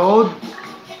on the road,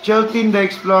 Jeltin the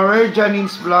Explorer,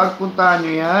 Janines Vlog, puntahan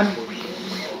nyo yan.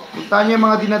 Puntahan nyo yung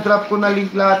mga dinadrop ko na link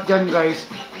lahat dyan guys.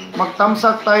 Mag-thumbs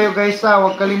up tayo guys ha,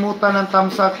 huwag kalimutan ng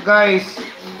thumbs up guys.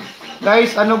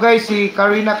 Guys, ano guys, si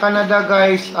Karina Canada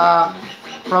guys,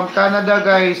 from Canada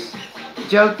guys.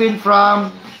 Jeltin from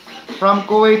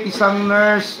Kuwait, isang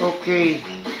nurse, okay.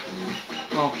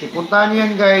 Okay, puntahan nyo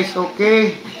yan guys,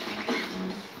 okay.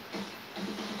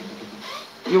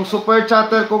 Yung super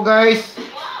chatter ko guys,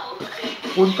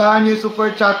 puntahan nyo yung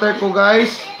super chatter ko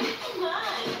guys.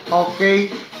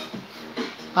 Okay.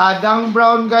 Dang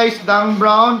Brown guys, Dang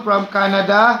Brown from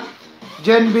Canada.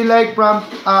 Jen Be Like from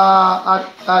at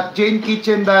Jane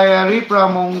Kitchen Diary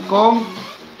from Hong Kong.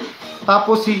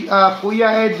 Tapos si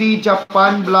Kuya Eddie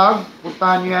Japan Vlog,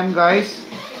 puntahan nyo yan guys.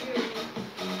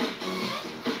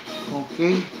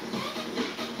 Okay.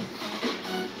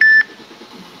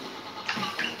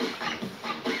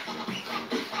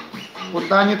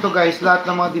 Puntahan nyo to guys, lahat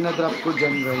ng mga dinadrop ko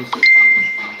dyan guys.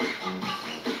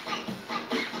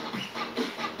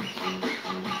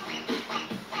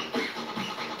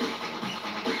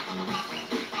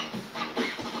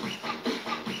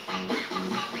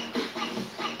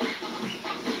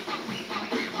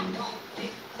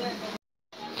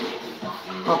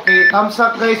 Okay, thumbs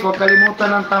up guys, huwag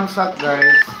kalimutan ng thumbs up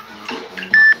guys.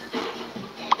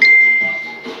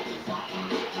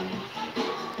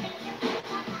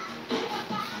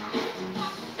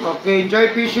 Okay, enjoy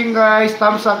fishing guys.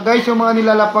 Thumbs up guys. Yung mga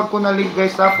nilalapag ko na link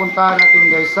guys ha. Puntahan natin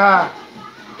guys ha.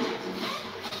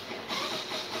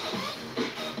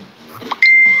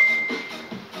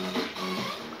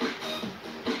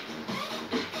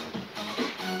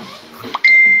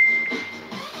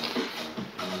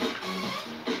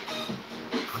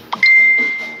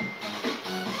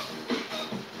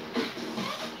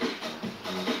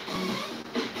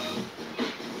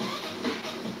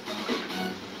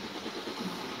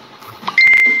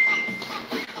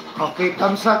 Okay,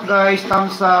 thumbs up guys.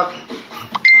 Thumbs up.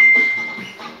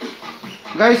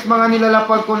 Guys, mga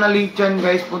nilalapag ko na link dyan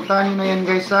guys. Puntahan nyo na yan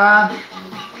guys ha.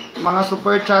 Mga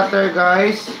super chatter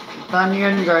guys. Puntahan nyo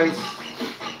yan guys.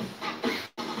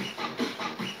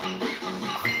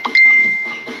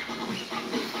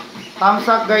 Thumbs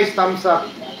up guys, thumbs up.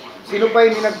 Sino pa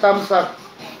hindi nag-thumbs up?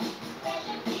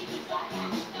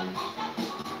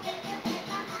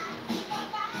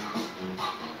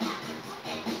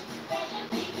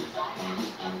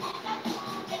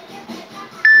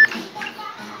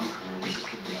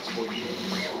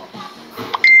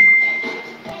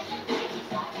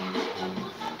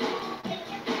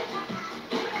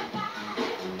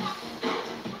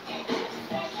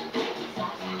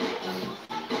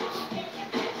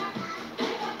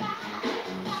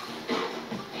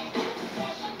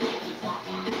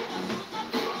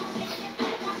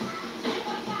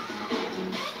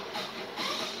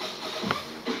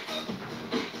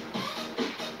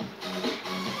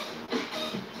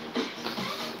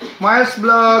 Miles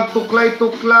Vlog,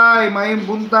 tuklay-tuklay. Maying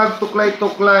buntag,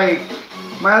 tuklay-tuklay.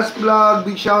 Miles Vlog,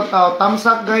 big shout out. Thumbs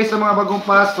up guys sa mga bagong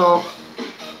pasok.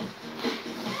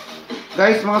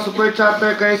 Guys, mga super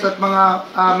chatter guys at mga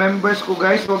members ko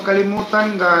guys. Huwag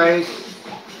kalimutan guys.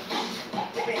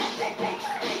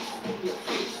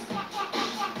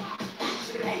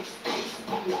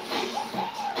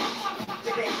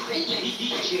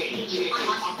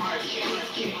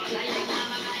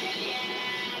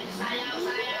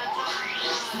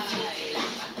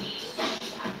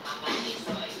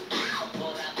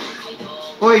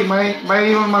 Uy, may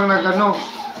yung mga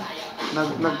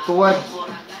nagtuwad.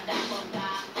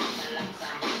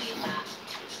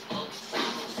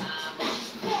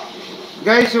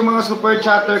 Guys, yung mga super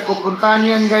chatter ko, puntahan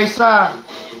yan guys ha.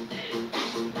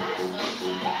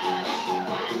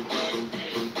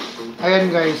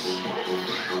 Ayan guys.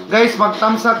 Guys,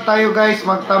 mag-thumbs up tayo guys,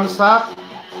 mag-thumbs up.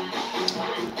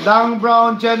 Dang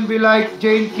Brown, Jen Be Like,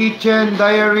 Jane Kitchen,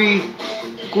 Diary,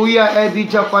 Kuya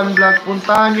Eddie Japan Vlog.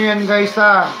 Puntahan nyo yan guys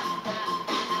ha.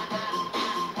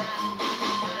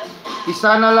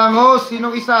 Isa na lang host.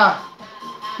 Sinong isa?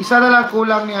 Isa na lang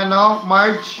kulang ni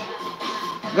Marge.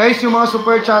 Guys, yung mga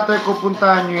super chatter ko,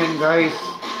 puntahan nyo yan guys.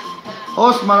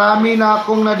 Host, marami na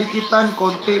akong nadikitan.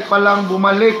 Konti pa lang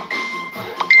bumalik.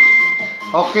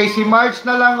 Okay, si Marge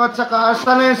na lang. At saka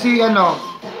asa na yan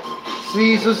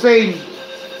si Susain.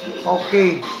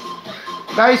 Okay.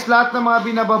 Guys, lahat ng mga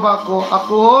binababa ko,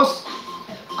 ako host.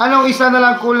 Anong isa na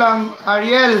lang kulang,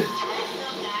 Ariel?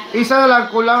 Isa na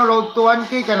lang kulang, road to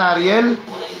 1K ka na, Ariel?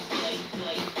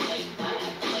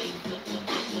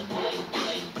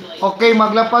 Okay,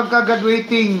 maglapag ka,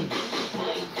 graduating.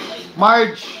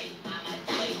 March.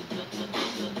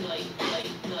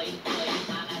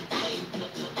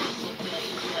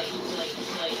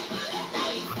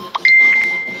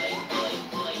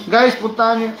 Guys,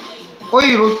 puntahan nyo.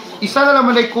 Oy, isa na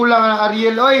naman ay kulang ng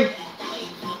Ariel, oy.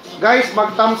 Guys,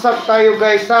 mag-thumbs up tayo,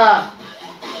 guys, ha.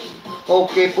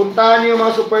 Okay, puntahan niyo yung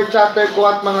mga super chatter ko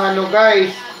at mga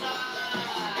guys.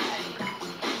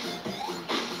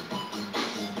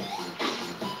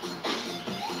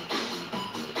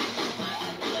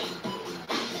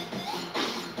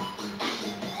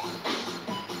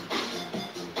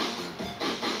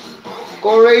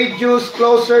 Courageous,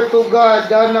 closer to God.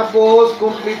 Done na post,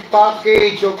 complete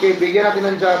package. Okay, bigyan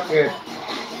natin ng jacket.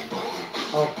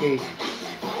 Okay.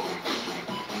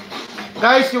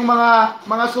 Guys, yung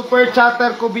mga super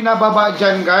chatter ko binababa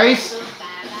dyan, guys.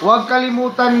 Huwag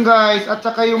kalimutan, guys. At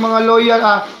saka yung mga loyal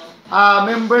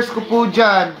members ko po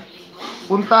dyan.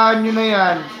 Puntahan nyo na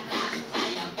yan.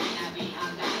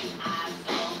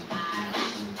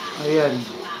 Ayan.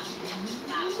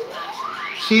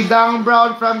 Si Dang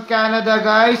Brown from Canada,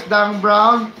 guys. Dang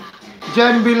Brown.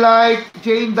 Jen Be Like,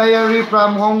 Jane Diary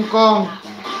from Hong Kong.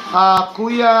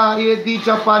 Kuya Eddie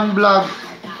Japan Vlog.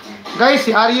 Guys,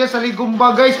 si Ariel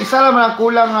Saligumba, guys. Isa lang na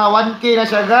kulang 1K na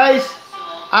siya, guys.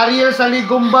 Ariel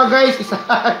Saligumba, guys. Isa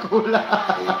kulang.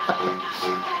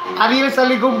 Ariel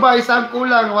Saligumba, isang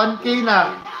kulang. 1K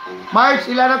na. March,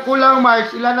 ilan ang kulang,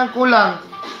 March? Ilan ang kulang?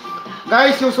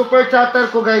 Guys, yung super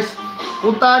chatter ko, guys.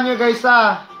 Puntahan nyo, guys,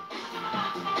 ha.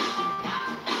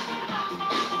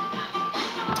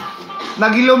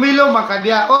 Nagilomilo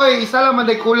makadya. Oy, isa lang man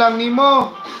day kulang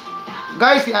nimo.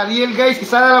 Guys, si Ariel guys,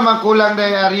 isa na lang man kulang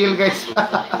day Ariel guys.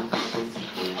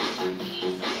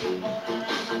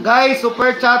 Guys,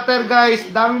 super chatter guys,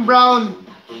 Dang Brown,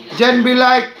 Jen Be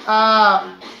Like,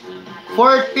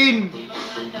 14.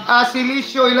 Si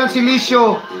Lisyo, ilan si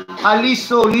Lisyo?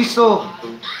 Liso.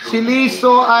 Si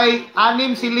Liso ay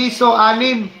 6, si Liso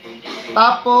 6.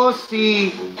 Tapos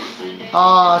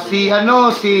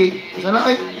sana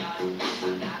ay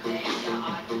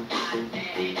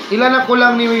ilan na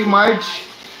kulang ni Marge?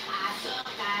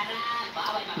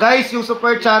 Guys, yung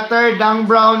super chatter, Dang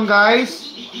Brown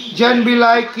guys, Jen Be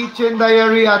Like, Kitchen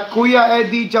Diary at Kuya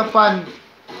Eddie Japan.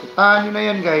 Tahan nyo na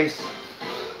yan guys.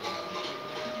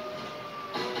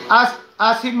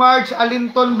 Si Marge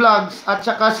Alinton Vlogs at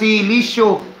saka si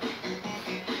Lisyo.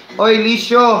 Oy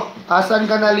Lisyo,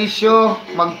 asan ka na Lisyo?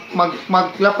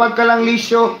 Maglapag ka lang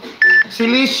Lisyo. Si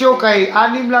Lisyo kay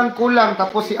 6 lang kulang,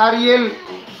 tapos si Ariel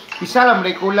isa lang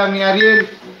may kulang ni Ariel.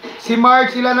 Si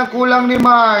Marge, ilan ang kulang ni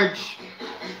Marge?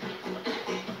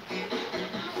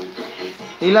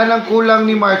 Ilan ang kulang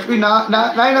ni Marge? Uy,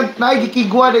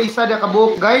 naigikigwa na isa na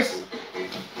kabuok guys.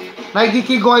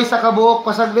 Naigikigwa isa kabuok,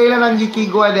 pasagday lang ang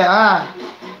gikigwa na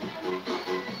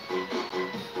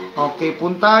Okay,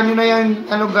 puntahan nyo na yan,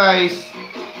 guys.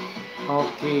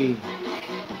 Okay.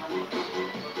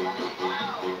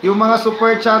 Yung mga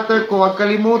super chatter ko, huwag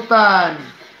kalimutan.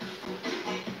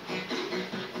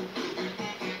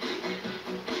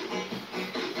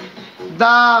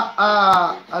 The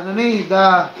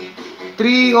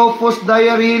 3 Opus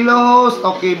Diary Hilos.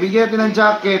 Okay, bigyan natin ng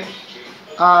jacket.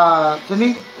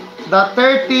 The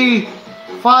 30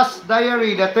 Fast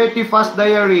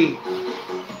Diary.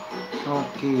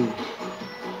 Okay.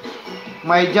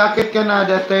 May jacket ka na,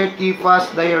 the 30 Fast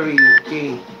Diary.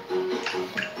 Okay.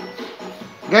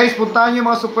 Guys, puntahan yung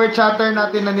mga super chatter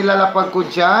natin na nilalapag ko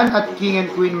dyan at King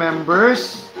and Queen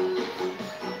members.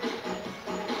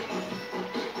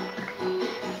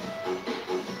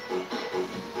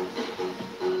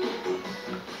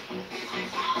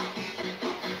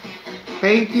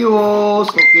 Thank you,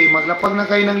 host. Okay, maglapag na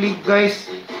kayo ng league, guys.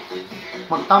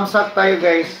 Mag-thumbs up tayo,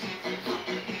 guys.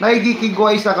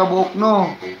 Naigikigwa isa kabuok, no?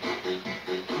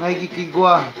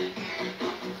 Naigikigwa.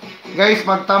 Guys,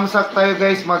 mag-thumbs up tayo,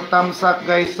 guys. Mag-thumbs up,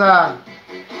 guys, ha.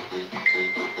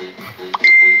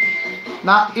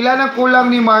 Ilan ang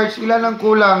kulang ni March? Ilan ang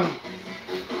kulang?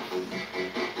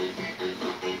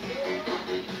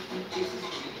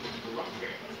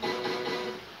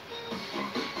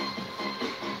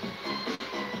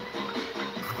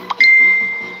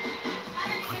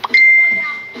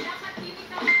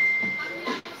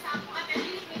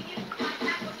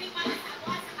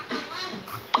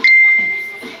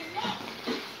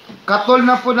 Katol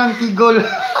na po ng kigol.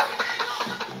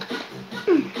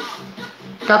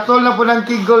 Katol na po ng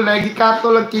kigol.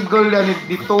 Nagikatol ang kigol yan.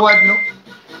 Dituwad, no?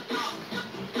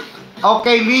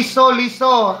 Okay, Liso.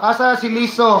 Asa si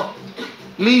Liso?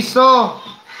 Liso.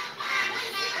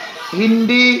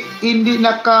 Hindi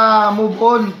naka-move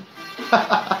on.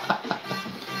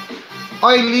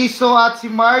 Oy, Liso at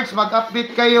si Marge,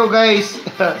 mag-update kayo, guys.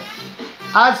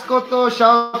 Ads ko to,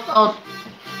 shout out.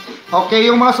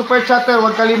 Okay, yung mga super chatter,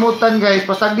 huwag kalimutan guys.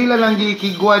 Pasagdila lang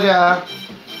gikigwa niya.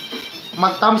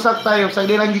 Mag-thumbs up tayo,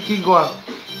 pasagdila lang gikigwa.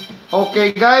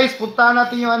 Okay guys, punta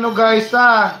natin yung guys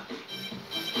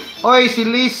Oy, si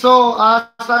Liso.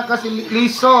 Saan ka si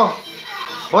Liso?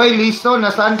 Oy, Liso,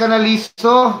 nasaan ka na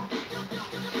Liso?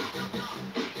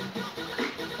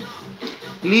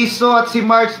 Liso at si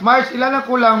Marge. Marge, ilan na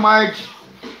kulang Marge?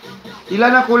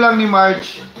 Ilan na kulang ni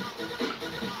Marge?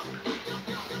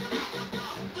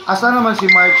 Asa naman si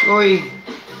Marge? Oy.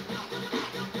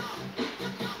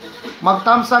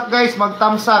 Mag-thumbs up guys,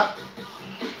 mag-thumbs up.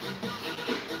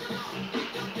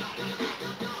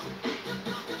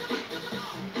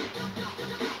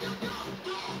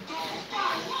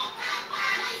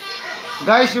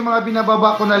 Guys, yung mga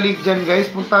binababa ko na link dyan guys,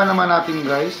 punta naman natin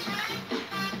guys.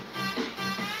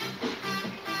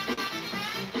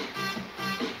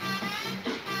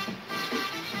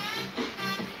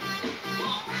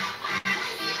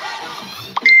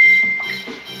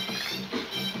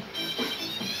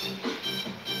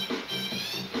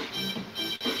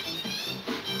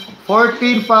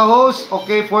 $14 pa host.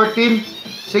 Okay, 14.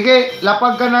 Sige,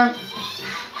 lapag ka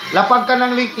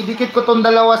ng link. Idikit ko tong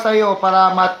dalawa sa'yo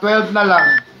para ma-12 na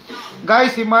lang.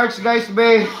 Guys, si March guys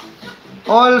be.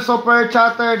 All super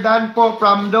chatter done po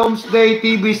from Domesday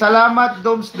TV. Salamat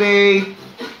Domesday.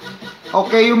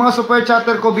 Okay, yung mga super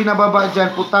chatter ko binababa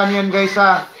dyan. Putan yan guys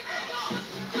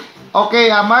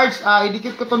Okay, March,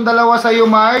 idikit ko tong dalawa sa'yo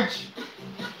March.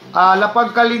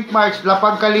 Lapag ka link March,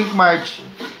 lapag ka link March.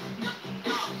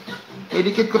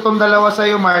 Idikit ko tong dalawa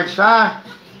sa'yo March, ha?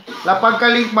 Lapag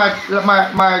ka link March,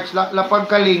 lapag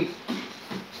ka link.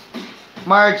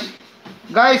 March.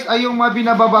 Guys, ay yung mga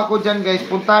binababa ko dyan guys,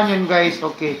 puntahan yun guys,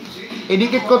 okay.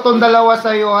 Idikit ko tong dalawa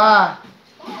sa'yo, ha?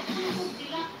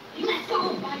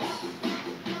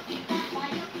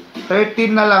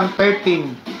 13 na lang,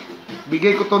 13.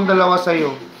 Bigay ko tong dalawa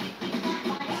sa'yo.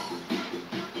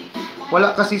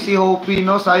 Wala kasi si Hopi,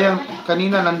 no? Sayang,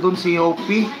 kanina nandun si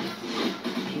Hopi.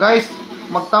 Guys,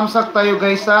 magtamsak tayo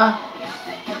guys, ha?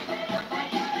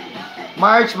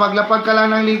 March, maglapag ka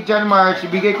lang ng league dyan, March.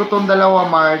 Ibigay ko tong dalawa,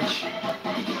 March.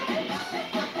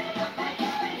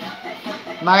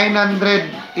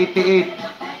 988.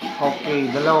 Okay,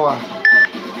 dalawa.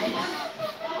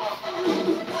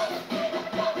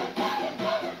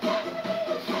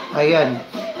 Ayan.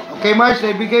 Okay, March,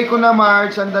 ibigay ko na,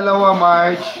 March. Ang dalawa,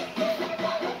 March.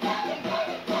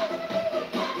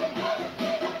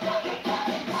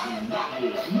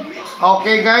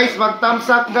 Okay, guys.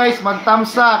 Magtamsak, guys.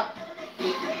 Magtamsak.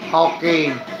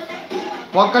 Okay.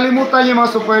 Huwag kalimutan yung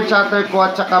mga super chatter ko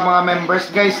at saka mga members,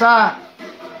 guys, ha?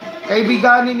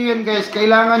 Kaibiganin nyo yan, guys.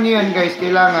 Kailangan nyo yan, guys.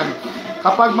 Kailangan.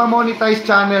 Kapag ma-monetize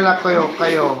channel ako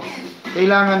kayo,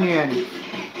 kailangan nyo yan.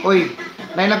 Uy,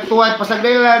 nay nagtuwad.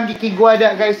 Pasagday lang,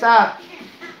 gikigwada, guys, ha?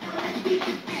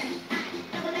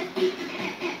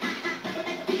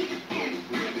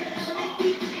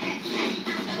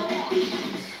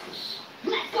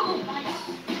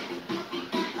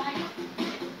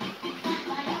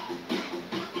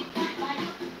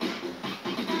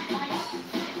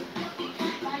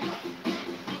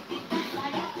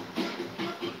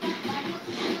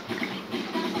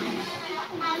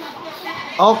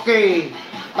 Okay.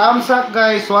 Thumbs up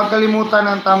guys. Huwag kalimutan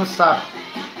ng thumbs up.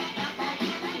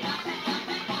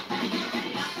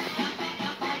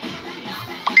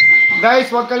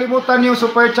 Guys, huwag kalimutan yung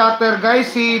super chatter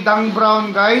guys. Si Dang Brown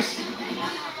guys.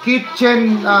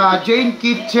 Kitchen, Jane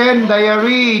Kitchen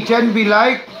Diary. Jen Be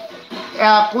Like.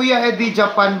 Kuya Eddie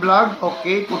Japan Vlog.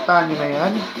 Okay, puntahan nyo na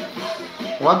yan.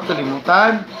 Huwag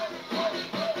kalimutan.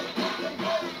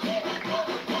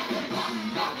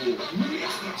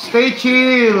 Stay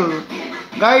chill.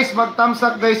 Guys, mag-thumbs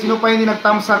up guys. Sino pa hindi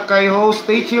nag-thumbs up kay host?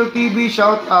 Stay chill TV,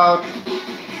 shout out.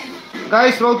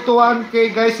 Guys, road to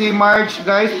 1K guys. Si March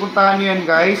guys, puntahan nyo yan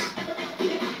guys.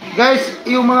 Guys,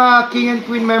 yung mga King and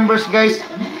Queen members guys.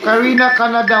 Karina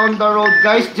Canada on the road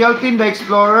guys. Jeltin the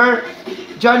Explorer.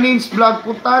 Janine's Vlog.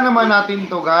 Puntahan naman natin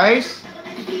to guys.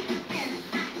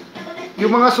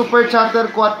 Yung mga super chatter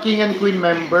ko at King and Queen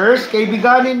members.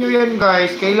 Kaibiganin nyo yan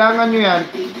guys. Kailangan nyo yan.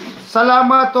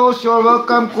 Salamat host, you're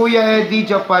welcome Kuya Eddie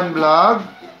Japan Vlog.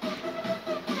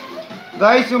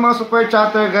 Guys, yung mga super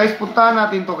chatter guys, puntahan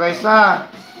natin to guys ha.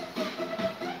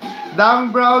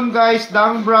 Dang Brown guys,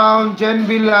 Dang Brown, Jen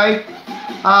Be Like,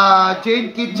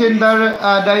 Jane Kitchen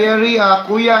Diary,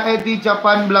 Kuya Eddie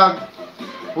Japan Vlog.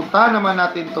 Puntahan naman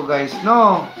natin to guys,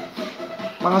 no?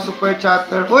 Mga super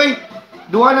chatter. Uy,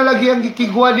 duha na lagi ang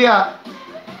gikigwa diya.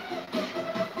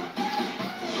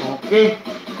 Okay.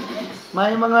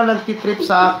 May mga nagtitrip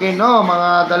sa akin, no?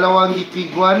 Mga dalawang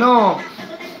gikigwa, no?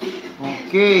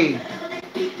 Okay.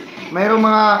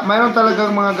 Mayroon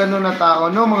talagang mga ganun na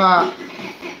tao, no? Mga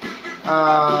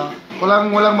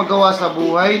walang magawa sa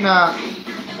buhay na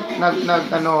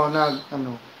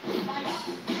ano.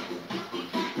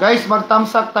 Guys,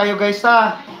 mag-thumbs-up tayo, guys,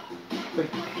 ha?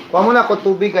 Kuha muna ako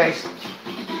tubig, guys.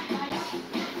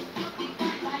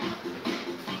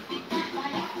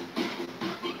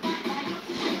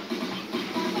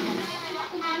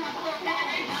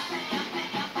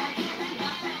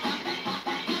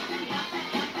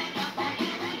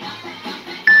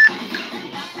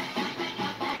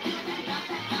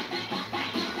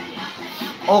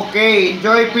 Okay,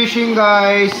 enjoy fishing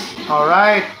guys.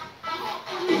 Alright.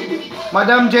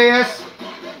 Madam JS,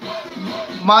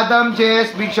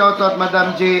 big shoutout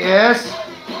Madam JS.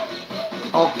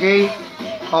 Okay.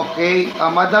 Okay,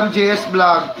 Madam JS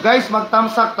Vlog. Guys,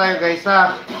 mag-thumbs-up tayo guys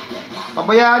ha.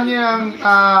 Pabayaan niyo ang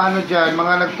ano dyan,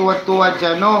 mga nagtuwad-tuwad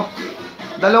dyan, no?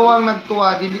 Dalawang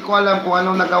nagtuwad, hindi ko alam kung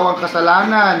anong nagawang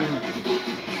kasalanan.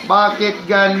 Bakit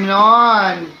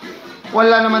ganon?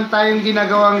 Wala naman tayong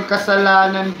ginagawang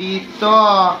kasalanan dito.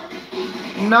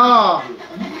 No.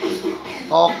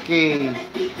 Okay.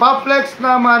 Paplex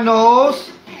naman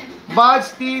host.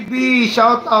 Buds TV.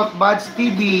 Shout out Buds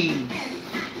TV.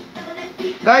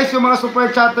 Guys, yung mga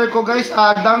super chatter ko guys.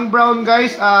 Dang Brown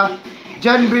guys.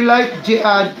 Jen Be Like.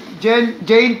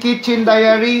 Jane Kitchen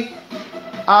Diary.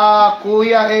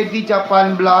 Kuya Eddie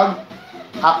Japan Vlog.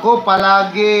 Ako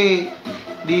palagi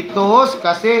dito host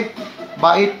kasi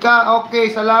Bait ka.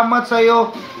 Okay, salamat sa iyo,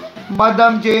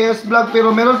 Madam JS Vlog. Pero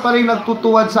meron pa rin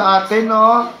nagtutuwad sa atin,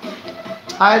 no?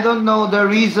 I don't know the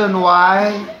reason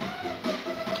why.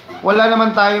 Wala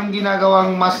naman tayong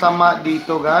ginagawang masama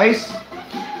dito, guys.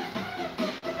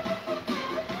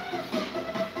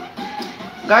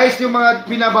 Guys, yung mga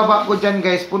binababa ko dyan,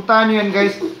 guys, puntahan nyo yan,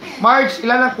 guys. March,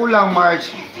 ilan ang kulang,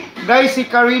 March? Guys, si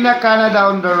Karina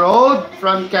Canada on the road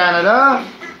from Canada.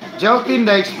 Jeltin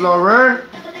the Explorer.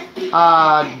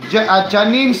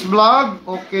 Janine's vlog.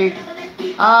 Okay.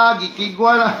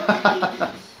 Gikigwa na.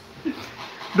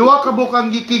 Dua ka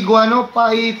bukang gikigwa, no?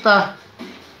 Paita.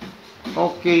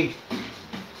 Okay.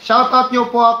 Shoutout nyo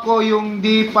po ako yung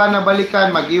di pa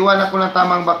nabalikan. Mag-iwan ako ng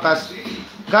tamang bakas.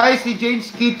 Guys, si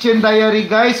Jane's Kitchen Diary,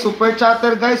 guys. Super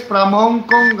chatter, guys. From Hong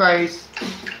Kong, guys.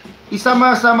 Isa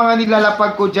sa mga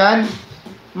nilalapag ko dyan.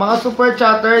 Mga super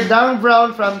chatter. Dan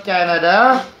Brown from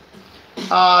Canada.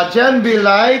 Jan B.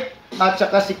 Light. At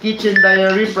saka si Kitchen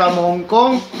Diary from Hong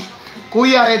Kong.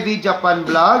 Kuya Eddie Japan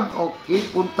Vlog. Okay,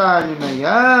 puntahan nyo na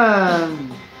yan.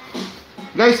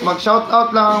 Guys,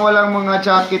 mag-shoutout lang ang walang mga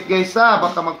jacket, guys, ha.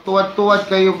 Baka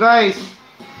magtuwad-tuwad kayo, guys.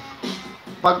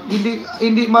 Pag hindi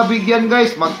mabigyan,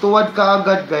 guys, magtuwad ka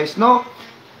agad, guys, no?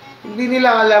 Hindi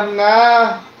nila alam na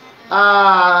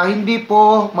hindi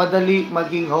po madali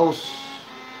maging host.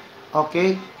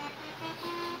 Okay?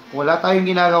 Wala tayong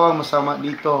ginagawang masama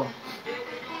dito.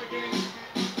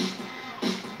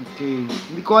 Okay.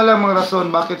 Hindi ko alam ang rason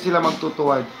bakit sila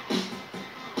magtutuwad.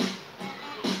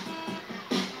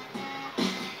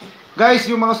 Guys,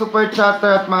 yung mga super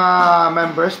chatter at mga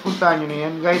members, puntahan nyo na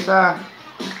yan, guys, ha.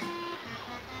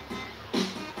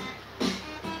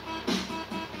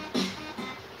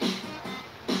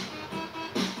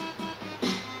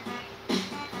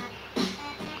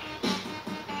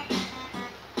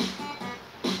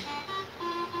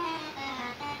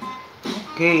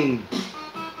 Okay.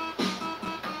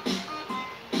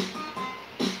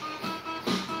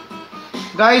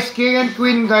 Guys, King and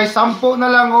Queen, guys, 10 na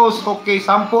lang host. Okay,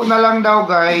 10 na lang daw,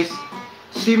 guys.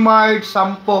 Si March,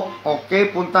 10. Okay,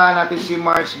 puntahan natin si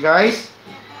March, guys.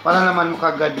 Para naman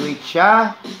makagraduate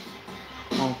siya.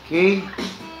 Okay.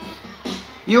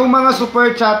 Yung mga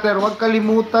super chatter, huwag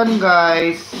kalimutan,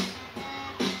 guys.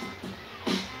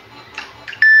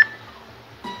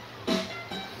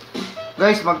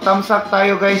 Guys, mag-thumbs up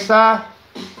tayo, guys, ha.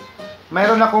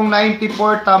 Mayroon akong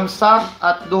 94 thumbs up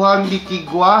at duhang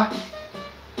gikigwa.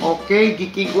 Okay,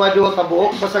 gikigwa duha ka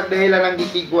buok. Pasag dahilan ng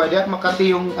gikigwa diya. Makati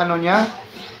yung ano niya.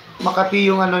 Makati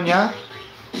yung ano niya.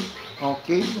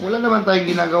 Okay, wala naman tayong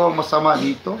ginagawang masama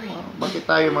dito. Bakit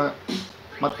tayo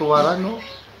matuwaran, no?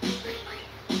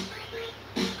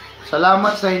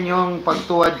 Salamat sa inyong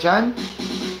pagtuwad dyan.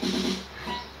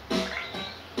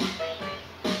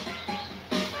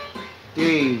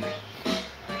 Okay.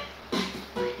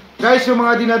 Guys, yung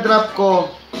mga dinadrop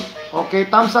ko, okay,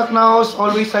 thumbs up na host,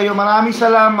 always sa'yo. Maraming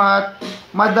salamat,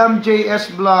 Madam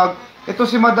JS Vlog. Ito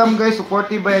si Madam, guys,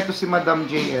 supportive ba? Ito si Madam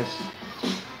JS.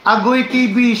 Agoy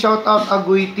TV, shout out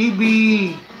Agoy TV.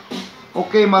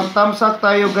 Okay, mag-thumbs up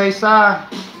tayo, guys, ha.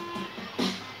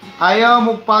 Ayaw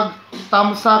mo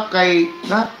pag-thumbs up kay,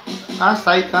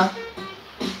 site, ha.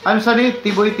 Ano sa ni?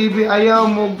 Tiboy TV, ayaw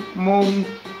mo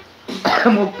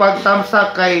pag-thumbs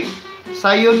up kay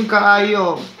sayon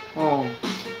kaayo. Oh.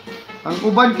 Ang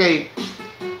uban kay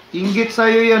inggit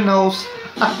sa'yo yan, host.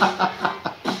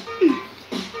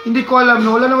 Hindi ko alam,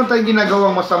 no? Wala naman tayong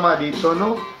ginagawang masama dito,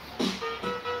 no?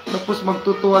 Tapos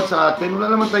magtutuwad sa atin. Wala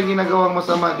naman tayong ginagawang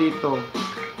masama dito.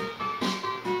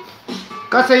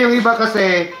 Kasi yung iba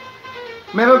kasi,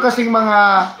 meron kasing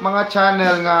mga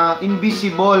channel nga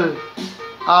invisible.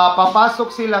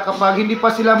 Papasok sila kapag hindi pa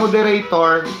sila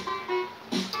moderator,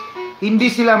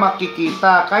 hindi sila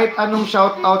makikita. Kahit anong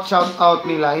shoutout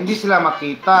nila, hindi sila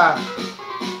makita.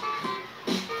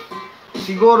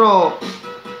 Siguro,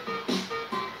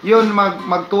 yun,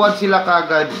 magtuwad sila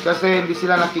kagad kasi hindi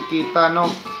sila nakikita, no?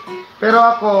 Pero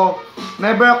ako,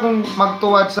 never akong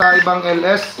magtuwad sa ibang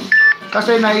LS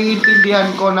kasi naiintindihan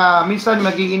ko na minsan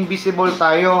maging invisible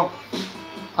tayo.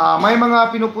 May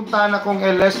mga pinupuntahan akong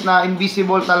LS na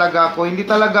invisible talaga ako. Hindi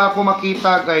talaga ako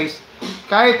makita, guys.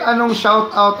 Kahit anong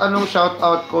shoutout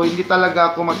ko, hindi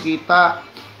talaga ako makita.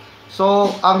 So,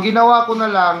 ang ginawa ko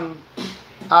na lang,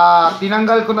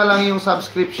 tinanggal ko na lang yung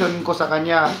subscription ko sa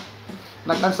kanya.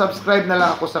 Nag-unsubscribe na lang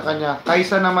ako sa kanya,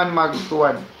 kaysa naman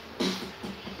magtuwad.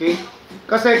 Okay?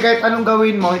 Kasi kahit anong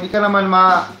gawin mo, hindi ka naman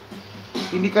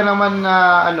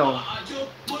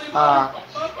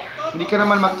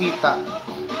makita.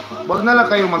 Wag na lang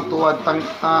kayo magtuwad,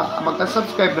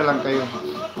 mag-unsubscribe na lang kayo.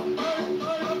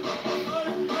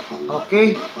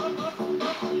 Okay?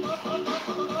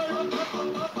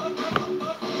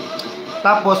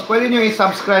 Tapos, pwede nyo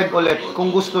i-subscribe ulit kung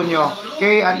gusto nyo.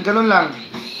 Okay, at ganun lang.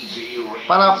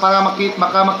 Para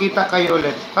makita kayo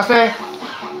ulit. Kasi,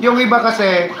 yung iba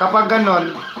kasi, kapag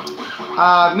ganun,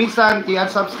 minsan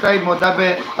i-unsubscribe mo,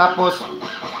 tapos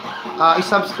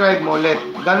i-subscribe mo ulit.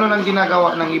 Ganun ang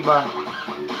ginagawa ng iba.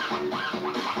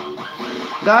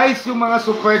 Guys, yung mga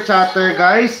super chatter,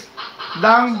 guys,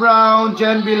 Dang Brown,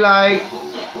 Jen Bilay,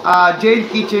 Jane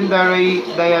Kitchen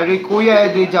Diary, Kuya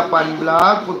Eddie Japan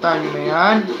Vlog, puntahan nyo na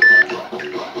yan.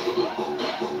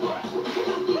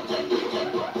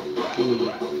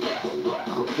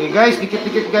 Okay guys,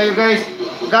 dikit-dikit kayo guys.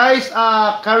 Guys,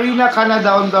 Karina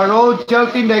Canada on the road,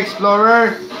 Cheltin the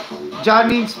Explorer,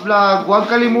 Janine's Vlog. Huwag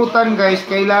kalimutan guys,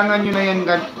 kailangan nyo na yan,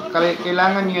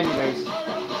 kailangan nyo yan guys.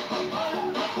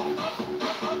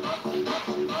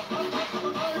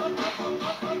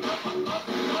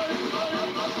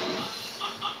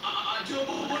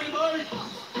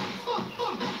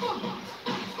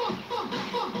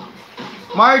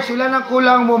 March, ilan ang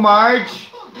kulang mo,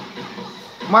 March?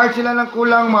 March, ilan ang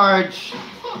kulang, March?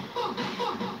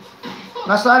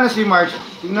 Nasaan na si March?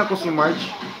 Tingnan ko si March.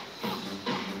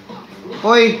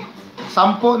 Hoy,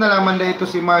 10 na lang manda ito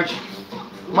si March.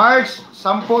 March,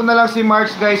 10 na lang si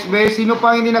March, guys. Sino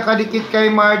pang hindi nakadikit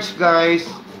kay March, guys?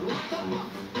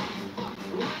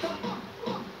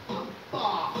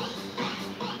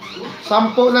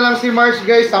 Sampo na lang si March,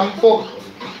 guys. 10.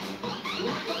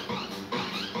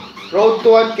 Road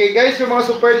to 1K. Guys, yung mga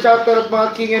super chatter at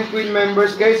mga king and queen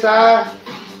members, guys, ha.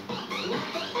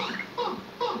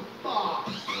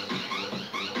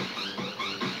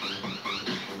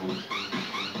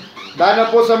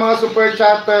 Dana po sa mga super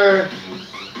chatter.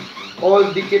 All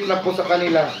dikit na po sa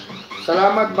kanila.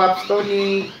 Salamat, Babs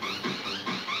Tony.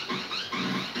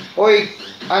 Oy,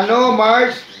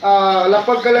 March?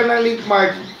 Lapag ka lang ng link,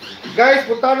 March. Guys,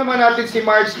 punta naman natin si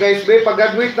March, guys.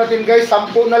 Pag-graduate natin, guys,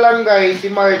 10 na lang, guys, si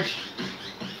March.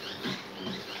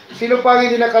 Sino pa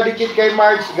hindi nakadikit kay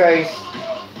March, guys?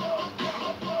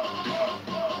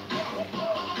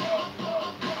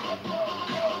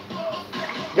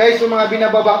 Guys, yung mga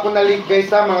binababa ko na link, guys,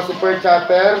 ha, mga super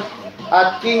chatter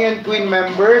at king and queen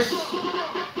members.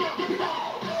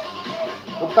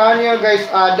 Puntahan niyo, guys.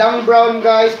 Dang Brown,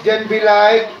 guys, Jen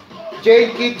Bilay, Jane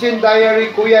Kitchen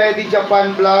Diary, Kuya Eddie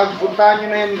Japan Vlog. Puntahan nyo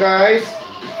na yan, guys.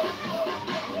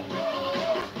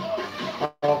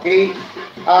 Okay.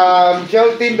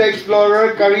 Jeltin the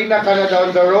Explorer, Karina Canada on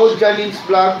the road, Janine's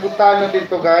Vlog. Puntahan natin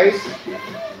to, guys.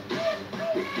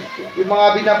 Yung mga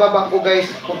binababa ko, guys.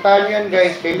 Puntahan nyo yan,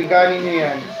 guys. Kaibiganin nyo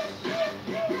yan.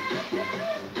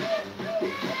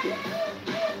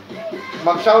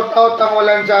 Mag-shoutout ang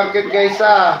walang jacket, guys,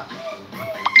 ha.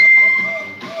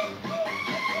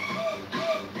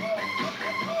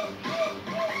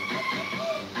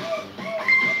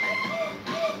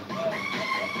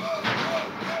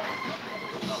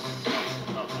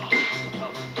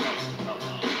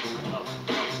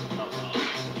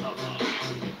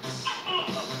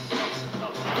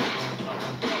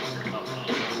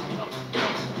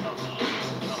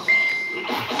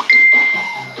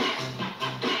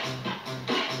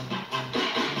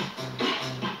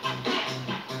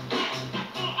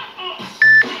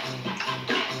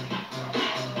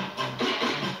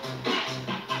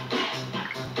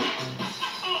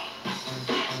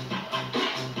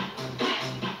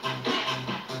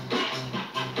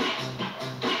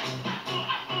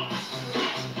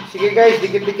 Sige guys,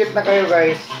 dikit-dikit na kayo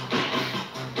guys.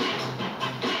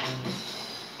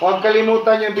 Huwag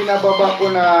kalimutan yung binababa ko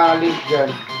na link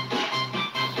dyan.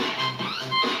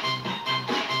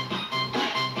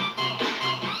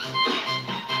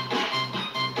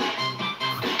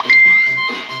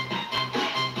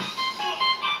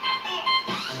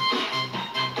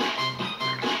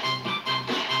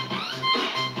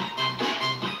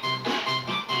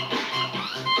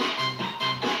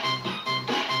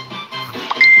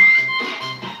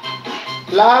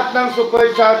 Lahat ng super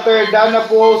chatter, Dana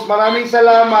Post, maraming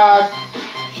salamat.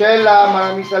 Sheila,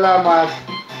 maraming salamat.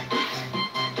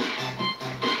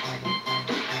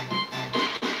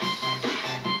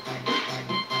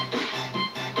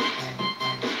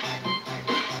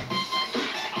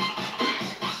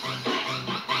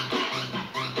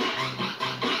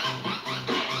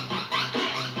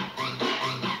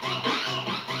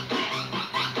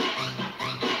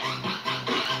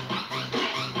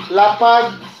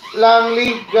 Lapag lang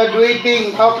link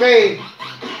graduating. Okay.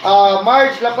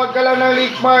 March, lapag ka lang ng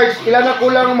link, March. Ilan na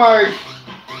kulang, March?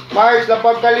 March,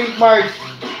 lapag ka link, March.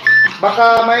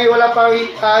 Baka may wala pa,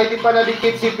 hindi pa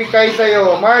nadikit si Pikay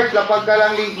sa'yo. March, lapag ka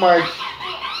lang link, March.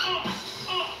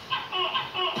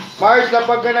 March,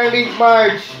 lapag ka ng link,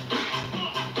 March.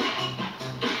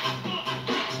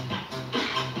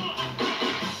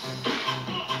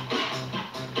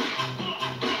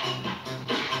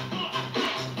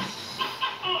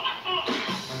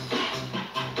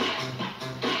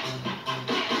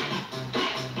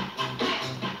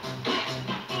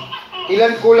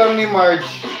 Ilan kulang ni Marge?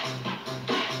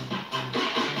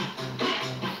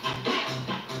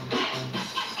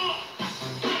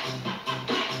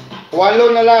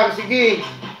 Walo na lang. Sige.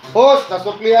 Host,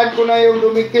 nasuklian ko na yung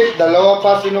dumikit. Dalawa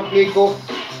pa sinukli ko.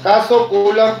 Kaso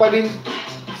kulang pa din.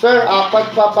 Sir,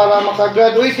 4 pa para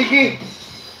makagrad. Uy, sige.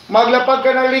 Maglapag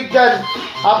ka ng league dyan.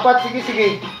 4, sige, sige.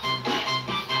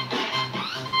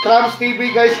 Crumbs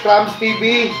TV guys, Crumbs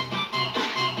TV.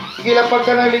 Sige, lapag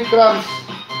ka ng league, Crumbs.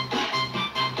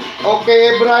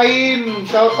 Okay, Ibrahim.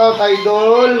 Shout out,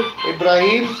 idol.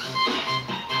 Ibrahim.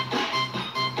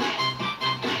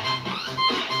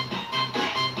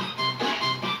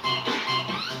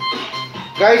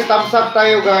 Guys, thumbs up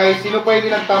tayo guys. Sino pa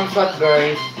hindi nag-thumbs up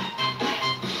guys?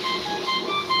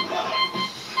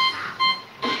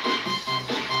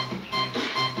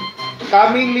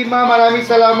 Kaming 5, maraming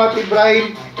salamat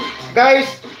Ibrahim.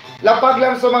 Guys, lapag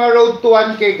lang sa mga road to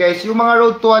 1K guys. Yung mga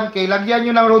road to 1K, lagyan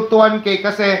nyo ng road to 1K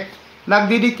kasi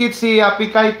nagdidikit si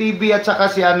Pikay TV at saka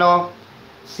si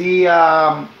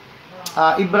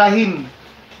Ibrahim.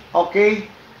 Okay?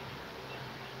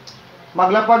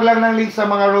 Maglapag lang ng link sa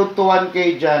mga road to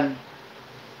 1K dyan.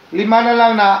 5 na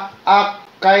lang na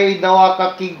kay dawa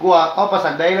ka kigwa. O,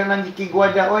 pasagday lang ng kigwa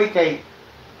dyan. Oy, kay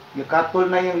yakatol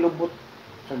na yung lubot.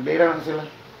 Sagday lang sila.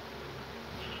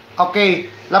 Okay.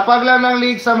 Lapag lang ng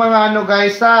link sa mga ano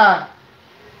guys ha.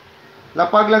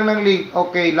 Lapag lang ng link.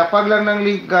 Okay. Lapag lang ng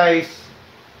link guys.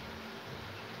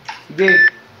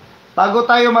 Sige. Bago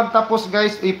tayo magtapos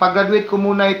guys, ipag-graduate ko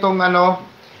muna itong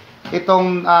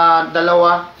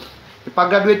dalawa.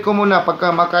 Ipag-graduate ko muna pagka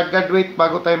maka-graduate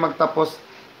bago tayo magtapos.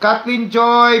 Kathleen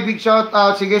Joy, big shout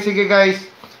out. Sige, sige guys.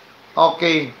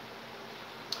 Okay.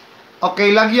 Okay,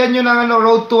 lagyan nyo ng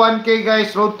road to 1K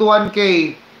guys. Road to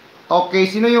 1K. Okay,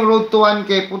 sino yung road to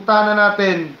 1K? Puntahan na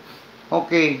natin.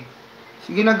 Okay.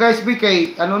 Sige na guys,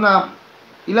 BK. Ano na?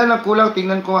 Ilan na kulang?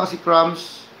 Tingnan ko nga si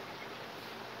Crumbs.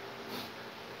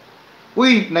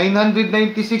 Uy,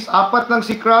 996. 4 lang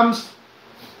si Crumbs.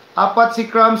 4 si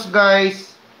Crumbs guys.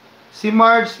 Si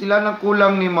Marge, ilan ang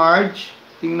kulang ni Marge?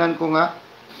 Tingnan ko nga.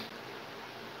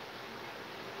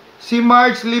 Si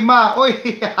Marge, 5. Uy!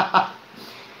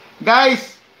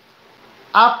 Guys,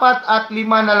 4 at 5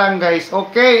 na lang guys.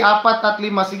 Okay, 4 at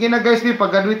 5. Sige na guys,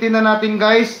 pag-graduatein na natin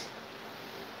guys.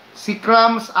 Si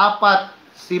Crumbs, 4.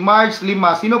 Si Marge,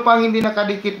 5. Sino pang hindi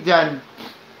nakadikit dyan?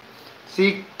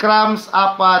 Si Crumbs,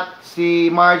 4.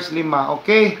 Si Marge, 5.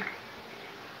 Okay?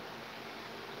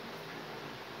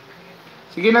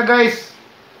 Sige na guys.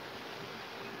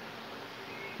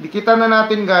 Dikitan na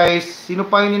natin guys. Sino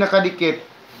pa hindi nakadikit?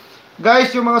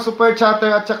 Guys, yung mga super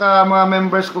chatter at saka mga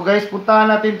members ko guys,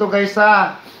 puntahan natin to guys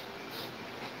ha.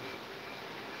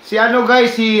 Si ano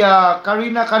guys, si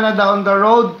Karina Canada on the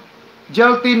road,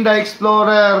 Jeltin the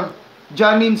Explorer,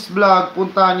 Janin's Vlog,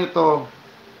 puntahan nyo to.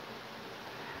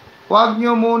 Huwag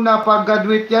nyo muna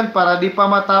pag-graduate yan para di pa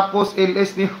matapos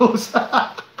LS ni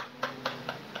Rosa.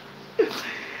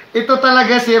 Ito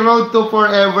talaga si Road to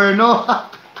Forever, no?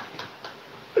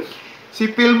 Si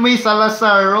Pilmy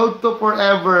Salazar, Road to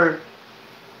Forever.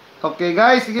 Okay,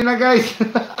 guys. Sige na, guys.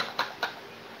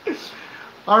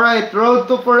 Alright, Road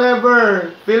to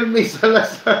Forever. Pilmy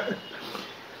Salazar.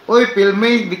 Uy,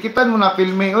 Pilmy. Dikitan mo na,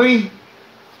 Pilmy. Uy.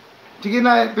 Sige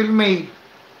na, Pilmy.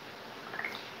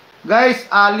 Guys,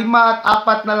 5 at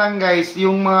 4 na lang, guys.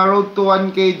 Yung mga Road to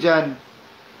 1K dyan.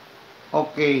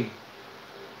 Okay.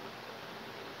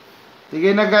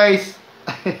 Sige na guys.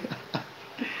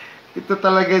 Ito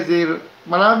talaga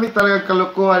marami talaga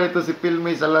kalukuhan ito si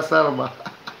Pilmy Salazar ba.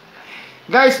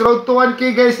 Guys, road to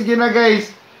 1K guys. Sige na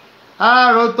guys.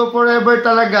 Road to forever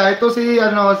talaga. Ito si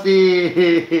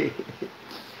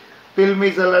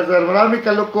Pilmy Salazar. Marami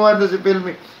kalukuhan to si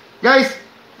Pilmy. Guys,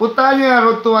 puntahan nyo yung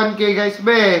road to 1K guys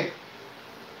be.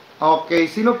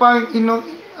 Okay, sino pang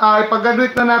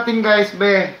ipag-graduate na natin guys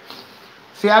be.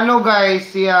 Si guys,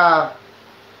 si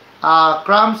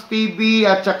Crumbs TV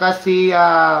at saka si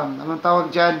anong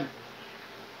tawag dyan?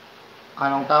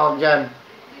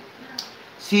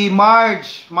 Si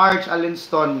Marge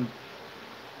Allenston.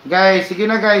 Guys, sige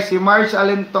na guys, si Marge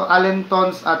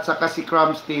Allentons at saka si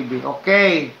Crumbs TV.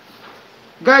 Okay.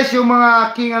 Guys, yung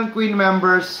mga King and Queen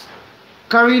members,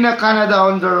 Karina Canada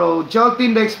on the road,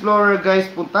 Jeltin the Explorer guys,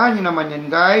 puntahan nyo naman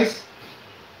yan guys.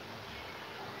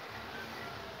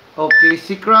 Okay,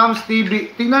 si Crumbs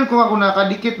TV. Tingnan ko ako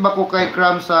nakadikit ba ko kay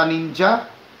Crumbs sa Ninja.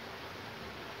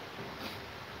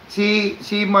 Si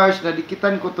Marge,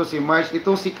 nadikitan ko to si Marge.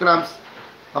 Ito si Crumbs.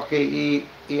 Okay,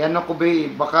 ano ko ba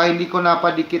baka hindi ko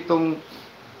napadikit tong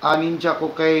Ninja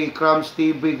ko kay Crumbs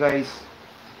TV guys.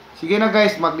 Sige na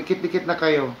guys, magdikit-dikit na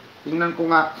kayo. Tingnan ko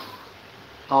nga.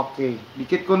 Okay.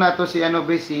 Dikit ko na to si ano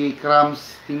be, si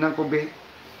Crumbs. Tingnan ko be.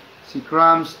 Si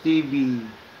Crumbs TV.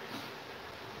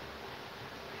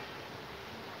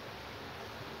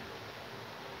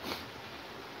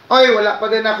 Oy, wala pa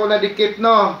din ako nadikit,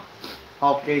 no?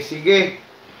 Okay, sige.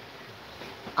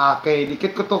 Okay,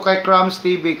 dikit ko to kay Crumbs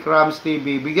TV, Crumbs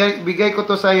TV. Bigay ko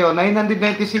to sa iyo,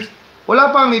 996.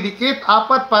 Wala pang nidikit,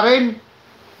 apat pa rin.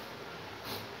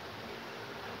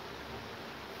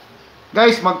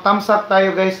 Guys, mag-thumbs up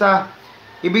tayo, guys, ha.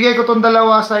 Ibigay ko tong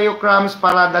dalawa sa iyo, Crumbs,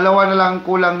 para dalawa na lang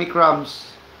kulang ni Crumbs.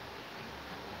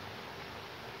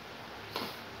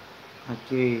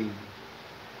 Okay.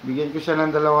 Bigyan ko siya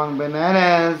ng dalawang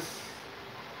bananas.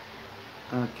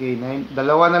 Okay,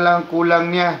 dalawa na lang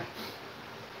kulang niya.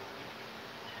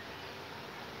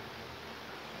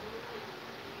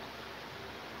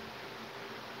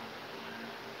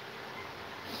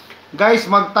 Guys,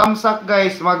 mag-thumbs up,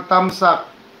 guys. Mag-thumbs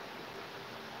up.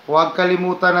 Huwag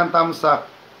kalimutan ng thumbs up.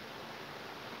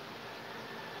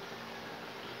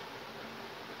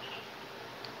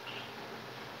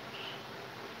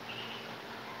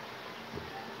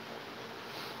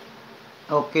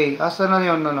 Okay, asa na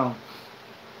yun, ano?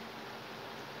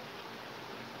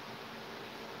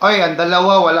 Oy, ang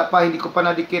dalawa, wala pa, hindi ko pa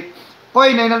nadikit.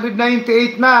 Oy,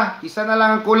 998 na. Isa na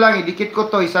lang ang kulang, idikit ko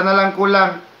to, isa na lang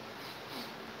kulang.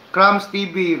 Crumbs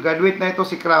TV, graduate na ito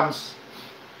si Crumbs.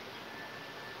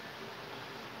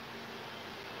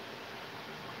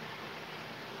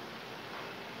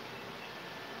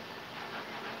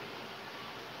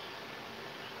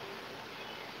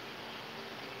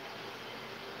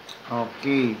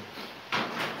 Okay.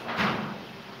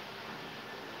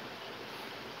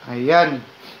 Ayan.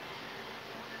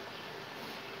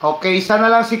 Okay, isa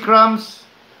na lang si Crumbs.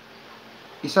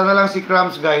 Isa na lang si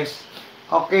Crumbs, guys.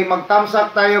 Okay, mag-thumbs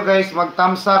up tayo, guys.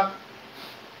 Mag-thumbs up.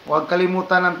 Huwag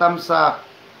kalimutan ng thumbs up.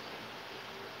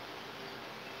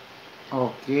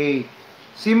 Okay.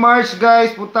 Si March,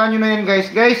 guys. Puntahan nyo na yan, guys.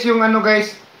 Guys, yung ano,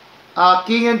 guys.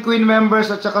 King and Queen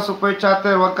members at saka Super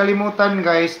Chatter. Huwag kalimutan,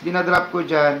 guys. Dinadrop ko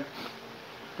dyan.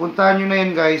 Puntahan nyo na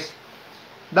yan, guys.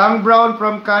 Dang Brown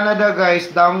from Canada,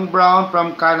 guys. Dang Brown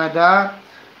from Canada.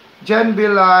 Jen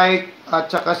Belike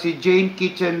at saka si Jane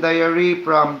Kitchen Diary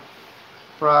from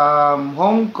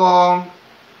Hong Kong.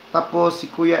 Tapos si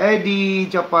Kuya Eddie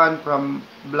Japan from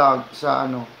vlog sa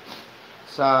ano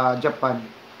sa Japan.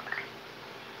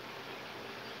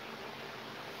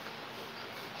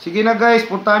 Sige na, guys,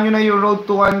 puntahan nyo na yung road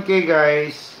to 1K,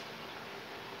 guys.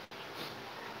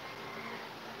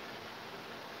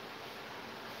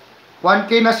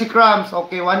 $1K na si Crumbs.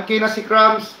 Okay, 1K na si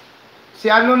Crumbs. Si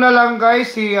ano na lang,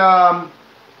 guys, si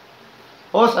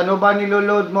host, ano ba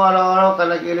niloload mo araw-araw ka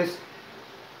nag-ilis?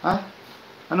 Ha?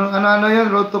 Ano yun?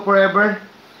 Road to Forever?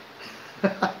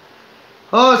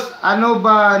 Host, ano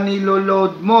ba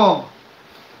niloload mo?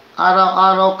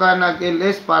 Araw-araw ka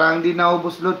nag-LS, parang di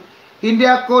naubos load. Hindi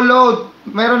ako load.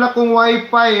 Meron akong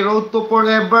wifi, Road to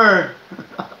Forever.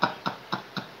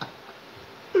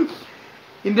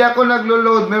 Hindi ako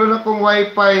naglo-load. Meron akong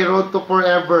wifi, Road to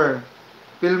Forever.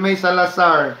 Pilmay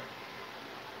Salazar.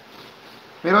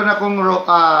 Meron akong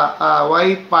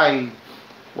wifi.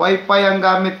 Wifi ang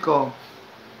gamit ko.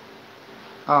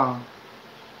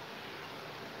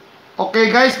 Okay,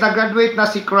 guys, nag-graduate na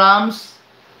si Crumbs.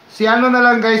 Si ano na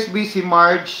lang, guys, si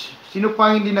Marge. Sino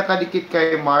pa hindi nakadikit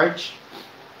kay Marge?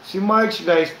 Si Marge,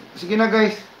 guys. Sige na,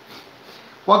 guys.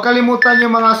 Huwag kalimutan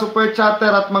yung mga super chatter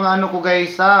at mga ano ko,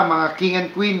 guys, ha? Mga king and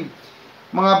queen.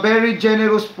 Mga very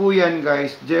generous po yan,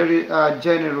 guys.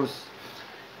 Generous.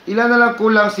 Ilan na lang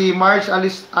kulang si Marge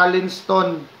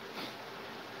Allinston.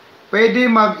 Pwede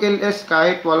mag-LS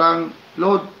kahit walang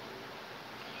load.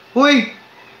 Huy!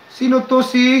 Sino to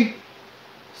si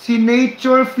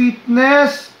Nature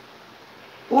Fitness?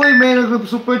 Uy, may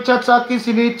nag-super chat sa akin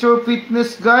si Nature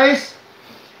Fitness, guys.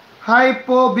 Hi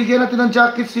po, bigyan natin ng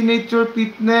jacket si Nature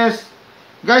Fitness.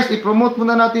 Guys, i-promote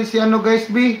muna natin si ano, guys,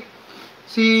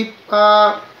 si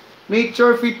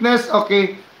Nature Fitness.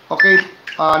 Okay.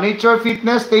 Nature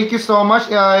Fitness, thank you so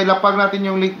much. Ilapag natin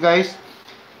yung link, guys.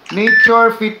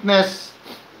 Nature Fitness.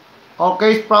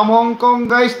 Okay, from Hong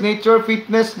Kong, guys. Nature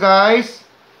Fitness, guys.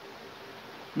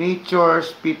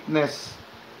 Nature's Fitness.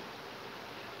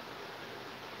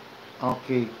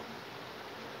 Okay.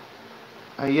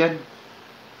 Ayan.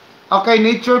 Okay,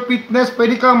 Nature Fitness.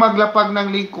 Pwede kang maglapag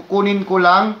ng link. Kukunin ko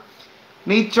lang.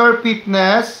 Nature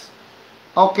Fitness.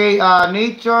 Okay,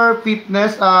 Nature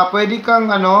Fitness. Pwede kang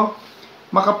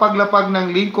makapaglapag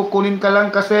ng link. Kukunin ka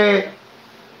lang kasi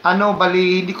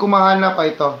bali, hindi ko mahanap.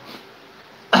 Ito.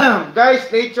 Guys,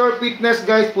 Nature Fitness,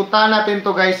 guys. Puntahan natin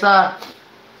to, guys,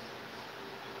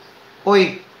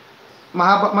 Uy.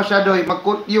 mahaba masyado eh.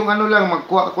 Yung ano lang,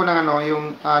 magkuha ako ng ano, yung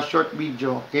short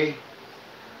video, okay?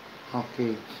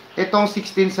 Okay. Itong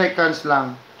 16 seconds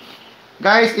lang.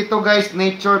 Guys, ito guys,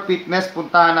 Nature Fitness.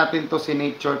 Puntahan natin to si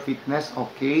Nature Fitness,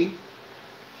 okay?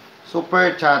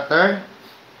 Super chatter.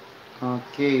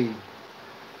 Okay.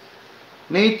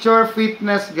 Nature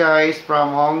Fitness guys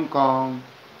from Hong Kong.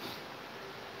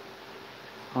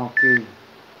 Okay.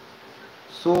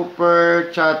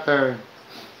 Super chatter.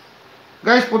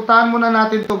 Guys, puntahan muna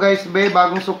natin to guys,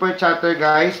 bagong super chatter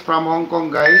guys from Hong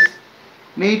Kong guys.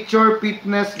 Nature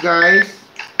Fitness guys.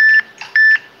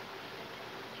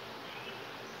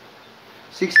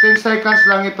 16 seconds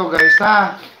lang ito guys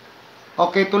ha.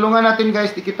 Okay, tulungan natin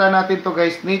guys, dikita natin to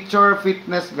guys. Nature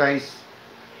Fitness guys.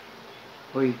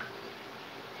 Uy.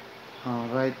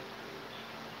 Alright.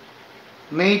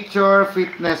 Nature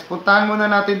Fitness. Puntahan muna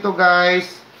natin to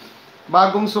guys.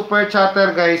 Bagong super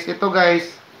chatter guys. Ito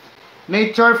guys.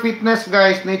 Nature Fitness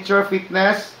guys. Nature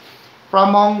Fitness.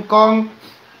 From Hong Kong.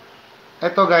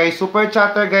 Ito guys. Super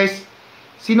chatter guys.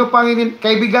 Sino pang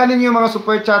kaibiganin niyo yung mga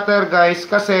super chatter guys.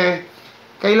 Kasi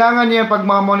kailangan niyo pag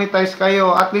ma-monetize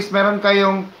kayo. At least meron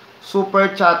kayong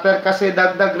super chatter. Kasi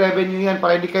dagdag revenue yan.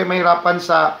 Para hindi kayo mahirapan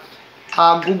sa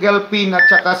Google Pin at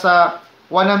saka sa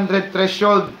 100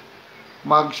 threshold.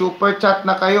 Mag super chat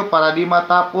na kayo para di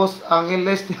matapos ang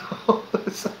enlist niyo.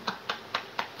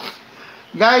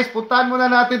 Guys, puntahan muna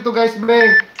natin to guys,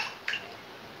 bre.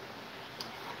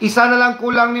 Isa na lang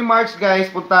kulang ni March guys,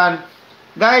 puntahan.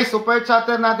 Guys, super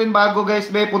chatter natin bago guys,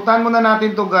 bre. Puntahan muna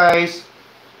natin to guys.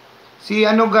 Si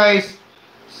ano guys,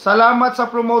 salamat sa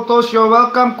promoters. You're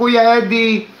welcome Kuya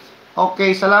Eddie.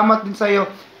 Okay, salamat din sa iyo.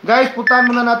 Guys, puntahan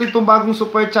muna natin tong bagong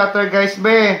super chatter guys,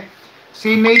 bre.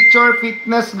 Si Nature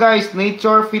Fitness guys.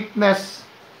 Nature Fitness.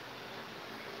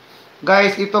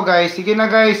 Guys, ito guys. Sige na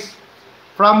guys.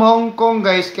 From Hong Kong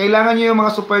guys. Kailangan nyo yung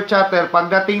mga super chatter.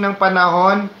 Pagdating ng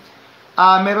panahon,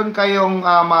 meron kayong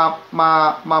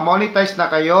ma-monetize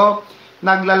na kayo.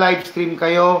 Nagla-livestream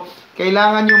kayo.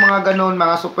 Kailangan yung mga ganun,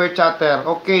 mga super chatter.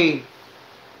 Okay.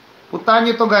 Puntahan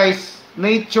nyo to guys.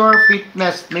 Nature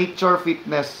Fitness. Nature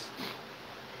Fitness.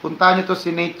 Puntahan nyo to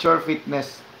si Nature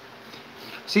Fitness.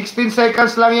 16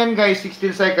 seconds lang yan guys,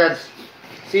 16 seconds.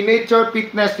 Si Nature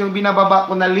Fitness, yung binababa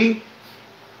ko na link.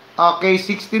 Okay,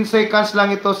 16 seconds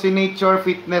lang ito si Nature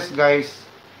Fitness guys.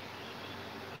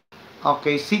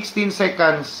 Okay, 16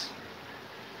 seconds.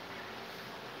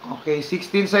 Okay,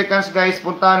 16 seconds guys,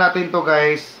 puntahan natin to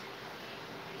guys.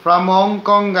 From Hong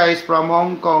Kong guys, from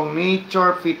Hong Kong,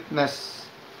 Nature Fitness.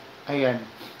 Ayan.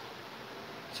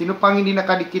 Sino pang hindi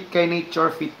nakadikit kay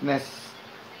Nature Fitness?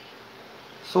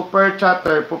 Super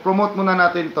chatter. Popromote muna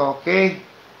natin to. Okay?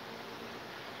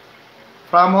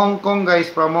 From Hong Kong guys.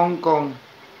 From Hong Kong.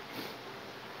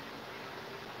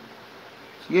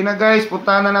 Sige na guys.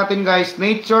 Puntahan na natin guys.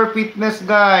 Nature Fitness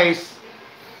guys.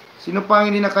 Sino pang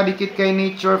hindi nakadikit kay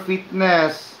Nature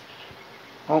Fitness?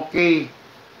 Okay.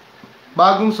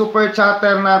 Bagong super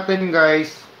chatter natin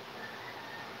guys.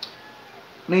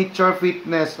 Nature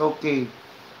Fitness. Okay.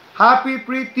 Happy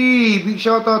Pretty. Big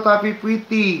shoutout Happy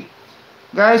Pretty.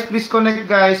 Guys, please connect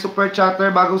guys, super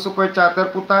chatter, bagong super chatter,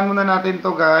 puntahan muna natin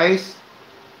to guys.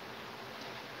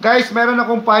 Guys, meron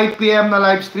akong 5 PM na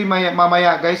live stream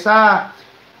mamaya guys ha.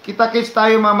 Kita-kits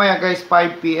tayo mamaya guys,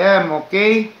 5 PM,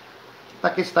 okay?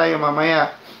 Kita-kits tayo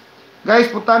mamaya.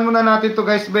 Guys, puntahan muna natin to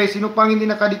guys, be. Sino pang hindi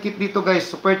nakadikit dito guys,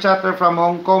 super chatter from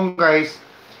Hong Kong guys.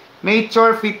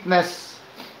 Nature Fitness.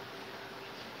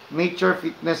 Nature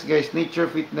Fitness guys,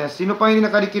 Nature Fitness. Sino pang hindi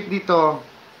nakadikit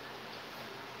dito?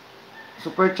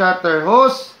 Super chatter.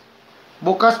 Host,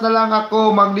 bukas na lang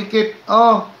ako magdikit.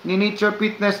 Oh, ni Nature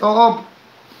Fitness. Oo.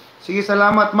 Sige,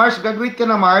 salamat. Marge, graduate ka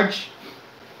na, Marge.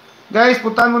 Guys,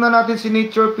 puntahan muna natin si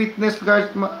Nature Fitness, guys.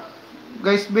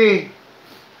 Guys, B.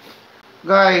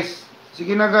 Guys,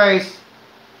 sige na, guys.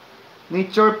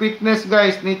 Nature Fitness,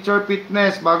 guys. Nature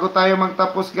Fitness. Bago tayo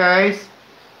magtapos, guys.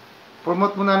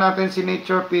 Promote muna natin si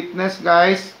Nature Fitness,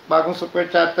 guys. Bagong super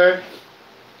chatter.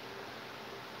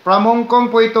 From Hong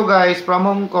Kong po ito guys, from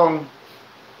Hong Kong.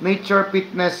 Nature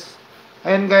Fitness.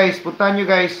 Ayan guys, puntahan nyo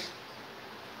guys.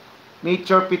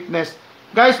 Nature Fitness.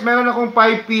 Guys, meron akong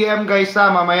 5 PM guys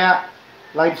ha, mamaya.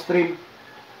 Live stream.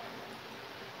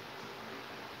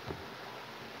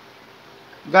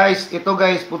 Guys, ito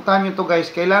guys, puntahan nyo to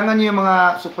guys. Kailangan nyo yung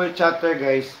mga super chatter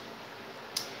guys.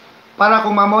 Para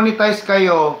kung ma-monetize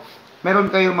kayo,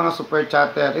 meron kayong mga super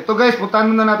chatter. Ito guys,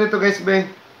 puntahan muna natin to guys, be.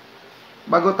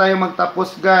 Bago tayo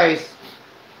magtapos guys.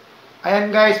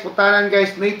 Ayan guys, putanan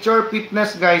guys. Nature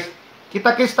Fitness guys.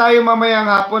 Kita-kits tayo mamayang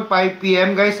hapon 5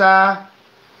 PM guys ha.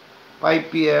 5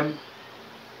 PM.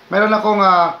 Meron akong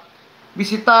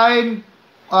bisitahin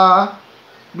Ah,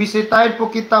 bisitahin po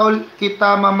kita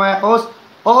mamaya.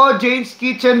 Oo, Jane's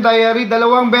Kitchen Diary.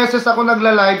 2 beses ako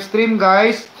nagla-livestream,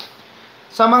 guys.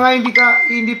 Sa mga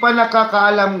hindi pa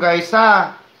nakakaalam, guys,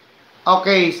 ha.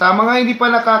 Okay, sa mga hindi pa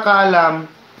nakakaalam,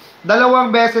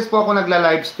 2 beses po ako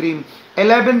nagla-livestream.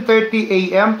 11:30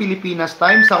 AM Pilipinas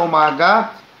time sa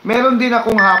umaga. Meron din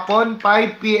akong hapon,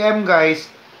 5 PM, guys.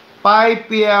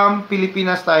 5 PM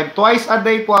Pilipinas time. Twice a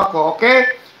day po ako,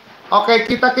 okay? Okay,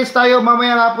 kita-kits tayo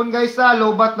mamayang hapon, guys, ha.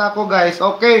 Lowbat na ako, guys.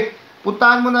 Okay,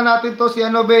 puntahan muna natin to si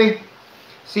ano, be.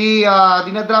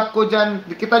 Dinadrop ko dyan.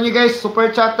 Kita nyo, guys, super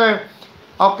chatter.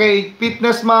 Okay,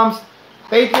 fitness moms.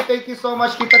 Thank you so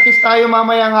much. Kita-kits tayo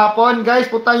mamayang hapon. Guys,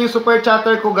 puntahan yung super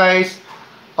chatter ko, guys.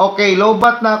 Okay,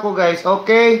 lowbat na ako, guys.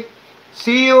 Okay,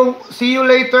 see you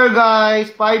later,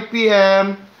 guys. 5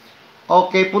 PM.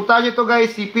 Okay, puntahan nyo to,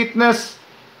 guys. Si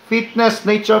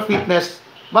Nature Fitness.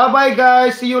 Bye-bye,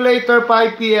 guys. See you later,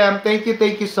 5 PM. Thank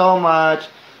you so much.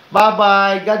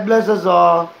 Bye-bye. God bless us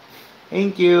all.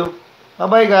 Thank you.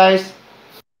 Bye-bye, guys.